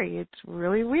scary. It's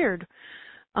really weird.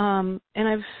 And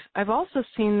I've also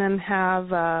seen them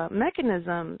have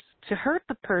mechanisms to hurt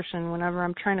the person whenever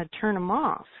I'm trying to turn them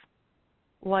off.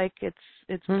 like it's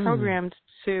programmed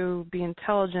to be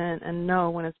intelligent and know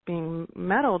when it's being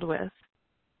meddled with.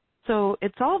 So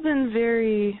it's all been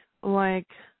very like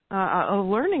a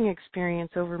learning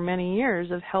experience over many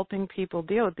years of helping people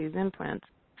deal with these implants.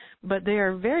 But they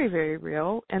are very, very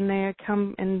real, and they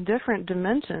come in different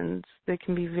dimensions. They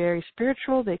can be very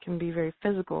spiritual, they can be very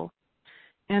physical,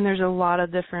 and there's a lot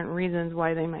of different reasons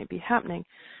why they might be happening.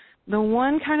 The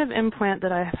one kind of implant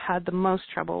that I have had the most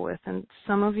trouble with, and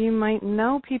some of you might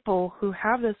know people who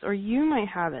have this, or you might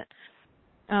have it,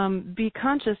 be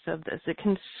conscious of this. It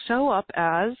can show up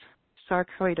as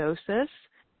sarcoidosis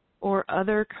or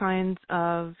other kinds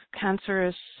of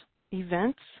cancerous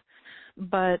events.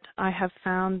 But I have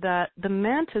found that the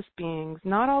mantis beings,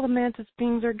 not all the mantis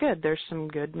beings are good. There's some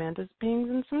good mantis beings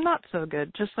and some not so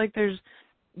good, just like there's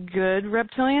good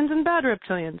reptilians and bad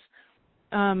reptilians.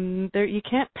 You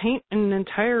can't paint an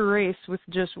entire race with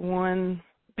just one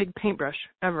big paintbrush,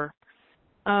 ever.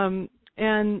 And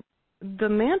the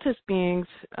mantis beings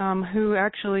who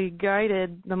actually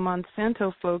guided the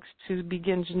Monsanto folks to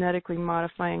begin genetically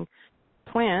modifying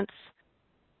plants,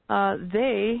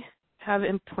 they have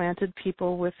implanted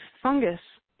people with fungus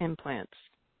implants.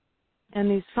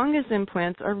 And these fungus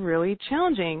implants are really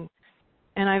challenging.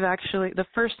 And the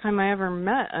first time I ever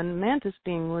met a mantis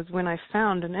being was when I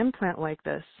found an implant like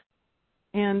this.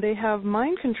 And they have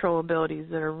mind control abilities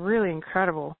that are really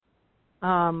incredible.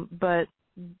 But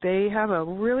they have a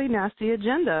really nasty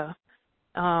agenda.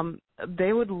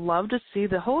 They would love to see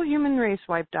the whole human race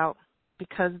wiped out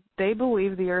because they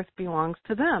believe the earth belongs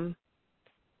to them.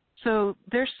 So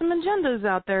there's some agendas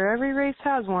out there. Every race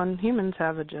has one. Humans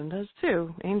have agendas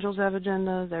too. Angels have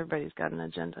agendas. Everybody's got an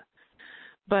agenda.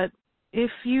 But if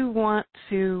you want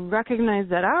to recognize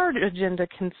that our agenda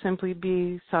can simply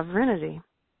be sovereignty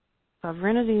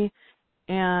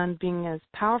and being as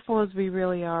powerful as we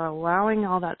really are, allowing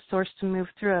all that source to move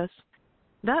through us,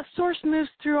 that source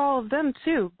moves through all of them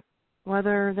too,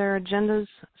 whether their agendas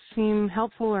seem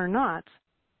helpful or not.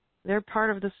 They're part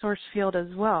of the source field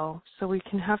as well, so we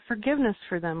can have forgiveness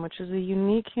for them, which is a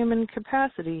unique human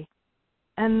capacity,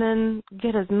 and then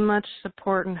get as much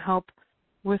support and help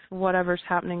with whatever's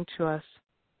happening to us.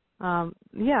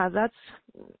 That's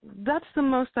the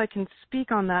most I can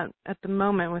speak on that at the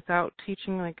moment without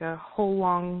teaching like a whole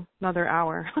long another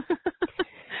hour.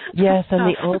 Yes,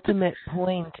 and the ultimate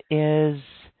point is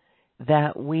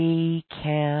that we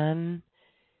can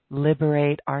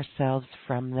liberate ourselves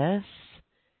from this.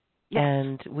 Yes.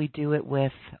 And we do it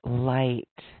with light.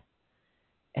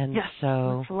 And yes,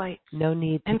 so with light. No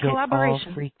need to and get all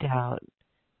freaked out.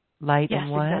 Light yes,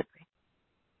 and what? Exactly.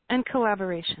 And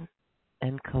collaboration.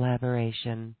 And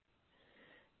collaboration.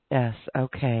 Yes,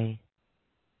 okay.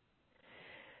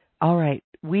 All right,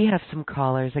 we have some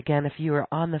callers. Again, if you are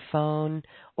on the phone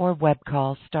or web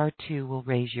call, *2 will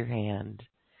raise your hand.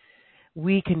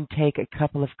 We can take a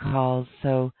couple of calls,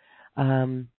 so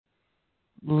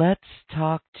let's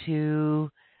talk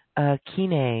to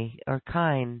Kine or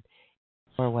Kine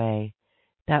Norway.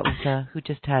 That was who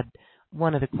just had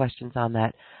one of the questions on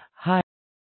that. Hi.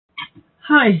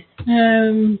 Hi.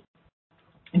 Can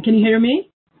you hear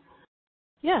me?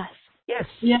 Yes. Yes.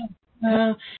 Yeah.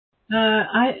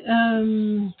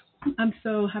 I'm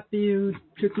so happy you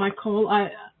took my call.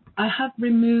 I have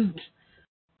removed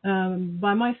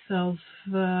by myself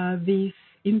these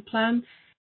implants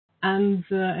and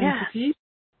entities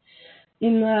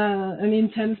in an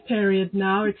intense period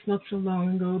now. It's not so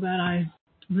long ago that I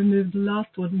removed the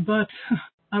last one, but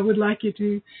I would like you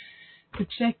to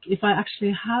check if I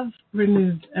actually have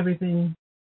removed everything.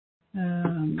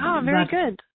 Very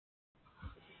good.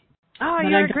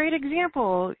 You're a great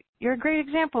example. You're a great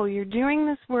example. You're doing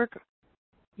this work.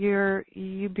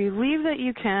 You believe that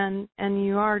you can, and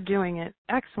you are doing it.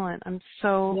 Excellent. I'm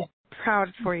so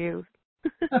proud for you.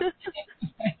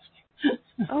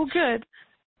 Oh, good.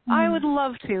 I would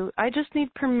love to. I just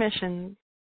need permission.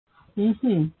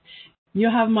 Mm-hmm. You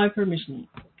have my permission,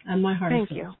 and my heart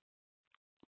Thank you.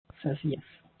 says yes.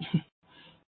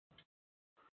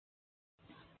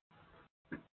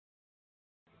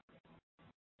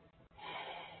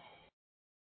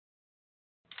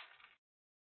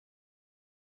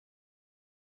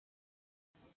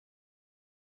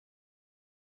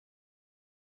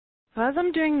 So as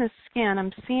I'm doing this scan,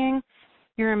 I'm seeing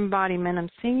your embodiment. I'm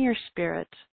seeing your spirit.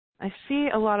 I see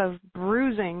a lot of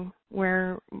bruising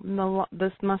where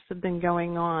this must have been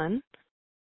going on.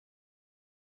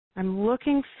 I'm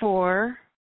looking for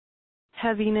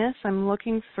heaviness. I'm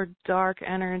looking for dark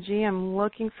energy. I'm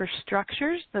looking for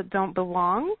structures that don't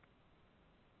belong.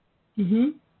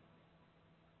 Mm-hmm.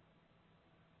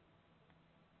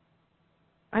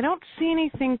 I don't see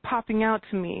anything popping out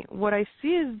to me. What I see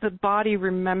is the body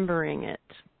remembering it.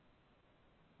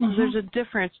 There's a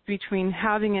difference between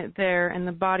having it there and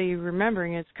the body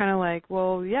remembering it. It's kind of like,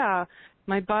 well, yeah,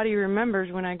 my body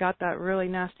remembers when I got that really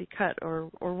nasty cut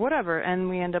or whatever, and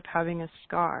we end up having a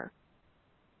scar.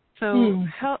 So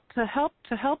to help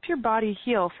your body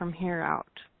heal from here out.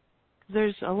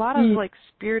 There's a lot of like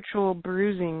spiritual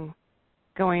bruising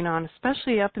going on,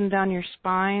 especially up and down your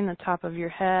spine, the top of your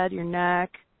head, your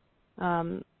neck,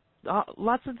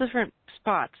 lots of different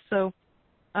spots. So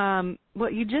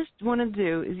what you just want to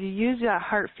do is you use that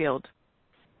heart field.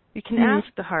 You can ask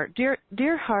the heart,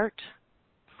 dear heart,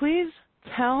 please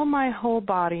tell my whole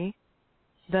body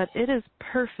that it is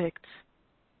perfect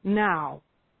now,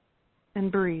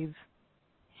 and breathe.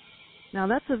 Now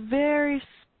that's a very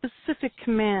specific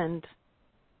command.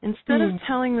 Instead of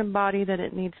telling the body that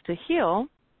it needs to heal,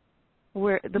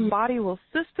 where the body will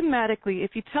systematically,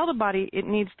 if you tell the body it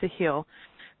needs to heal,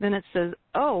 then it says,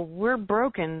 oh, we're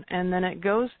broken, and then it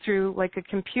goes through like a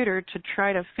computer to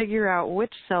try to figure out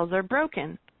which cells are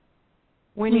broken.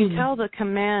 When you tell the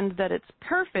command that it's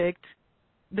perfect,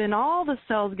 then all the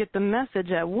cells get the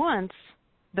message at once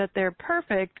that they're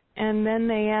perfect, and then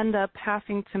they end up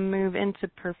having to move into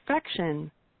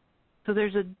perfection. So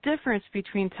there's a difference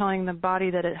between telling the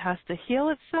body that it has to heal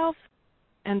itself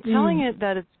and telling it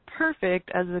that it's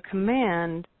perfect as a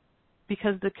command,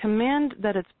 because the command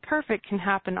that it's perfect can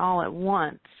happen all at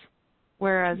once,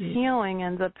 whereas healing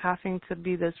ends up having to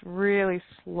be this really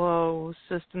slow,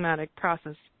 systematic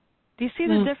process. Do you see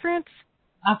the difference?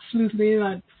 Absolutely,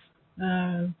 that's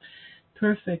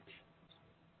perfect.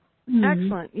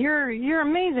 Excellent. You're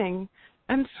amazing.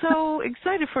 I'm so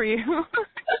excited for you.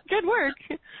 Good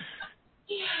work.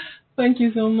 Thank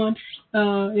you so much.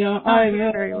 You're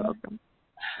very welcome.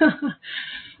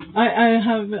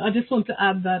 I just want to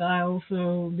add that I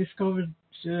also discovered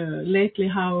lately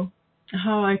how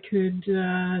I could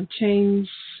change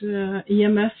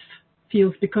EMF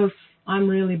fields, because I'm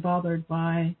really bothered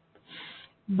by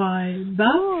that.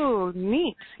 Oh,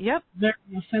 neat. Yep. Very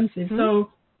offensive.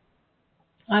 So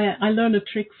I learned a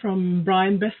trick from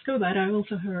Brian Besco that I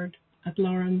also heard at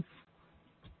Lauren's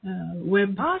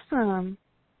web. Awesome.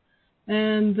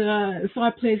 And so I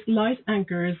placed light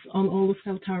anchors on all the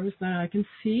cell towers that I can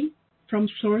see, from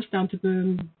source down to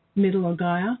the middle of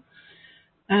Gaia,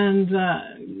 and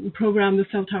programmed the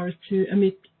cell towers to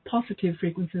emit positive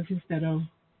frequencies instead of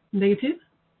negative.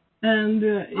 And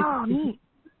neat.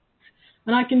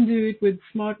 And I can do it with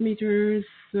smart meters,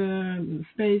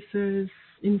 spacers,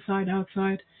 inside,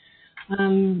 outside.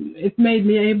 It made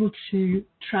me able to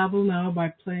travel now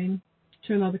by plane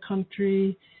to another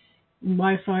country,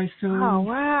 Wi-Fi zone. Oh,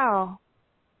 wow.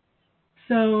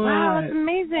 So, wow, that's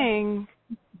amazing.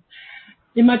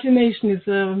 Imagination is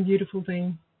a beautiful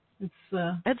thing.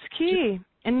 It's key.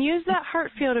 And use that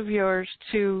heart field of yours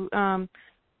to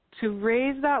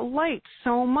raise that light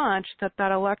so much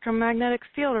that electromagnetic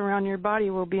field around your body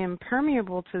will be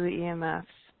impermeable to the EMFs.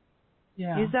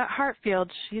 Yeah. Use that heart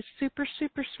field. She's super,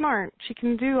 super smart. She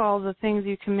can do all the things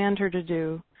you command her to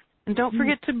do. And don't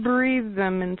forget to breathe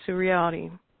them into reality.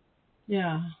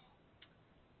 Yeah.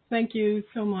 Thank you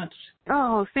so much.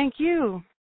 Oh, thank you.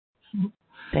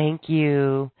 Thank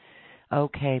you.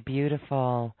 Okay,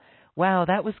 beautiful. Wow,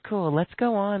 that was cool. Let's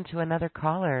go on to another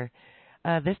caller.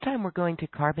 This time we're going to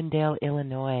Carbondale,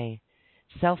 Illinois.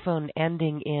 Cell phone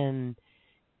ending in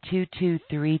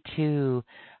 2232.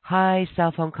 Hi,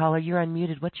 cell phone caller. You're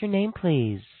unmuted. What's your name,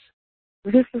 please?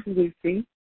 This is Lucy.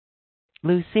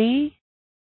 Lucy?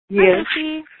 Yes. Hi,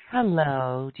 Lucy.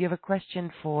 Hello. Do you have a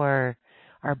question for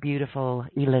our beautiful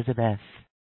Elizabeth?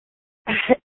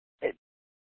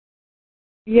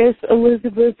 Yes,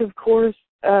 Elizabeth, of course.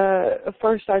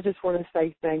 First, I just want to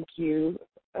say thank you,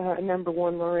 number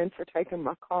one, Lauren, for taking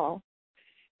my call,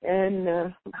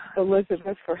 and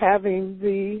Elizabeth for having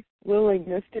the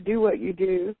willingness to do what you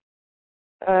do.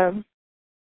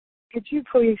 Could you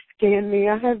please scan me?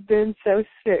 I have been so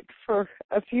sick for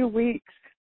a few weeks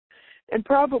and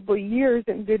probably years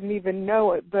and didn't even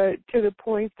know it, but to the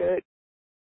point that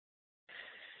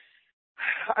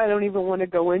I don't even want to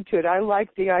go into it. I like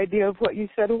the idea of what you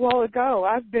said a while ago.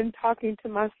 I've been talking to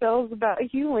my cells about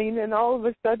healing, and all of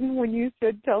a sudden when you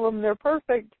said tell them they're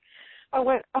perfect, I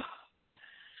went, oh,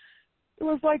 it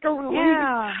was like a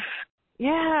relief.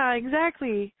 Yeah,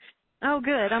 exactly. Oh,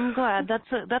 good. I'm glad.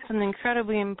 That's an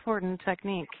incredibly important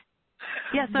technique.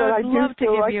 Yes, but I would love to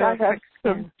give you a quick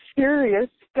scan. Some serious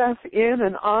stuff in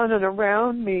and on and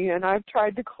around me, and I've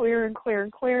tried to clear and clear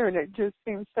and clear, and it just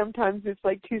seems sometimes it's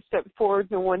like 2 steps forward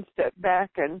and 1 step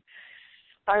back, and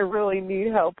I really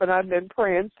need help, and I've been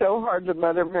praying so hard to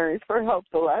Mother Mary for help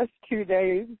the last 2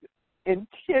 days.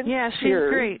 Intense Yeah, she's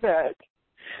tears great. That,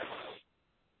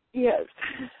 yes.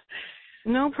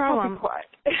 No problem. I'll be quiet.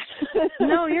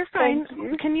 No, you're fine.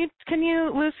 You. Can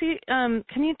you, Lucy?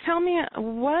 Can you tell me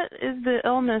what is the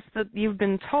illness that you've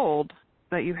been told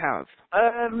that you have?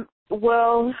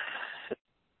 Well,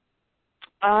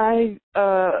 I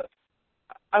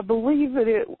believe that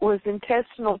it was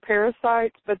intestinal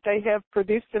parasites, but they have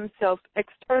produced themselves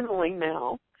externally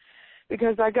now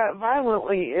because I got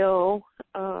violently ill.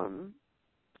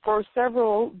 For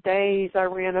several days I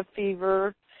ran a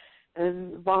fever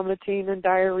and vomiting and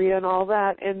diarrhea and all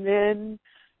that, and then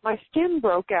my skin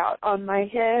broke out on my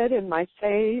head and my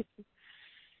face.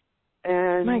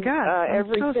 And my God, I'm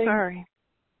everything. So sorry.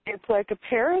 It's like a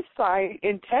parasite,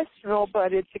 intestinal,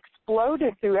 but it's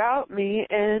exploded throughout me,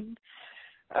 and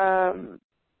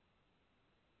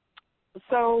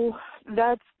so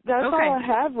that's okay. all I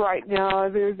have right now,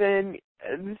 other than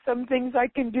some things I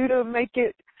can do to make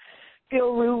it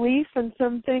feel relief, and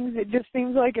some things it just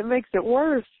seems like it makes it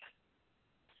worse.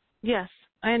 Yes,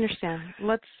 I understand.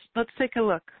 Let's take a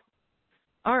look.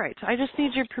 All right, I just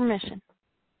need your permission.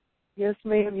 Yes,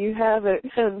 ma'am, you have it,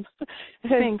 and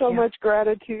Thank so you. much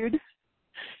gratitude.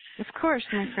 Of course,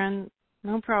 my friend.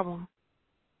 No problem.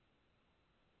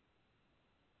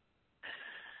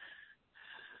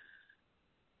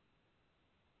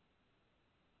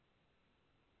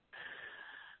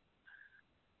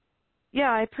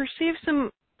 Yeah, I perceive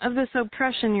some of this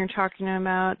oppression you're talking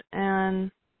about,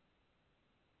 and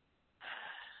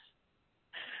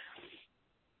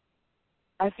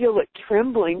I feel it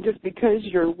trembling just because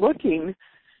you're looking.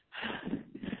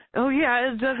 oh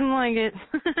yeah, it doesn't like it.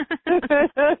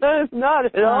 Not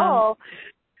at all.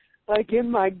 Like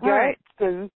in my guts right.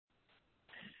 and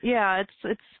yeah,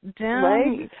 it's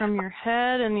down legs. from your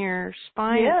head and your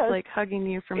spine. Yes. It's like hugging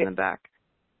you from the back.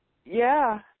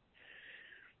 Yeah.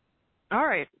 All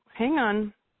right, hang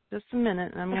on just a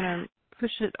minute, and I'm going to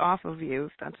push it off of you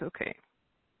if that's okay.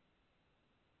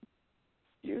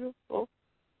 Beautiful.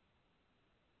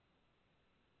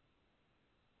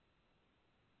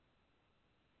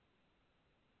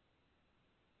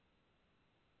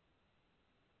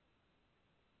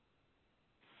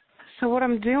 So what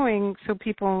I'm doing, so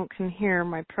people can hear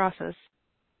my process,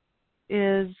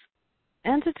 is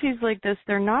entities like this,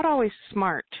 they're not always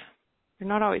smart. They're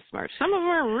not always smart. Some of them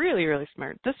are really, really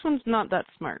smart. This one's not that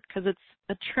smart because it's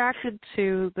attracted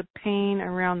to the pain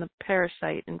around the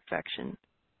parasite infection.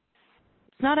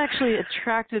 It's not actually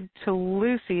attracted to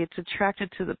Lucy. It's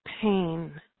attracted to the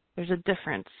pain. There's a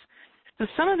difference. So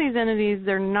some of these entities,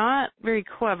 they're not very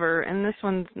clever, and this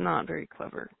one's not very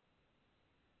clever.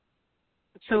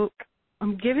 So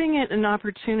I'm giving it an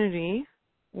opportunity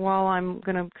while I'm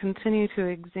going to continue to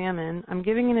examine. I'm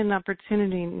giving it an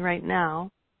opportunity right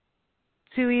now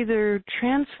to either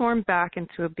transform back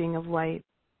into a being of light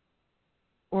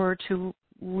or to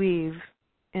leave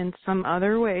in some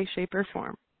other way, shape, or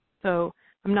form. So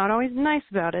I'm not always nice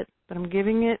about it, but I'm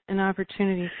giving it an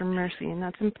opportunity for mercy, and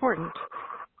that's important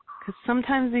because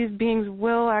sometimes these beings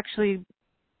will actually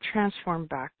transform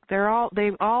back.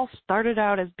 They've all started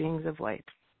out as beings of light.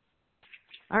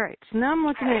 All right, so now I'm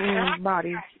looking at your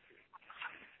body.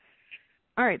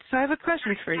 All right, so I have a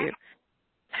question for you.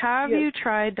 Have Yes. you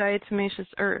tried diatomaceous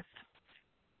earth?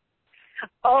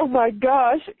 Oh my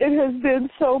gosh, it has been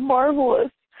so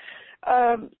marvelous.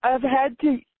 I've had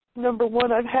to, number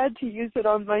one, I've had to use it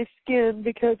on my skin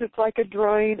because it's like a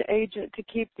drying agent to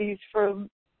keep these from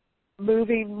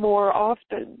moving more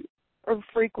often or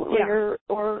frequently, Yeah.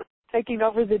 or taking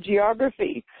over the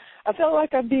geography. I felt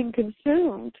like I'm being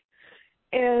consumed.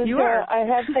 And You are. I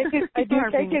have taken. I do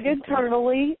take it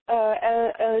internally.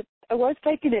 I was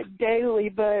taking it daily,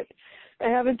 but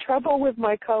I'm having trouble with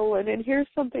my colon. And here's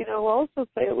something I'll also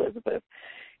say, Elizabeth.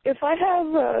 If I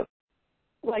have,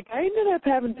 I ended up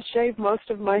having to shave most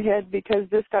of my head because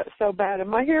this got so bad, and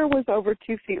my hair was over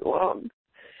 2 feet long.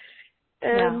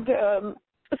 And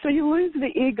so you lose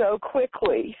the ego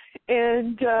quickly.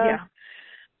 And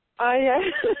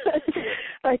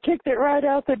I kicked it right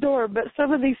out the door, but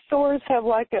some of these sores have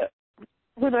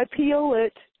when I peel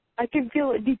it, I can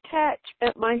feel it detach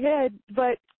at my head,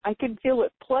 but I can feel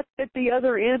it plucked at the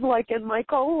other end, like in my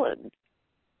colon.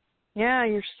 Yeah,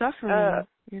 you're suffering.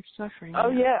 You're suffering. Oh,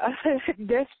 yeah,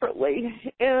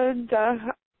 desperately. And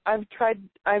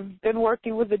I've been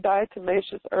working with the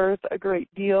diatomaceous earth a great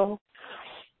deal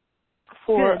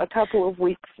for a couple of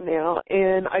weeks now,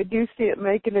 and I do see it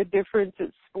making a difference.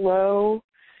 It's slow.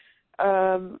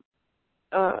 I've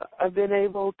been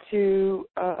able to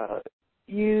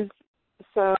use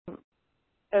some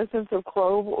essence of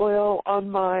clove oil on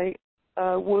my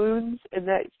wounds, and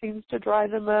that seems to dry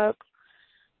them up.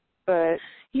 But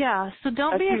yeah, so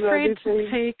don't be afraid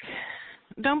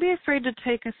to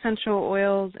take essential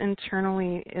oils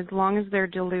internally as long as they're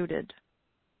diluted.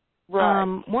 Right.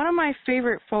 One of my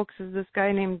favorite folks is this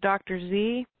guy named Dr.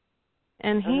 Z,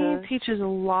 and he teaches a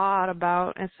lot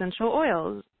about essential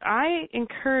oils. I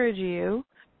encourage you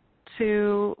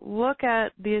to look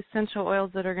at the essential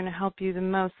oils that are going to help you the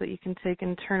most that you can take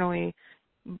internally,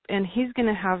 and he's going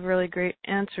to have really great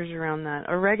answers around that.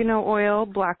 Oregano oil,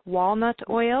 black walnut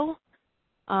oil.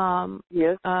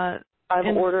 Yes, I've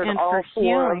ordered all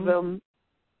four of them.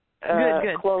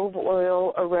 Good. Clove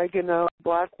oil, oregano,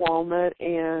 black walnut,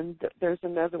 and there's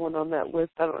another one on that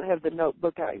list. I don't have the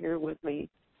notebook out here with me.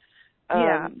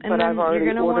 But I've already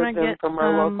ordered them from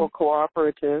our local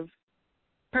cooperative.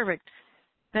 Perfect.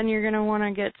 Then you're going to want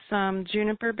to get some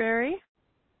juniper berry,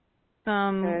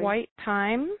 some white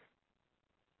thyme,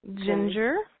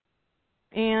 ginger,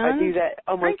 and I do that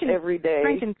almost every day.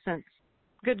 Frankincense.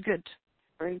 Good.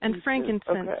 And frankincense.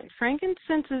 Okay.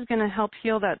 Frankincense is going to help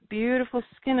heal that beautiful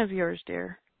skin of yours,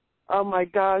 dear. Oh, my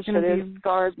gosh, it has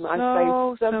scarred my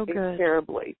face something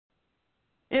terribly.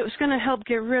 It's going to help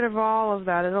get rid of all of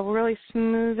that. It'll really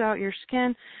smooth out your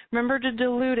skin. Remember to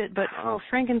dilute it, but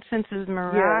frankincense is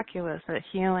miraculous at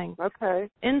healing. Okay.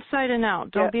 Inside and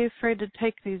out. Don't be afraid to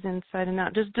take these inside and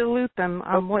out. Just dilute them.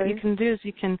 What you can do is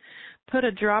you can put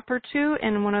a drop or two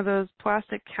in one of those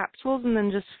plastic capsules and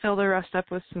then just fill the rest up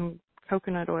with some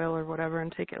coconut oil or whatever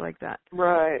and take it like that.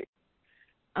 Right.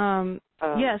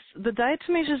 Yes, the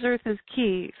diatomaceous earth is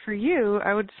key. For you,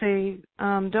 I would say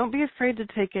don't be afraid to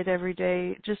take it every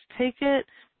day. Just take it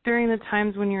during the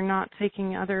times when you're not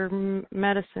taking other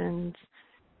medicines.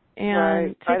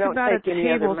 And take I don't about take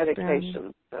any other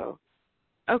medication. So.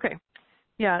 Okay.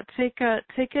 Yeah, take a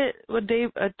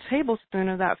tablespoon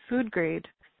of that food grade.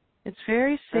 It's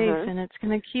very safe, and it's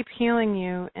going to keep healing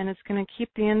you, and it's going to keep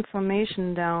the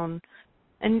inflammation down.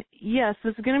 And yes,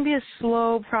 this is going to be a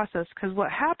slow process because what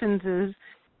happens is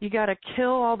you got to kill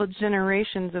all the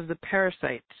generations of the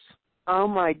parasites. Oh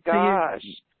my gosh! So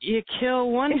you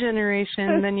kill one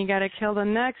generation, then you got to kill the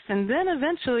next, and then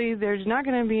eventually there's not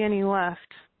going to be any left.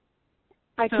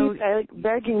 I keep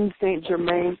begging Saint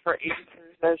Germain for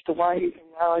answers as to why he's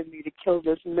allowing me to kill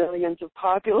this millions of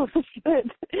populace.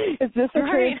 Is this a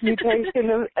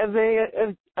transmutation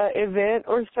event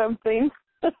or something?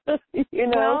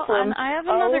 Well, from I have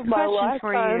all another of my question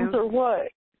for you. Or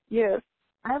what? Yes.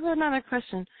 I have another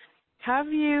question. Have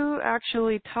you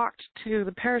actually talked to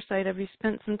the parasite? Have you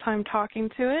spent some time talking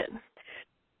to it?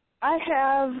 I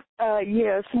have,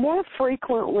 yes, more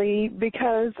frequently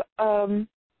because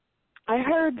I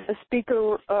heard a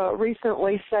speaker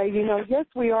recently say, yes,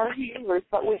 we are healers,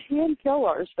 but we can kill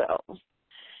ourselves.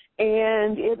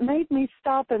 And it made me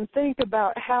stop and think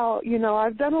about how,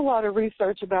 I've done a lot of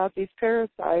research about these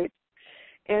parasites,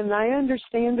 and I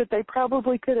understand that they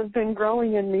probably could have been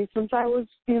growing in me since I was,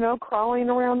 crawling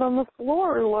around on the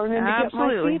floor learning to get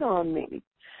my feet on me.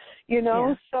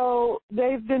 So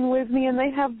they've been with me, and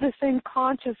they have the same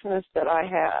consciousness that I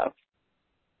have.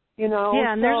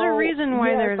 Yeah, and there's a reason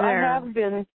why they're there.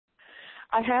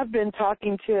 I have been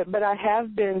talking to it, but I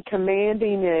have been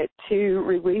commanding it to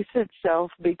release itself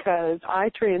because I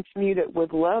transmute it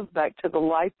with love back to the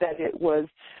light that it was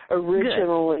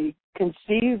originally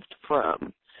conceived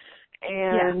from.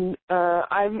 And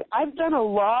I've done a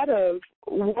lot of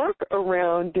work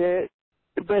around it,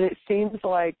 but it seems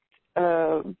like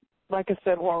I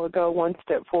said a while ago, one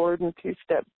step forward and two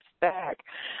steps back.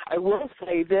 I will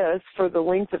say this, for the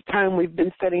length of time we've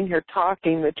been sitting here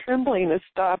talking, the trembling has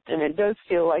stopped, and it does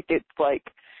feel like it's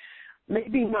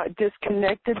maybe not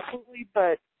disconnected fully,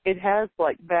 but it has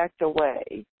backed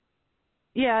away.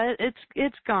 Yeah,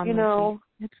 it's gone.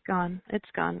 It's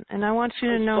gone. And I want you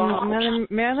to know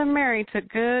Mother Mary took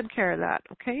good care of that,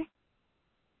 okay?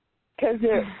 Because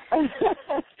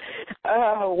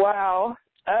oh, wow.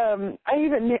 I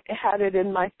even had it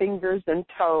in my fingers and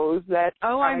toes.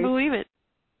 I believe it.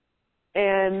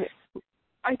 And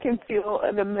I can feel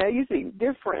an amazing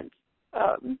difference.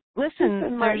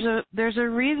 Listen, there's a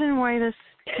reason why this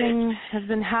thing has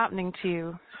been happening to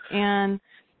you, and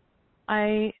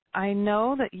I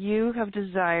know that you have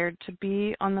desired to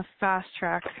be on the fast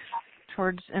track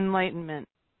towards enlightenment.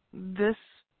 This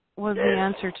was the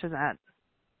answer to that.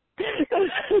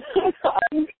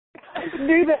 I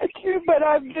knew that too, but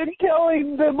I've been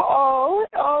telling them all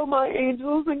my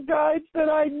angels and guides, that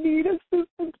I need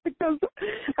assistance because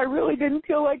I really didn't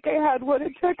feel like I had what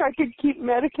it took. I could keep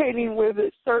medicating with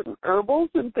certain herbals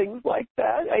and things like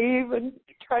that. I even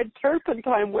tried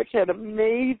turpentine, which had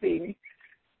amazing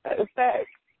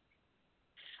effects.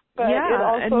 But it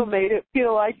also made it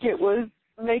feel like it was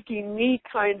making me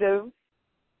kind of,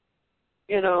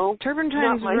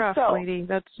 turpentine's not rough, myself. lady.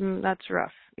 That's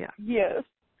rough. Yeah. Yes.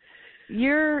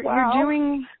 You're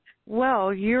doing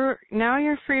well. You're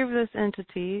free of this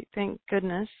entity, thank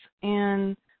goodness.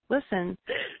 And listen,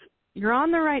 you're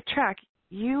on the right track.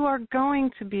 You are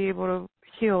going to be able to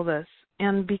heal this,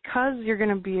 and because you're going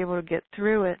to be able to get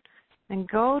through it and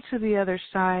go to the other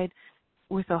side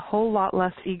with a whole lot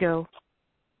less ego,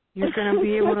 you're going to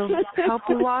be able to help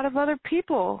a lot of other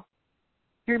people.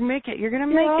 You're going to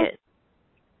make it.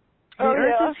 The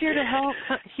earth is here to help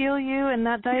heal you, and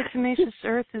that diatomaceous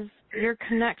earth is your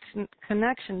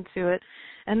connection to it.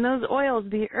 And those oils,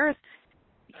 the earth,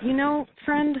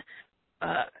 friend,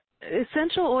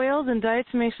 essential oils and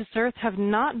diatomaceous earth have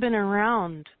not been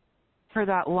around for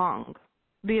that long.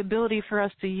 The ability for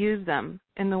us to use them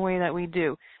in the way that we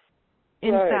do.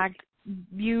 In fact,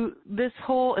 this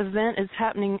whole event is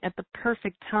happening at the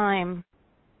perfect time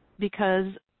because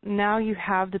now you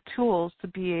have the tools to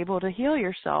be able to heal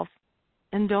yourself.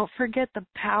 And don't forget the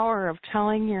power of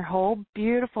telling your whole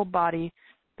beautiful body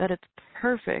that it's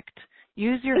perfect.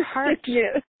 Use your heart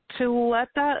to let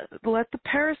the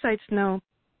parasites know,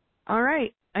 all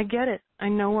right, I get it. I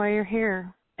know why you're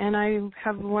here. And I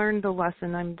have learned the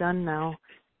lesson. I'm done now.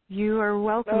 You are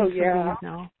welcome to leave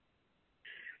now.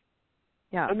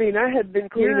 Yeah. I mean, I had been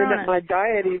cleaning up my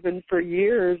diet even for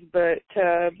years, but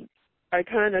I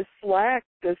kind of slacked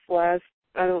this last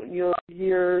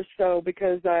year or so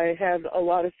because I had a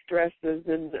lot of stresses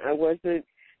and I wasn't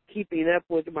keeping up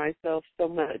with myself so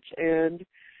much. And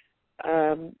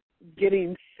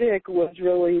getting sick was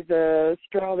really the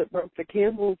straw that broke the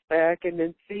camel's back. And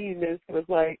then seeing this was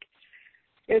like,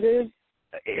 it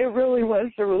really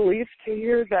was a relief to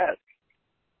hear that,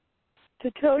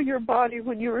 to tell your body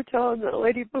when you were telling that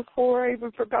lady before. I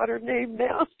even forgot her name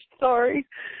now. Sorry.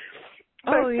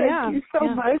 But thank you so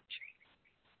much.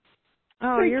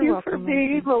 Oh, Thank you for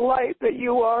being the light that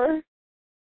you are.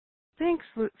 Thanks.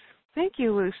 Thank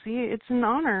you, Lucy. It's an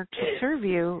honor to serve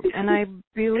you, and I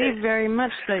believe very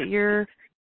much that you're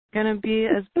going to be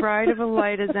as bright of a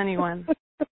light as anyone.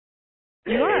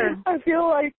 You are. I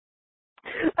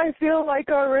feel like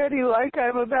already like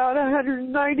I'm about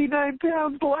 199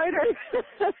 pounds lighter.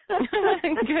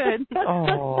 Good.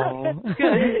 Oh,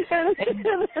 good.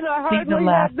 And I hardly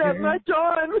have that much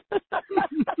on.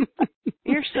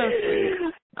 You're so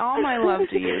sweet. All my love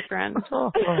to you, friend.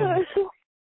 So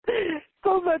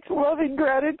much love and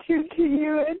gratitude to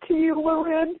you and to you,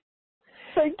 Loren.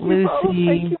 Thank you Lucy. both.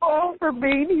 Thank you all for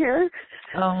being here.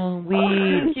 Oh,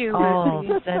 we all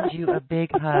send you a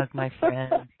big hug, my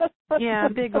friend. Yeah, a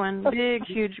big one. Big,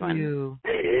 huge one.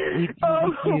 We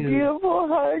beautiful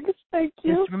hugs. Thank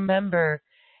you. Just remember,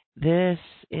 this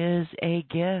is a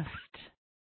gift.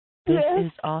 This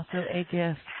is also a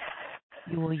gift.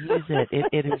 You will use it.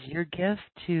 It is your gift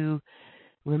to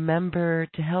remember,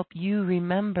 to help you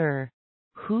remember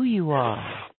who you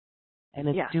are. And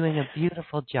it's doing a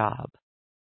beautiful job.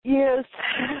 Yes.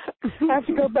 I have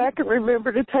to go back and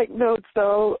remember to take notes,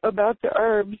 though, about the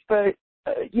herbs. But,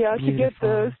 to get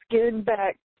the skin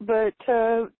back. But,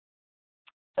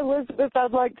 Elizabeth,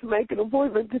 I'd like to make an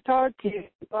appointment to talk to you.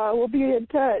 We'll be in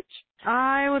touch.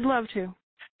 I would love to.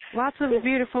 Lots of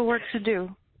beautiful work to do.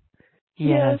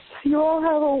 Yes. You all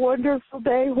have a wonderful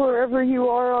day wherever you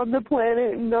are on the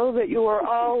planet, and know that you are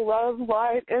all love,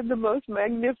 light, and the most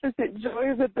magnificent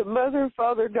joy that the Mother,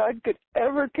 Father, God could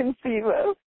ever conceive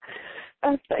of.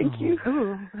 I thank you.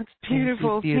 Ooh, that's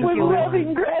beautiful. Beautiful. With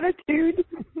loving gratitude.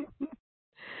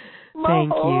 Thank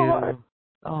you. Heart.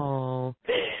 Oh.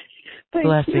 Thank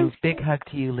Blessings. you. Big hug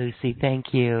to you, Lucy.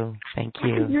 Thank you. Thank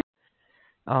you.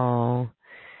 Oh.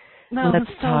 No,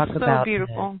 let's talk about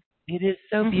beautiful. It is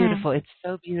so beautiful. It's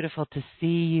so beautiful to see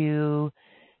you,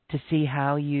 to see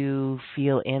how you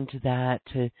feel into that,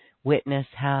 to witness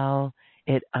how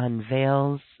it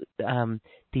unveils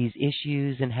these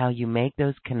issues and how you make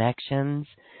those connections.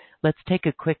 Let's take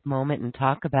a quick moment and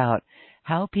talk about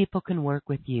how people can work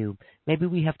with you. Maybe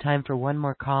we have time for one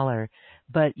more caller,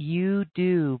 but you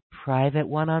do private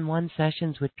one-on-one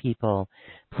sessions with people.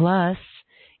 Plus,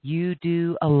 you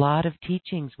do a lot of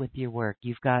teachings with your work.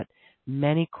 You've got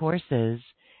many courses,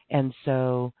 and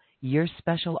so your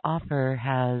special offer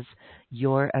has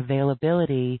your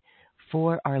availability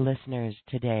for our listeners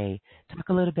today. Talk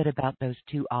a little bit about those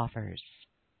two offers.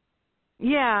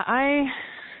 Yeah, I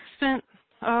spent,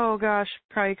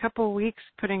 probably a couple of weeks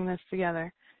putting this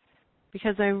together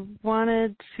because I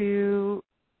wanted to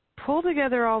pull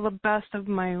together all the best of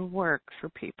my work for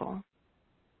people.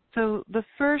 So the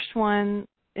first one,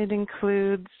 it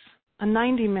includes a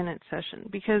 90-minute session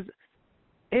because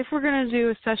if we're going to do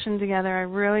a session together, I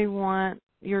really want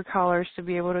your callers to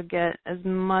be able to get as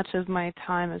much of my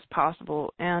time as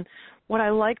possible. And what I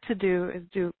like to do is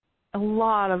do a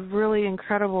lot of really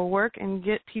incredible work and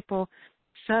get people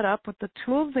set up with the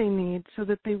tools they need so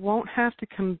that they won't have to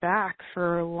come back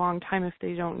for a long time if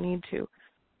they don't need to.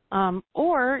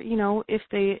 Or, you know, if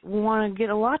they want to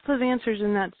get lots of answers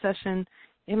in that session,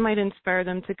 it might inspire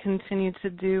them to continue to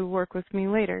do work with me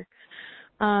later.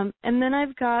 And then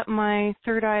I've got my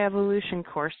Third Eye Evolution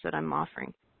course that I'm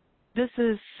offering. This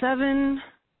is 7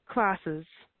 classes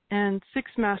and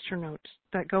 6 master notes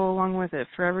that go along with it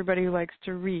for everybody who likes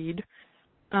to read.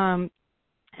 And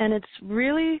it's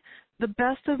really the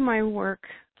best of my work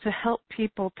to help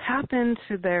people tap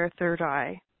into their third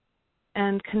eye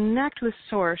and connect with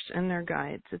Source and their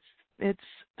guides. It's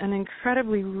an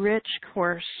incredibly rich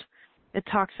course. It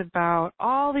talks about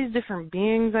all these different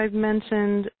beings I've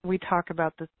mentioned. We talk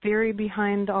about the theory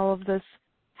behind all of this,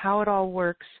 how it all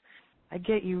works. I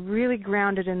get you really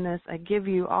grounded in this. I give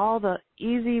you all the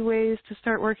easy ways to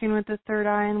start working with the third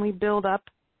eye, and we build up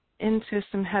into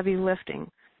some heavy lifting.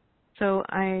 So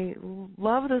I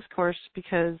love this course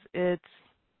because it's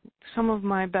some of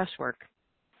my best work.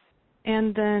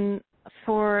 And then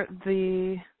for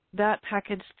that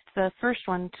package, the first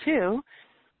one too,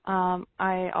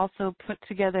 I also put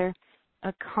together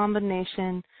a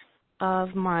combination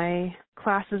of my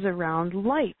classes around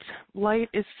light. Light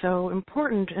is so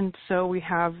important, and so we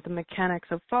have the mechanics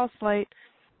of false light,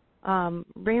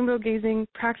 rainbow gazing,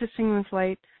 practicing with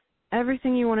light,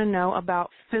 everything you want to know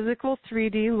about physical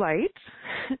 3D light,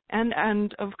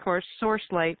 and of course source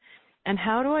light, and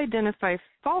how to identify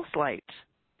false light.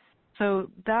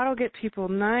 So that'll get people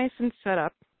nice and set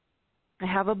up. I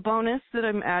have a bonus that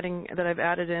I've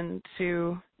added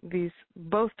into these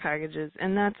both packages,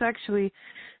 and that's actually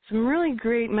some really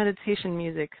great meditation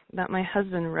music that my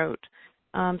husband wrote.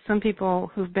 Some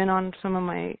people who've been on some of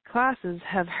my classes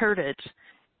have heard it,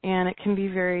 and it can be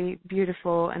very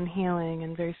beautiful and healing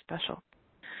and very special.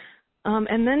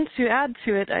 And then to add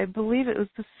to it, I believe it was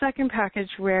the second package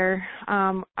where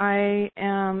I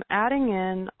am adding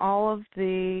in all of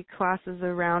the classes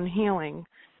around healing.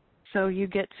 So you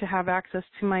get to have access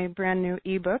to my brand new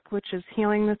ebook, which is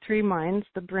Healing the Three Minds,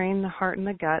 the Brain, the Heart, and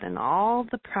the Gut, and all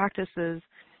the practices,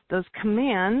 those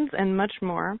commands, and much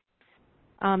more.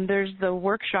 There's the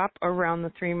workshop around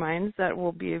the Three Minds that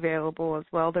will be available as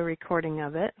well, the recording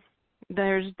of it.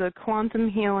 There's the Quantum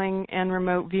Healing and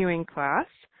Remote Viewing class,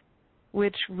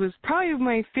 which was probably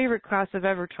my favorite class I've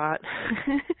ever taught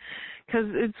because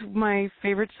it's my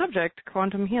favorite subject,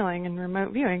 quantum healing and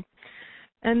remote viewing.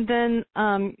 And then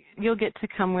you'll get to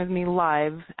come with me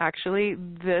live, actually,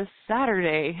 this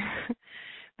Saturday.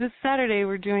 This Saturday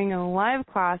we're doing a live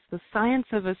class, The Science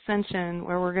of Ascension,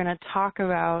 where we're going to talk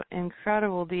about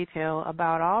incredible detail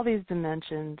about all these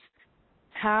dimensions,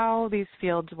 how these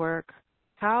fields work,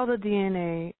 how the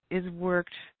DNA is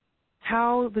worked,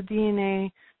 how the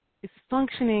DNA is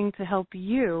functioning to help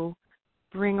you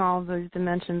bring all those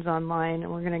dimensions online,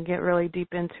 and we're going to get really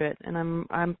deep into it, and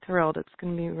I'm thrilled. It's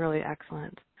going to be really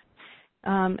excellent.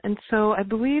 And so I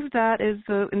believe that is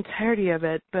the entirety of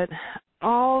it, but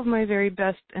all of my very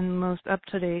best and most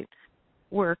up-to-date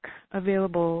work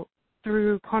available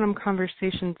through Quantum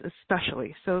Conversations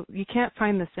especially. So you can't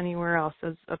find this anywhere else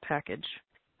as a package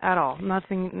at all.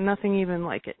 Nothing even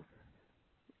like it.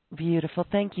 Beautiful.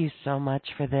 Thank you so much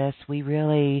for this. We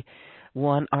really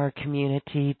want our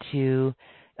community to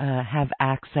have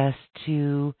access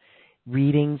to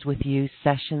readings with you,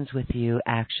 sessions with you,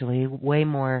 actually, way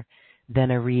more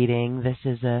than a reading. This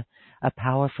is a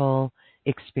powerful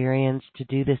experience to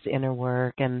do this inner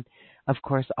work. And, of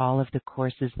course, all of the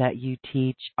courses that you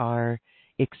teach are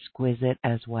exquisite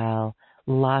as well.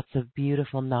 Lots of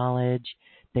beautiful knowledge.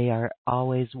 They are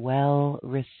always well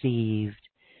received.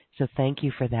 So thank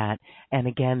you for that. And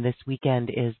again, this weekend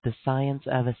is the Science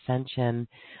of Ascension.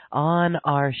 On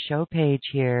our show page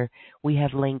here, we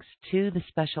have links to the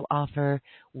special offer,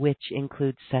 which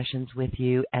includes sessions with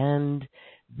you and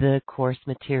the course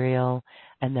material.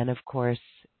 And then, of course,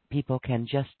 people can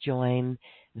just join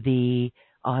the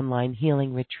online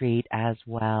healing retreat as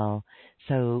well.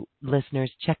 So listeners,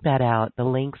 check that out. The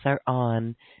links are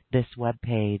on this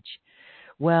webpage.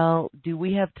 Well, do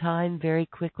we have time very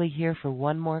quickly here for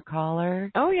one more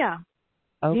caller? Oh, yeah.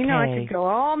 Okay. You know I could go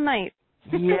all night.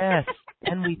 Yes,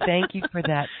 and we thank you for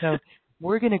that. So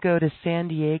we're going to go to San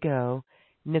Diego.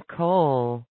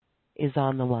 Nicole is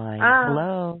on the line.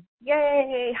 Hello.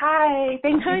 Yay. Hi.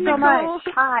 Thank you so much.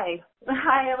 Hi.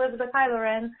 Hi, Elizabeth. Hi,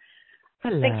 Loren.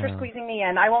 Hello. Thanks for squeezing me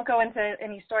in. I won't go into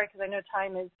any story because I know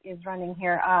time is running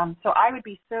here. So I would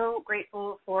be so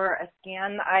grateful for a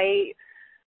scan. I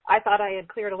I thought I had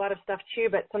cleared a lot of stuff too,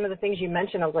 but some of the things you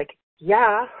mentioned, I was like,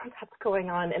 yeah, that's going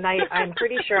on. And I'm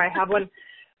pretty sure I have one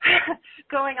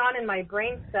going on in my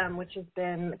brainstem, which has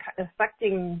been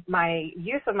affecting my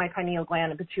use of my pineal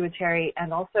gland and pituitary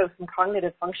and also some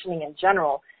cognitive functioning in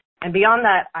general. And beyond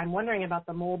that, I'm wondering about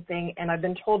the mold thing, and I've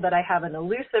been told that I have an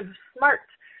elusive, smart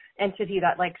entity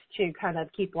that likes to kind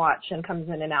of keep watch and comes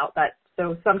in and out.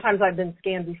 So sometimes I've been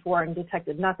scanned before and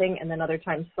detected nothing, and then other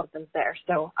times something's there.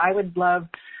 So I would love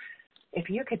if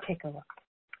you could take a look.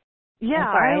 Yeah,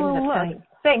 I will look.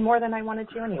 Saying more than I wanted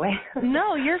to anyway.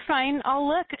 No, you're fine. I'll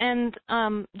look, and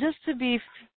just to be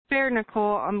fair,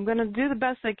 Nicole, I'm going to do the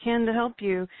best I can to help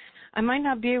you. I might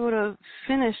not be able to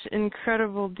finish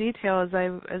incredible detail as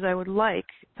I would like.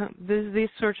 These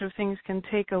sorts of things can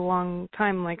take a long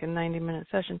time, like a 90-minute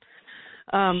session.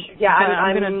 Yeah,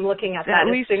 I'm looking at that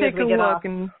at least as soon take as we a get look off.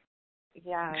 and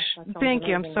yeah. Thank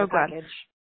you. I'm so glad.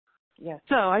 Yes.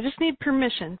 So I just need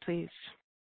permission, please.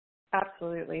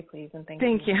 Absolutely, please, and thank you.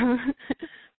 Thank you.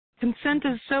 Consent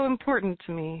is so important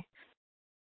to me.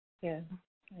 Yeah,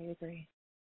 I agree.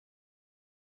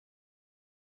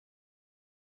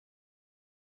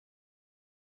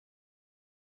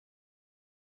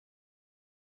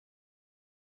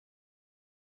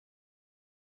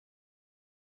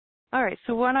 All right,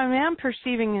 so what I am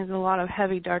perceiving is a lot of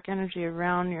heavy, dark energy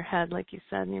around your head, like you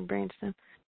said, in your brainstem.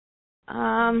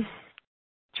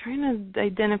 Trying to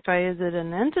identify, is it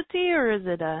an entity or is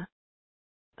it a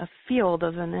field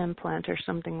of an implant or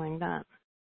something like that?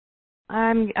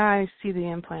 I see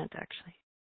the implant,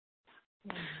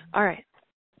 actually. All right.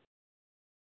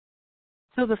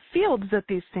 So the fields that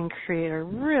these things create are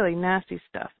really nasty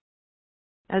stuff,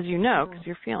 as you know, because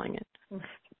you're feeling it.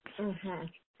 Mm-hmm.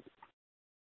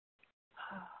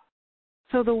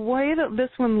 So the way that this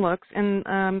one looks,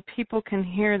 and people can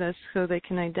hear this so they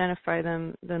can identify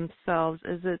them themselves,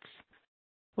 is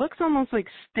looks almost like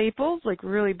staples, like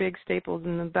really big staples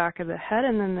in the back of the head,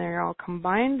 and then they're all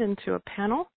combined into a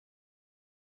panel.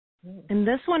 And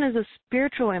this one is a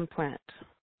spiritual implant,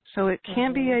 so it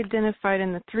can't be identified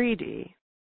in the 3D.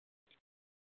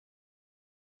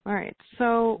 All right,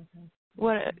 so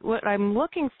what I'm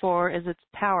looking for is its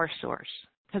power source,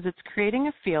 because it's creating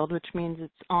a field, which means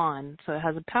it's on, so it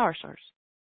has a power source.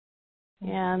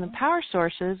 And the power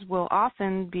sources will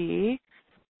often be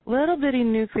little bitty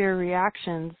nuclear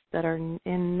reactions that are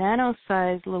in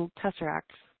nano-sized little tesseracts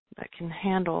that can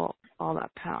handle all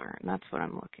that power, and that's what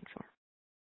I'm looking for.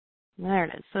 There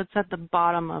it is. So it's at the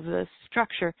bottom of this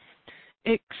structure.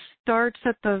 It starts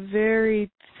at the very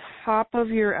top of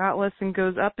your atlas and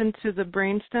goes up into the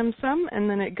brainstem some, and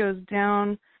then it goes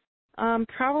down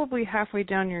probably halfway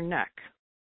down your neck.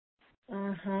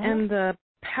 And the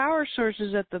power source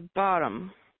is at the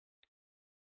bottom.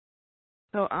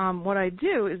 So what I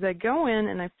do is I go in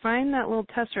and I find that little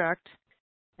tesseract,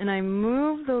 and I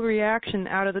move the reaction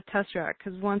out of the tesseract,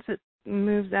 because once it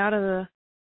moves out of the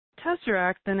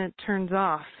tesseract, then it turns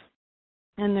off.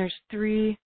 And there's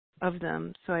 3 of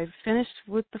them. So I finished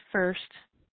with the first,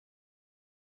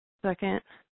 second,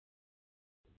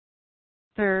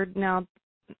 third. Now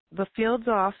the field's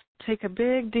off. Take a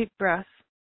big, deep breath.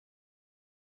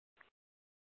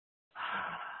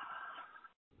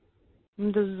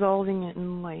 I'm dissolving it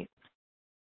in light.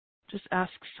 Just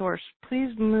ask Source,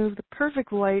 please move the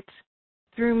perfect light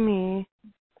through me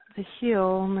to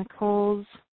heal Nicole's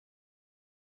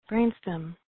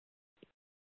brainstem.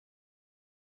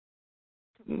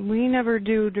 We never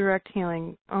do direct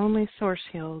healing. Only Source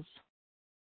heals.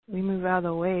 We move out of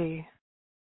the way.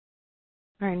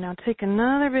 All right, now take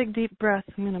another big deep breath.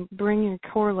 I'm going to bring your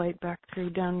core light back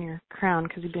through down your crown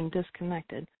because you've been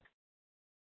disconnected.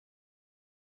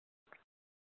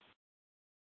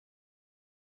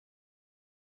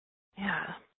 Yeah,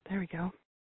 there we go.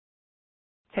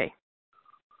 Okay.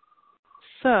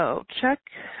 So check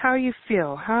how you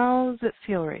feel. How does it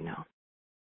feel right now?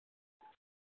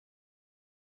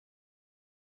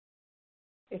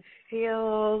 It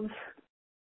feels,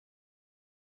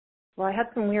 well, I had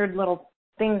some weird little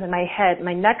things in my head.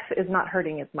 My neck is not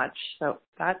hurting as much, so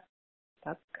that's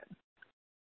good.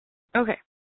 Okay.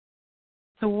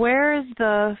 So where is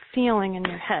the feeling in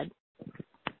your head?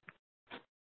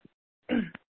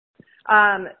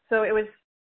 So it was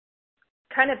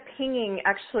kind of pinging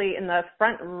actually in the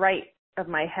front right of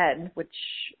my head, which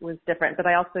was different, but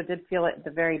I also did feel it at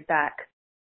the very back.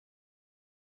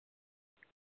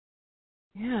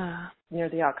 Yeah. Near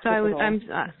the occipital.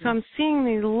 So I'm seeing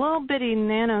these little bitty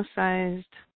nano-sized,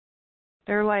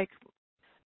 they're like,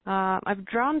 I've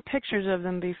drawn pictures of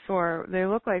them before. They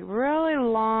look like really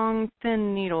long,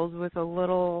 thin needles with a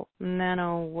little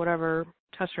nano whatever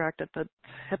tesseract at the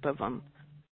tip of them.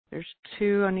 There's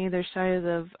 2 on either side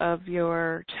of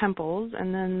your temples,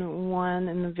 and then 1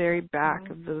 in the very back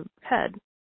of the head.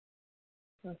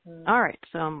 All right,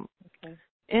 so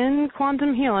in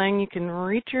quantum healing, you can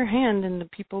reach your hand into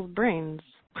people's brains.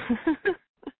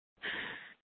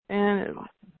 And it's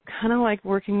kind of like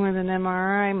working with an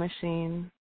MRI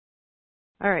machine.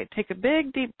 All right, take a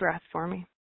big, deep breath for me.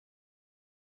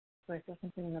 So I feel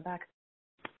something in the back.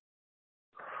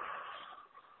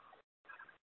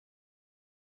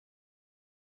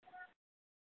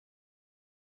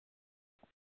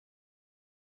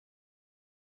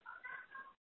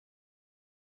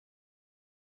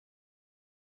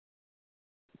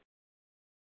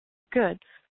 Good.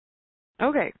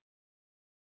 Okay.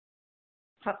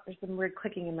 Oh, there's some weird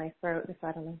clicking in my throat, so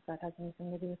I don't know if that has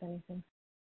anything to do with anything.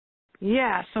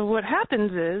 Yeah, so what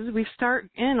happens is we start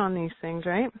in on these things,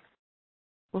 right?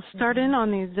 We'll start in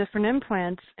on these different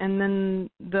implants, and then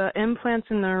the implants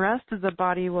in the rest of the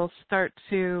body will start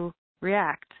to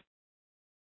react.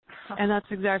 And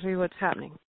that's exactly what's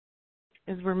happening,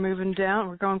 is we're moving down,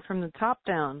 we're going from the top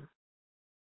down.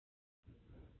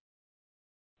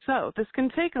 So this can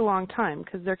take a long time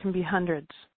because there can be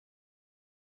hundreds.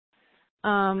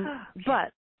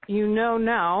 But you know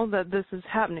now that this is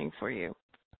happening for you.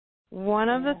 One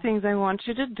of the things I want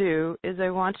you to do is I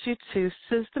want you to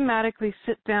systematically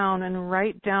sit down and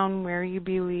write down where you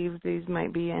believe these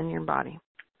might be in your body.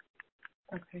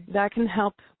 Okay. That can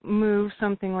help move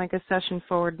something like a session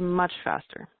forward much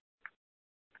faster.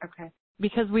 Okay.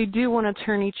 Because we do want to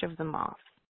turn each of them off.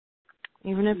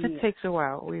 Even if it takes a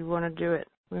while, we want to do it.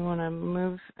 We want to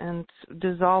move and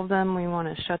dissolve them. We want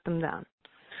to shut them down.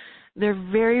 They're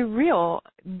very real.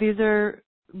 These are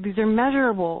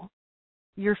measurable.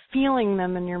 You're feeling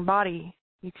them in your body.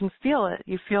 You can feel it.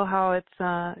 You feel how it's,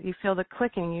 you feel the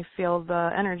clicking. You feel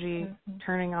the energy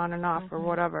turning on and off or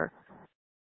whatever.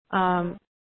 I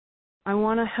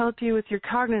want to help you with your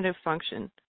cognitive function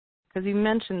because you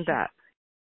mentioned that.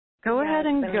 Go ahead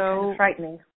and go. Kind of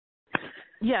frightening.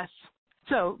 Yes.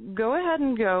 So go ahead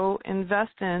and go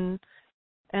invest in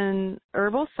an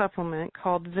herbal supplement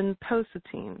called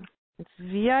vinpocetine. It's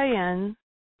VINPO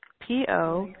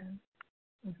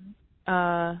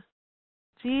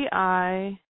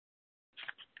CITINE,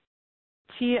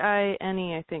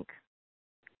 I think.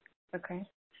 Okay.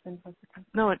 Vinpocetine.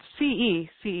 No, it's CE,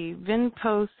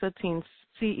 vinpocetine,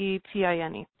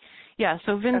 CETINE. Yeah,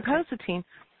 so vinpocetine. Okay.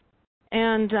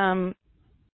 And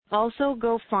also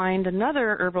go find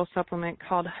another herbal supplement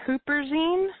called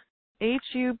Huperzine,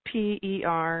 HUPERZINE,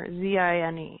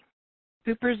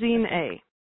 Huperzine A,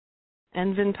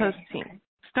 and vinpocetine. Okay.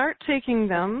 Start taking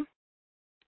them.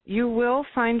 You will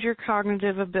find your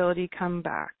cognitive ability come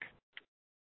back.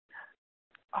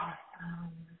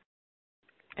 Awesome.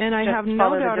 And I have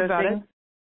no doubt about it.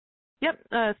 Yep,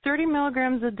 30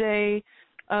 milligrams a day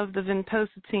of the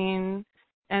vinpocetine,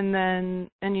 and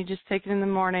you just take it in the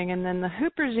morning. And then the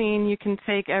Huperzine you can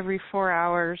take every 4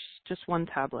 hours, just 1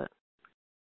 tablet.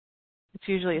 It's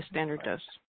usually a standard dose.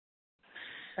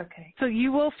 Okay. So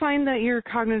you will find that your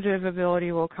cognitive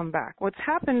ability will come back. What's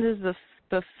happened is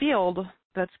the field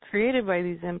that's created by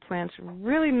these implants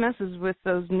really messes with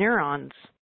those neurons.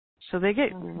 So they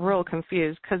get real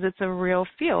confused because it's a real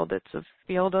field. It's a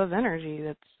field of energy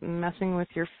that's messing with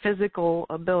your physical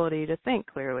ability to think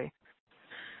clearly.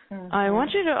 I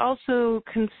want you to also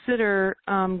consider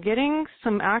getting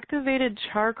some activated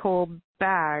charcoal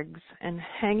bags and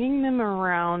hanging them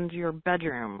around your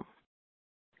bedroom.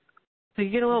 So you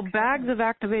get little bags of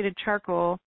activated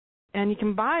charcoal, and you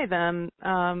can buy them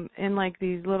in like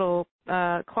these little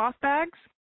cloth bags,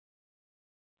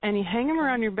 and you hang them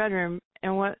around your bedroom,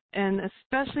 and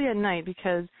especially at night,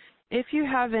 because if you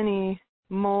have any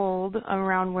mold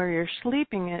around where you're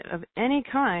sleeping of any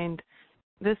kind,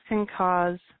 this can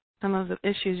cause some of the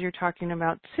issues you're talking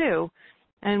about too.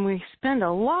 And we spend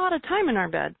a lot of time in our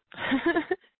bed.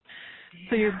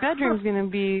 So your bedroom's going to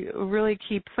be a really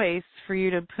key place for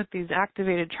you to put these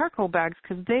activated charcoal bags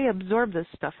because they absorb this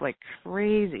stuff like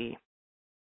crazy.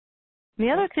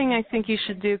 The other thing I think you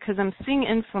should do, because I'm seeing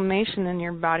inflammation in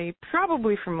your body,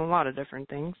 probably from a lot of different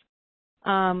things,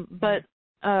 but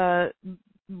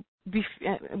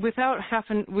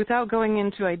without going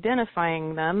into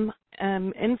identifying them,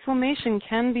 inflammation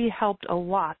can be helped a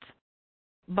lot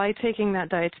by taking that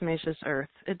diatomaceous earth.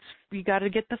 You got to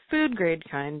get the food grade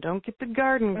kind. Don't get the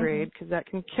garden grade because that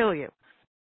can kill you.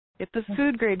 Get the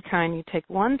food grade kind. You take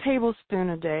 1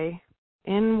 tablespoon a day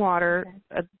in water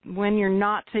when you're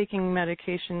not taking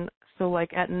medication. So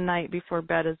like at night before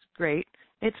bed is great.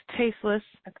 It's tasteless,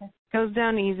 goes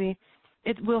down easy,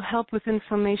 it will help with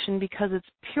inflammation because it's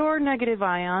pure negative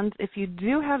ions. If you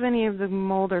do have any of the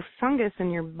mold or fungus in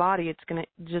your body, it's going to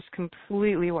just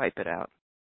completely wipe it out.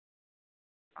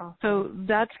 Awesome. So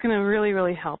that's going to really,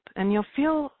 really help. And you'll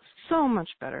feel so much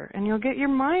better, and you'll get your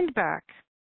mind back.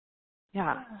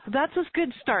 Yeah, so that's a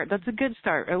good start. That's a good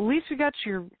start. At least you got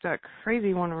that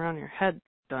crazy one around your head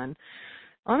done.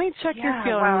 Let me check your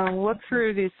field and look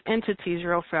through these entities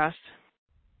real fast.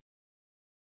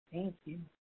 Thank you.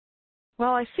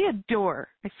 Well, I see a door.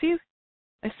 I see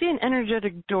an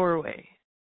energetic doorway.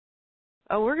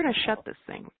 Oh, we're going to shut this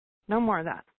thing. No more of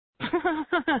that.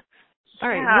 All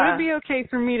right, would it be okay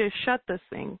for me to shut this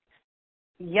thing?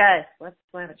 Yes, let's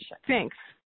let it shut. Thanks.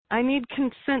 I need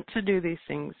consent to do these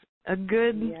things. A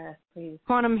good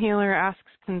quantum healer asks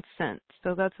consent,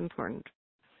 so that's important.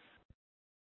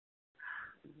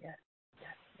 Yes.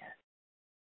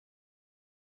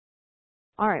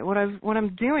 All right, what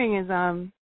I'm doing is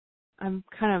I'm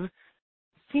kind of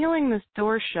sealing this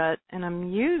door shut, and I'm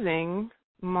using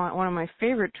one of my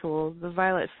favorite tools, the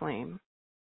violet flame.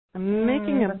 I'm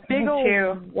making a big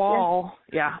old wall.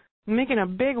 Yeah, I'm making a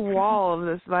big wall of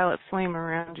this violet flame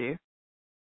around you.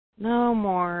 No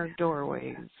more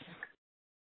doorways.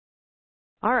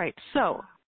 All right, so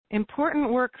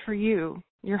important work for you.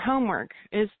 Your homework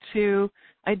is to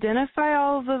identify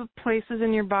all the places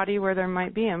in your body where there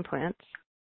might be implants.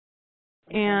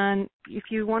 And if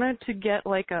you wanted to get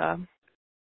like you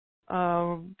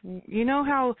know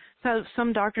how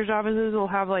some doctor's offices will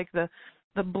have like the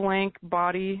blank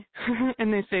body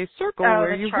and they say circle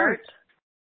where you hurt.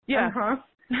 Yeah.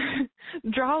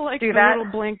 Draw like the little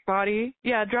blank body.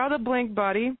 Yeah, draw the blank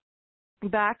body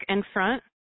back and front.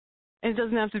 It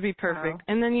doesn't have to be perfect. Oh.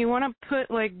 And then you want to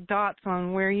put like dots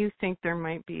on where you think there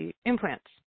might be implants.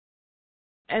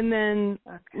 And then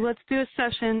let's do a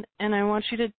session, and I want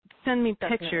you to send me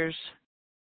pictures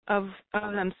of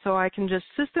them so I can just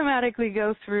systematically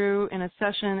go through in a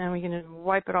session and we can just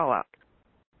wipe it all out.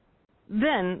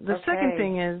 Then the second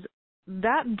thing is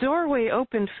that doorway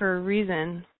opened for a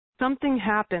reason. Something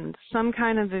happened, some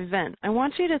kind of event. I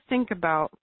want you to think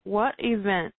about what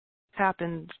event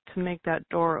happened to make that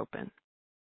door open.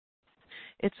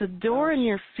 It's a door in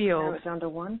your field. Narrow it down to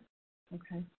one?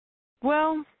 Okay.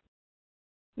 Well,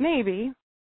 maybe.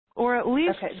 Or at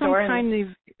least some kind of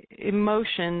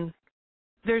emotion.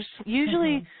 There's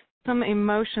usually some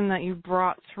emotion that you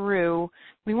brought through.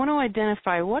 We want to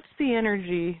identify what's the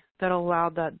energy that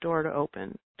allowed that door to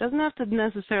open. It doesn't have to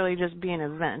necessarily just be an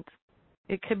event.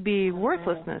 It could be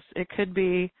worthlessness. It could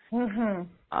be, could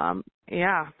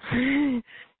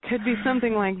be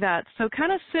something like that. So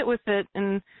kind of sit with it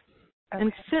and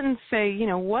sit and say, you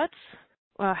know,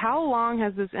 how long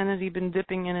has this entity been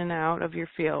dipping in and out of your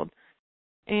field?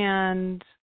 And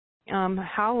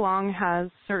how long has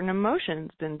certain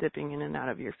emotions been dipping in and out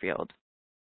of your field?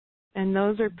 And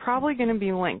those are probably going to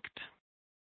be linked.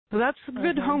 So that's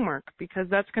good homework because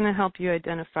that's going to help you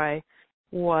identify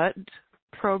what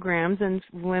programs and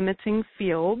limiting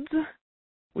fields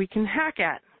we can hack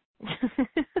at.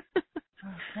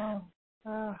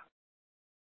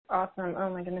 Awesome. Oh,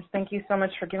 my goodness. Thank you so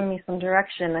much for giving me some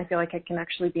direction. I feel like I can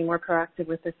actually be more proactive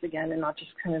with this again and not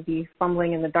just kind of be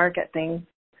fumbling in the dark at things.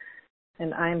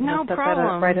 And I'm going to set that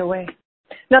up right away.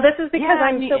 Now, this is because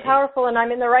I'm so powerful and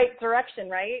I'm in the right direction,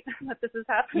 right? That this is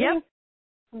happening?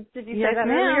 Yep. Did you say that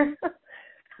earlier?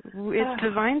 It's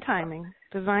divine timing.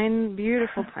 Divine,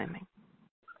 beautiful timing.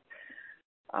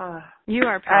 You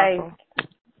are powerful.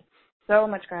 So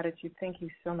much gratitude. Thank you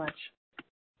so much.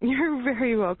 You're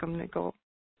very welcome, Nicole.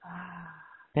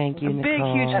 Thank you, Nicole. A big,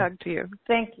 huge hug to you.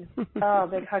 Thank you. Oh,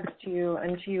 big hugs to you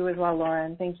and to you as well, Laura.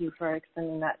 And thank you for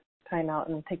extending that time out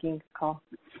and taking the call.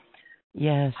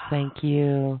 Yes, thank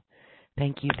you.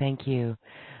 Thank you.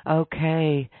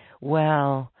 Okay,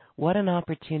 well, what an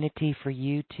opportunity for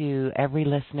you to, every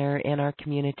listener in our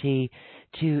community,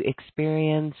 to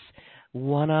experience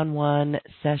one-on-one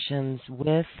sessions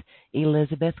with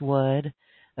Elizabeth Wood,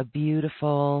 a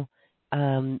beautiful,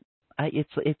 you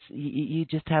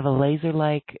just have a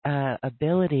laser-like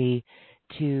ability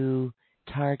to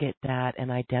target that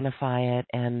and identify it,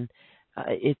 and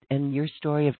your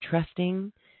story of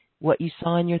trusting what you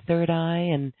saw in your third eye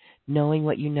and knowing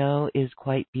what you know is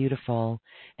quite beautiful.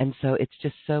 And so it's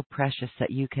just so precious that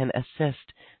you can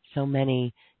assist so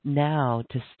many now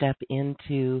to step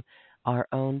into our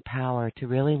own power, to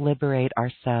really liberate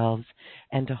ourselves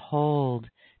and to hold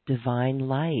divine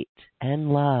light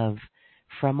and love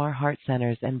from our heart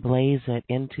centers and blaze it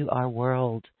into our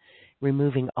world,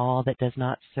 removing all that does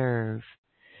not serve.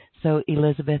 So,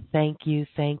 Elizabeth, thank you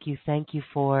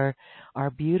for our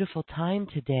beautiful time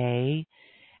today.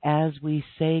 As we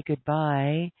say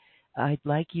goodbye, I'd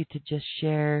like you to just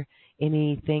share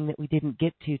anything that we didn't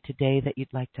get to today that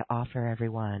you'd like to offer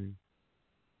everyone.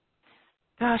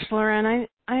 Gosh, Lauren,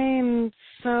 I am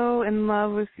so in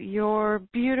love with your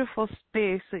beautiful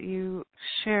space that you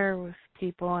share with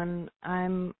people, and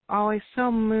I'm always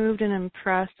so moved and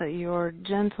impressed at your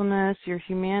gentleness, your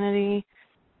humanity,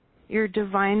 your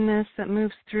divineness that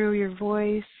moves through your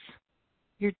voice.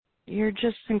 You're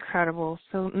just incredible.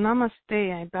 So namaste,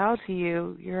 I bow to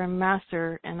you. You're a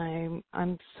master, and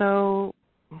I'm so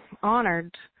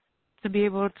honored to be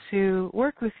able to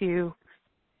work with you.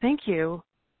 Thank you.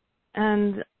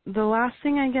 And the last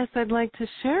thing I guess I'd like to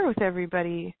share with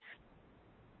everybody,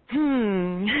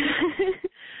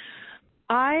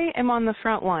 I am on the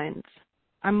front lines.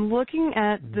 I'm looking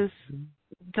at this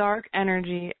dark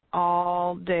energy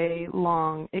all day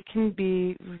long. It can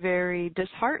be very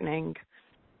disheartening.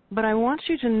 But I want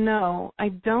you to know I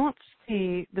don't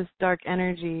see this dark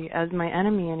energy as my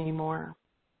enemy anymore.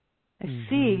 I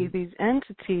see these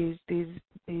entities,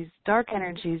 these dark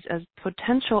energies as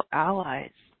potential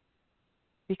allies.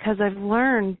 Because I've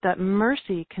learned that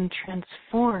mercy can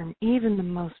transform even the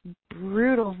most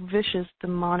brutal, vicious,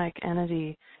 demonic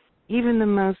entity, even the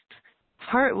most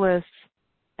heartless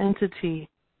entity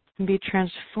can be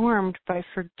transformed by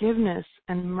forgiveness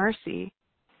and mercy.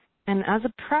 And as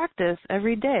a practice,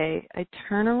 every day, I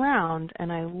turn around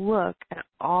and I look at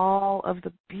all of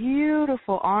the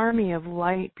beautiful army of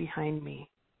light behind me.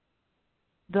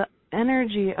 The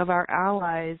energy of our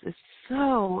allies is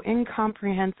so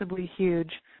incomprehensibly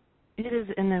huge. It is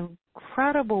an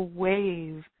incredible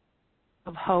wave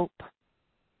of hope,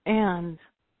 and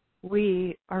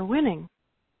we are winning.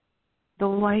 The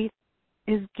light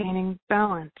is gaining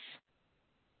balance.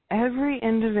 Every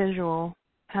individual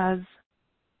has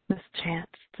this chance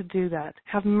to do that.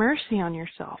 Have mercy on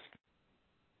yourself.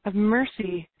 Have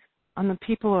mercy on the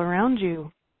people around you.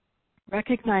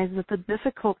 Recognize that the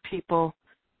difficult people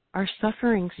are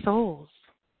suffering souls.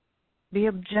 Be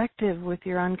objective with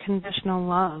your unconditional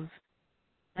love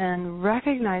and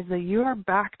recognize that you are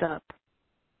backed up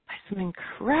by some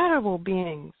incredible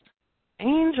beings,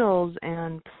 angels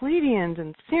and Pleiadians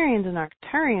and Sirians and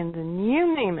Arcturians and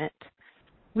you name it.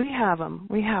 We have them.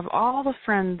 We have all the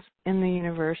friends in the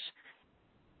universe,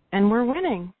 and we're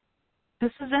winning.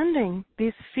 This is ending.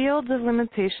 These fields of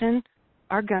limitation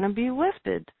are going to be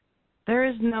lifted. There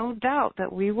is no doubt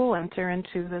that we will enter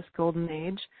into this golden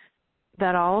age,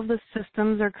 that all of the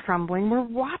systems are crumbling. We're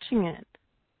watching it.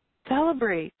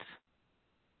 Celebrate.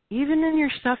 Even in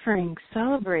your suffering,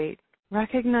 celebrate.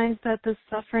 Recognize that the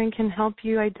suffering can help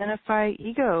you identify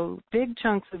ego, big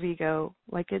chunks of ego,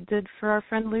 like it did for our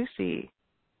friend Lucy.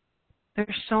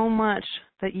 There's so much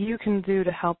that you can do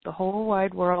to help the whole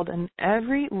wide world, and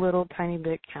every little tiny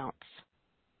bit counts.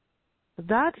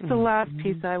 That's the last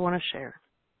piece I want to share.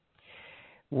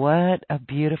 What a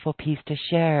beautiful piece to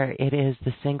share. It is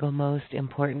the single most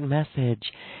important message.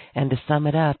 And to sum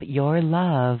it up, your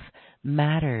love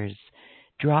matters.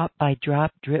 Drop by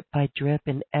drop, drip by drip,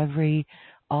 in every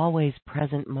always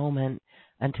present moment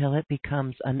until it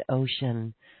becomes an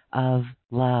ocean of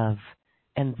love.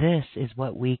 And this is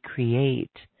what we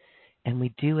create. And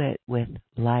we do it with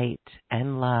light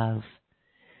and love.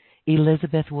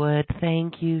 Elizabeth Wood,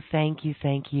 thank you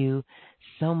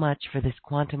so much for this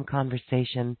quantum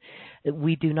conversation.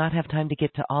 We do not have time to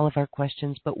get to all of our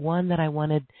questions, but one that I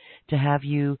wanted to have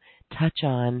you touch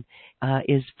on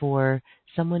is for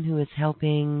someone who is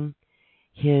helping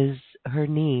her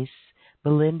niece.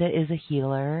 Belinda is a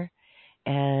healer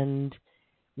and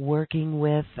working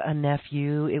with a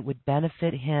nephew. It would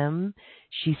benefit him.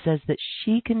 She says that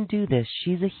she can do this.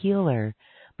 She's a healer.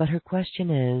 But her question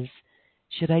is,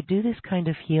 should I do this kind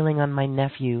of healing on my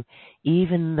nephew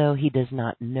even though he does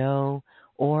not know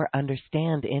or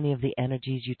understand any of the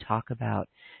energies you talk about?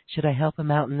 Should I help him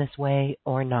out in this way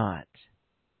or not?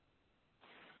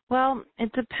 Well,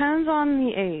 it depends on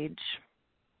the age.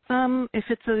 If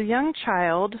it's a young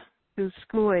child who's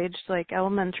school-aged, like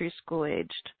elementary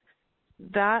school-aged,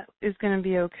 that is going to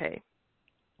be okay.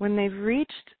 When they've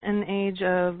reached an age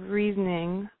of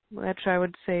reasoning, which I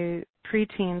would say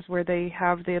preteens, where they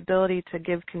have the ability to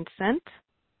give consent,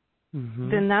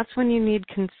 then that's when you need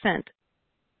consent.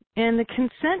 And the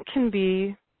consent can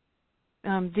be,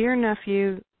 dear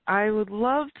nephew, I would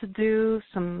love to do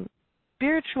some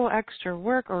spiritual extra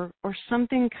work or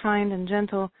something kind and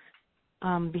gentle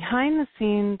behind the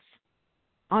scenes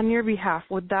on your behalf.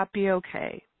 Would that be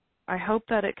okay? I hope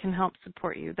that it can help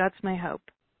support you. That's my hope.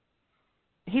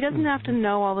 He doesn't have to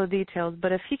know all the details,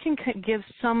 but if he can give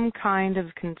some kind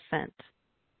of consent,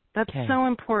 that's so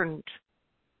important.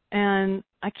 And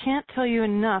I can't tell you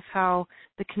enough how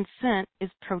the consent is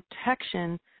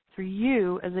protection for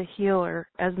you as a healer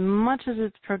as much as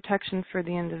it's protection for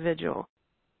the individual.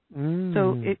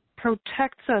 So it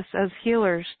protects us as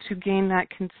healers to gain that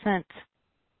consent.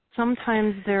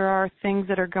 Sometimes there are things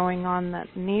that are going on that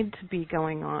need to be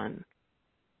going on,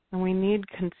 and we need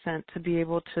consent to be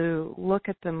able to look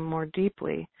at them more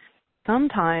deeply.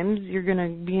 Sometimes you're going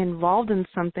to be involved in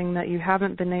something that you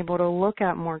haven't been able to look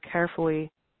at more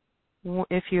carefully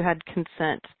if you had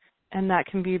consent, and that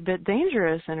can be a bit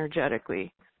dangerous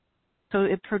energetically. So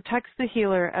it protects the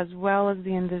healer as well as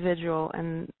the individual,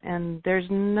 and there's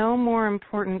no more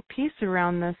important piece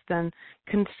around this than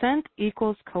consent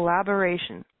equals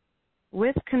collaboration.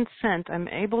 With consent, I'm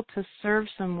able to serve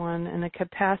someone in a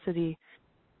capacity,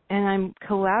 and I'm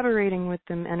collaborating with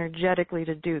them energetically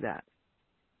to do that.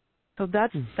 So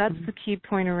that's the key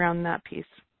point around that piece.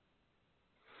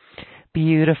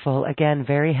 Beautiful. Again,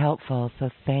 very helpful. So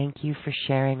thank you for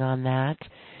sharing on that.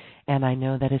 And I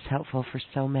know that is helpful for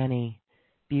so many.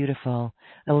 Beautiful.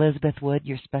 Elizabeth Wood,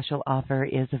 your special offer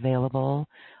is available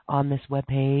on this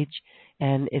webpage,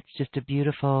 and it's just a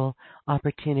beautiful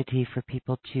opportunity for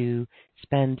people to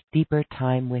spend deeper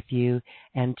time with you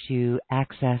and to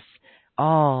access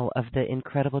all of the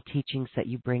incredible teachings that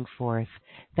you bring forth.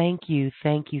 Thank you,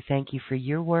 thank you, thank you for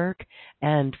your work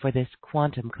and for this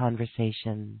quantum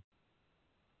conversation.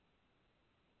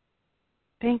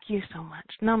 Thank you so much.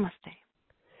 Namaste.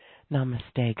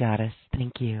 Namaste, Goddess.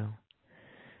 Thank you.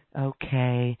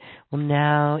 Okay. Well,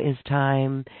 now is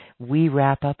time we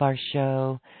wrap up our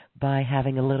show by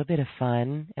having a little bit of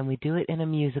fun, and we do it in a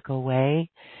musical way.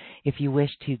 If you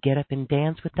wish to get up and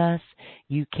dance with us,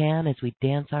 you can as we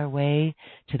dance our way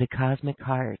to the cosmic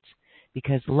heart,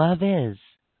 because love is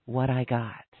what I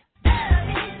got.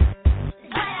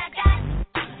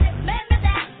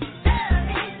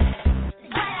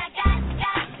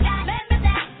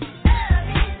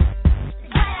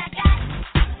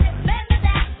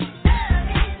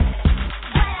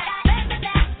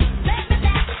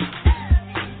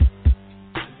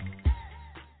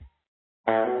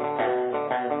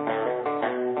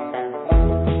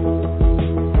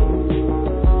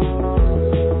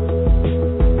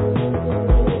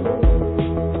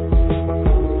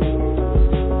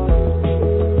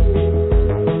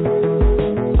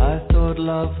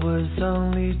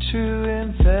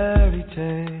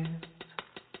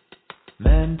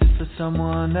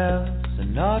 Someone else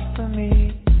and not for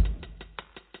me.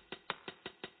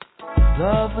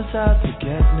 Love was out to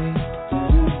get me.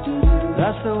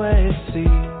 That's the way it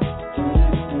seems.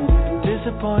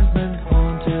 Disappointment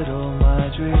haunted all my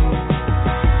dreams.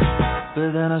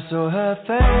 But then I saw her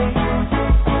face.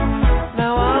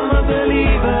 Now I'm a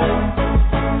believer.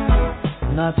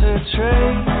 Not a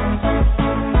trace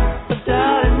of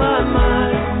doubt in my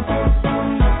mind.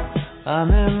 I'm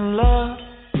in love.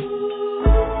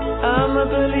 I'm a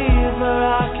believer,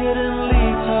 I couldn't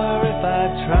leave her if I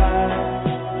tried.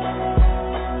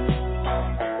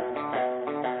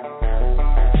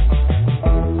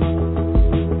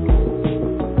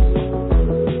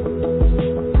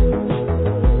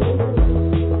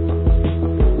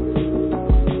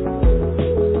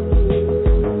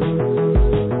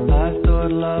 I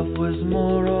thought love was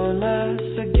more or less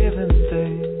a given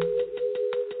thing.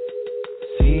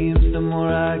 Seems the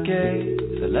more I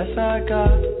gave, the less I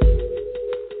got.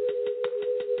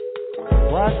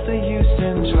 What's the use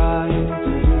in trying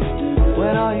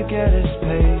when all you get is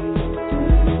pain?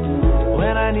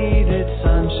 When I needed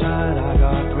sunshine, I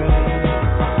got rain.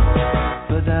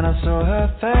 But then I saw her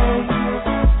face.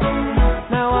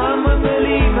 Now I'm a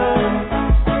believer.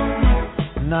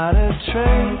 Not a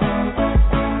trace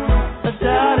of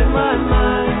doubt in my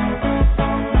mind.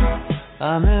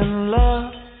 I'm in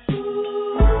love.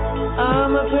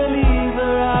 I'm a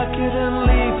believer. I couldn't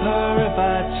leave her if I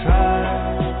tried.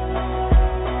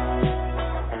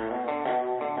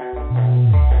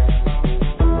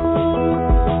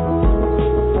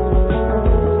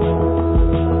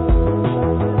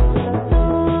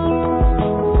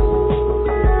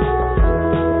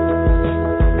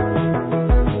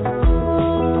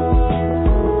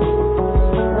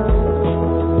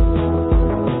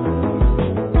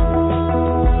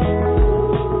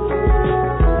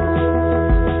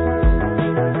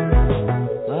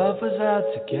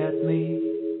 Get me,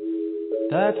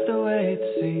 that's the way it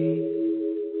seems.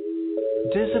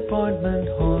 Disappointment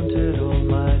haunted all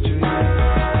my dreams.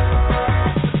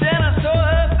 Then I saw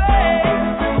her face.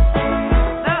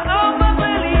 Now I'm a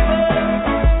believer,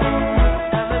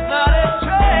 and there's not a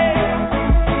trace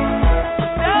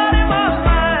of doubt in my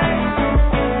mind.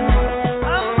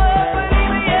 I'm a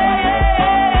believer, yeah.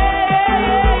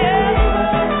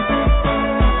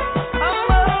 I'm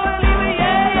a believer,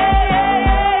 yeah.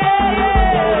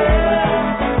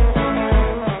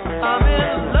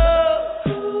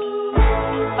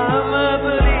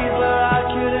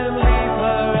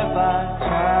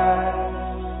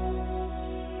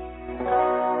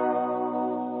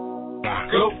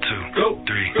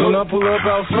 I pull up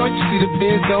out front, you see the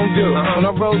Benz don't do. When I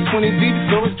roll 20 deep,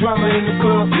 so it's drama in the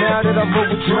club. Now that I roll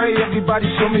with Dre, everybody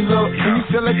show me love. When you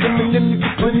feel like Eminem, you get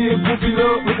plenty of goofy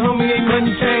love. Look, homie, ain't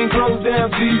nothing changed. Close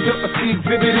down, G's up. I see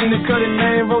exhibit in the cutting,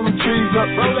 man, rolling trees up.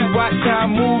 Roll that watch how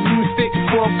I move, you mistake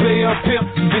before I play up here.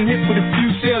 Been hit with a few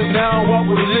shells, now I walk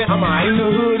with a limp. I'm in the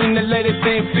hood, in the lady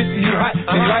saying 50, you hot.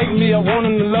 They like me, I want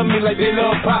them to love me like they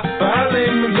love pop. But I live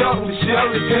in New York, the shell,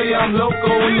 they tell you I'm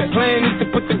loco. And the plan is to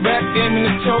put the rap game in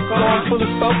the choke. I'm full of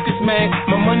focus, man.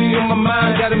 My money on my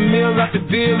mind, got a meal out the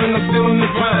deal, and I'm still in the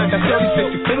grind. Now, Shorty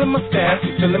said, you feeling my style,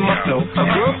 she feeling my flow. I'm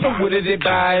girls from with it, they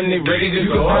buy, and they ready to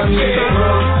go. I'm in the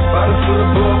club, bottle full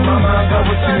of bug. Mama, I got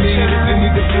what you need, if you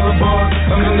need to fill a bar.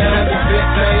 I'm in the habit, big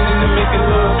thing, and to make it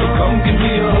love. So come give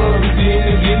me a hug, if you in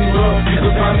there getting rough. You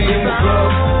can find me in the club,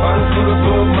 bottle full of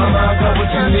bug. Mama, I got what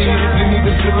you need, if you need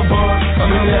to fill a bar.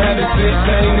 I'm in the habit, big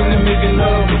thing, and to make it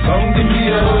love. So come give me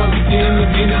a hug, if you in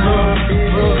there getting rough.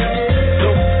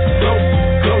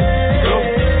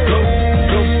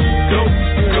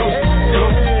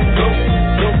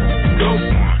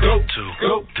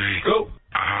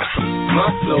 My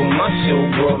flow, my show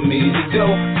brought me the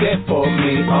dough. That for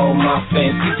me, all my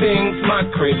fancy things. My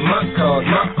crib, my cars,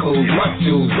 my clothes, my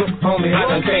shoes. Look, homie, I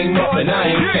done came up and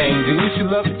I ain't changing. You should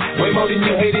love it way more than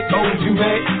you hate it. Oh, you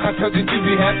mad? I told you to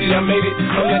be happy, I made it.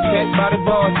 I'm that cat by the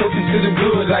bar, talking to the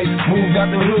good. Like, moved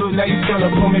out the hood, now you tryna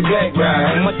pull me back,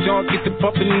 right? And my junk get the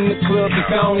bumping in the club.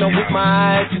 If I don't know with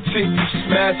my eyes, the chick, you should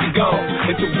smash it gone.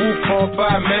 It's a roof on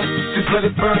fire, man. Just let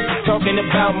it burn. Talking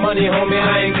about money, homie,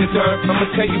 I ain't concerned. I'ma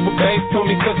tell you what banks told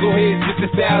me, cause go ahead, switch the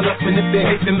style up. And if they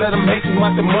hate, then let them hate and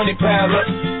watch the money pile up.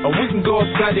 Or we can go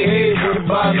upside the head with a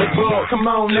bottle of bug. Come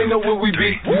on, they know where we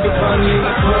be. You can find me in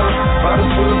the club, bottle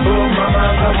full of bug. Mama,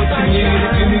 I got what you need,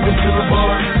 if you need to fill a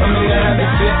bar. I'm in the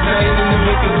habit, set thing, and to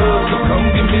make it love. So come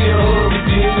give me a hug, if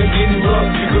you in there getting rough.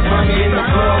 You can find me in the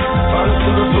club, bottle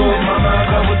full of bug. Mama, I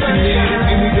got what you need, if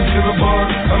you need to fill a bar.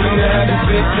 I'm in the habit,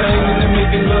 set thing, and to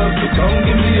make it love. So come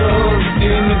give me a hug, if you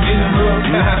in there getting rough.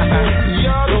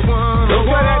 Y'all the one. Don't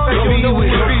try to act like you know what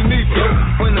it be, nigga.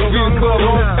 When the real club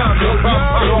on time, no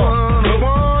problem.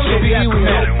 Shit be with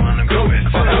me.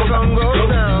 When the sun goes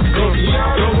down,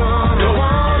 y'all the one.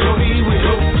 To be with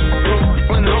you.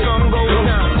 When the sun goes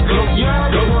down,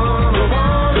 y'all the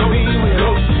one. To be with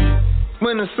you.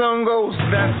 When the sun goes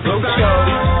down, go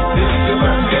shorty. This is your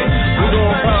birthday. We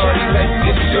gon' party like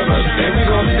this is your birthday. We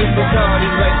gon' sip a party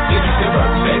like this is your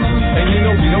birthday. And you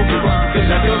know we don't give up. It's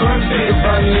not your birthday. It's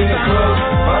find me in the club.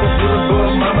 Bottle full of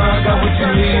bug. Mama, I got what you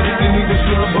need. If you need to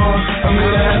fill a bar, I'm in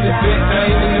the habit, big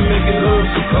thing, and to make it love.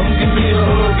 So come give me a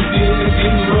hug. If you in there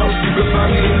getting rough, you can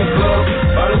find me in the club.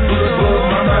 Bottle full of bug.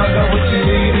 Mama, I got what you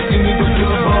need. If you need to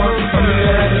fill a bar, I'm in the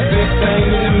habit, big thing,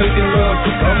 and to make it love.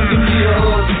 So come give me a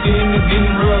hug. If you in there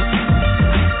getting rough.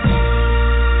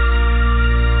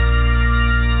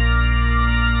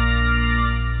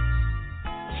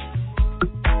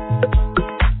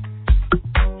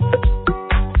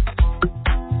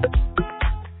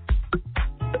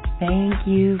 Thank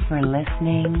you for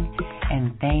listening,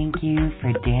 and thank you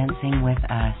for dancing with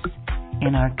us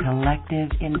in our collective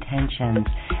intentions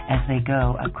as they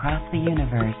go across the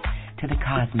universe to the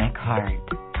cosmic heart.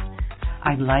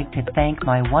 I'd like to thank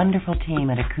my wonderful team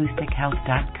at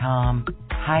AcousticHealth.com,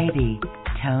 Heidi,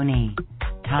 Tony,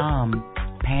 Tom,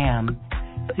 Pam,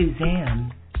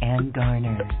 Suzanne, and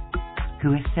Garner,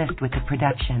 who assist with the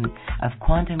production of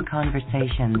Quantum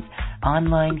Conversations,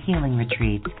 online healing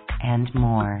retreats, and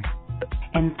more.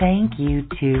 And thank you,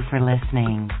 too, for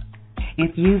listening.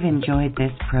 If you've enjoyed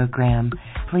this program,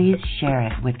 please share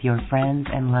it with your friends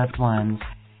and loved ones.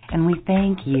 And we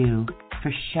thank you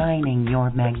for shining your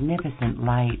magnificent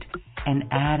light and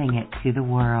adding it to the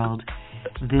world.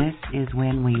 This is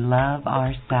when we love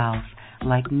ourselves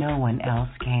like no one else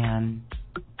can.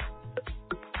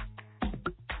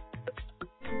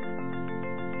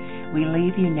 We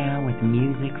leave you now with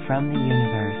music from the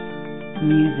universe.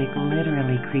 Music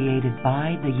literally created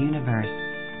by the universe,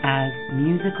 as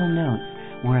musical notes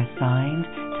were assigned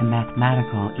to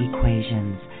mathematical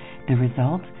equations. The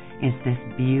result is this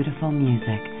beautiful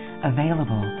music,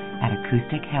 available at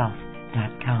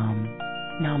AcousticHealth.com.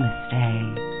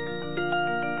 Namaste.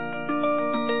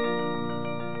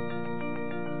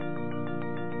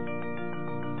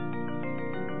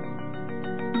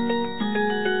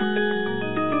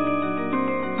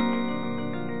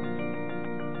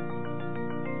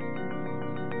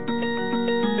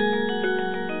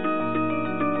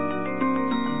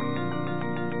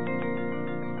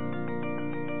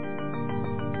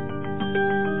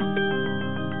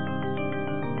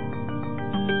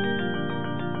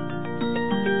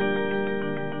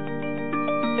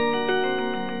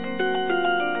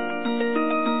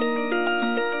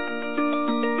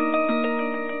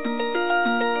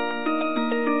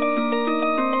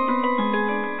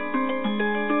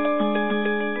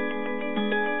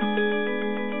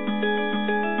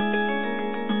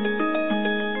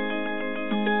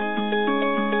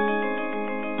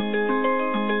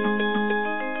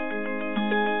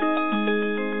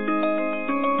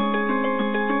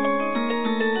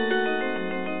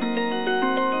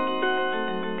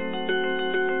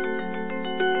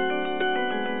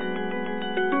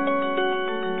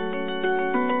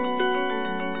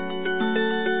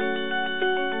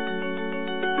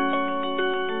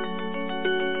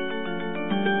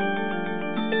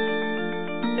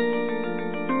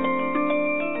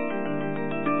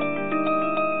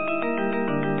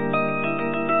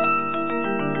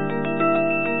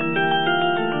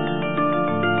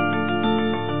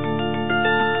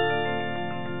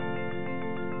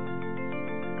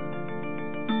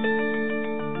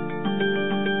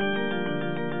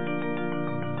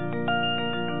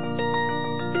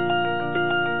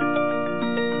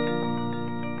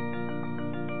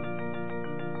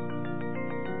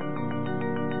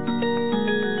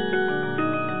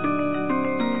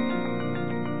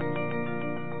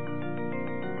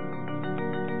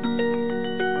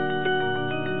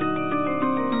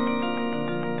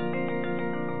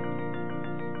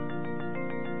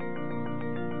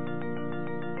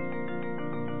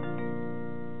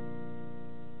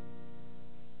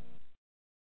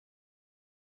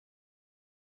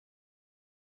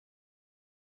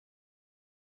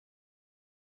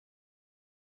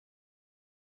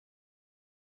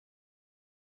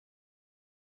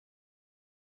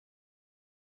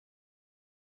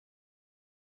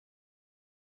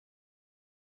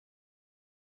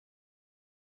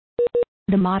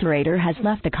 The moderator has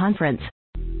left the conference.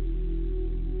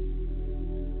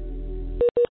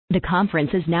 The conference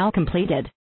is now completed.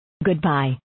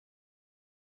 Goodbye.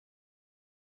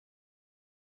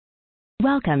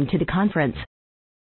 Welcome to the conference.